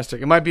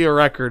 Fantastic. It might be a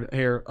record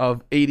here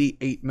of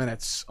 88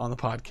 minutes on the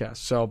podcast.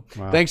 So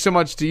Thanks so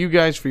much to you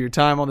guys for your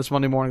time on this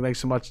Monday morning. Thanks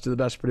so much to the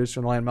best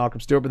producer in the land,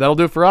 Malcolm Stewart. But that'll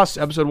do it for us.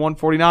 Episode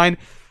 149,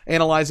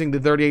 analyzing the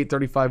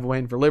 38-35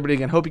 win for Liberty.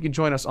 Again, hope you can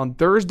join us on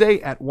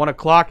Thursday at 1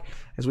 o'clock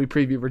as we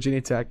preview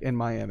Virginia Tech and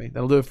Miami.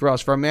 That'll do it for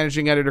us. For our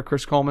managing editor,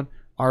 Chris Coleman,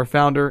 our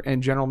founder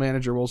and general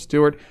manager, Will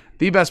Stewart,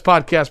 the best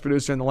podcast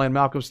producer in the land,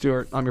 Malcolm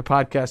Stewart. I'm your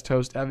podcast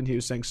host, Evan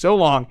Hughes, saying so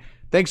long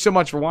Thanks so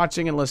much for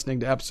watching and listening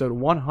to episode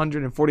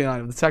 149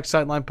 of the Tech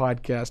Sideline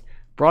Podcast,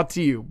 brought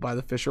to you by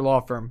the Fisher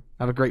Law Firm.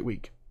 Have a great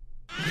week.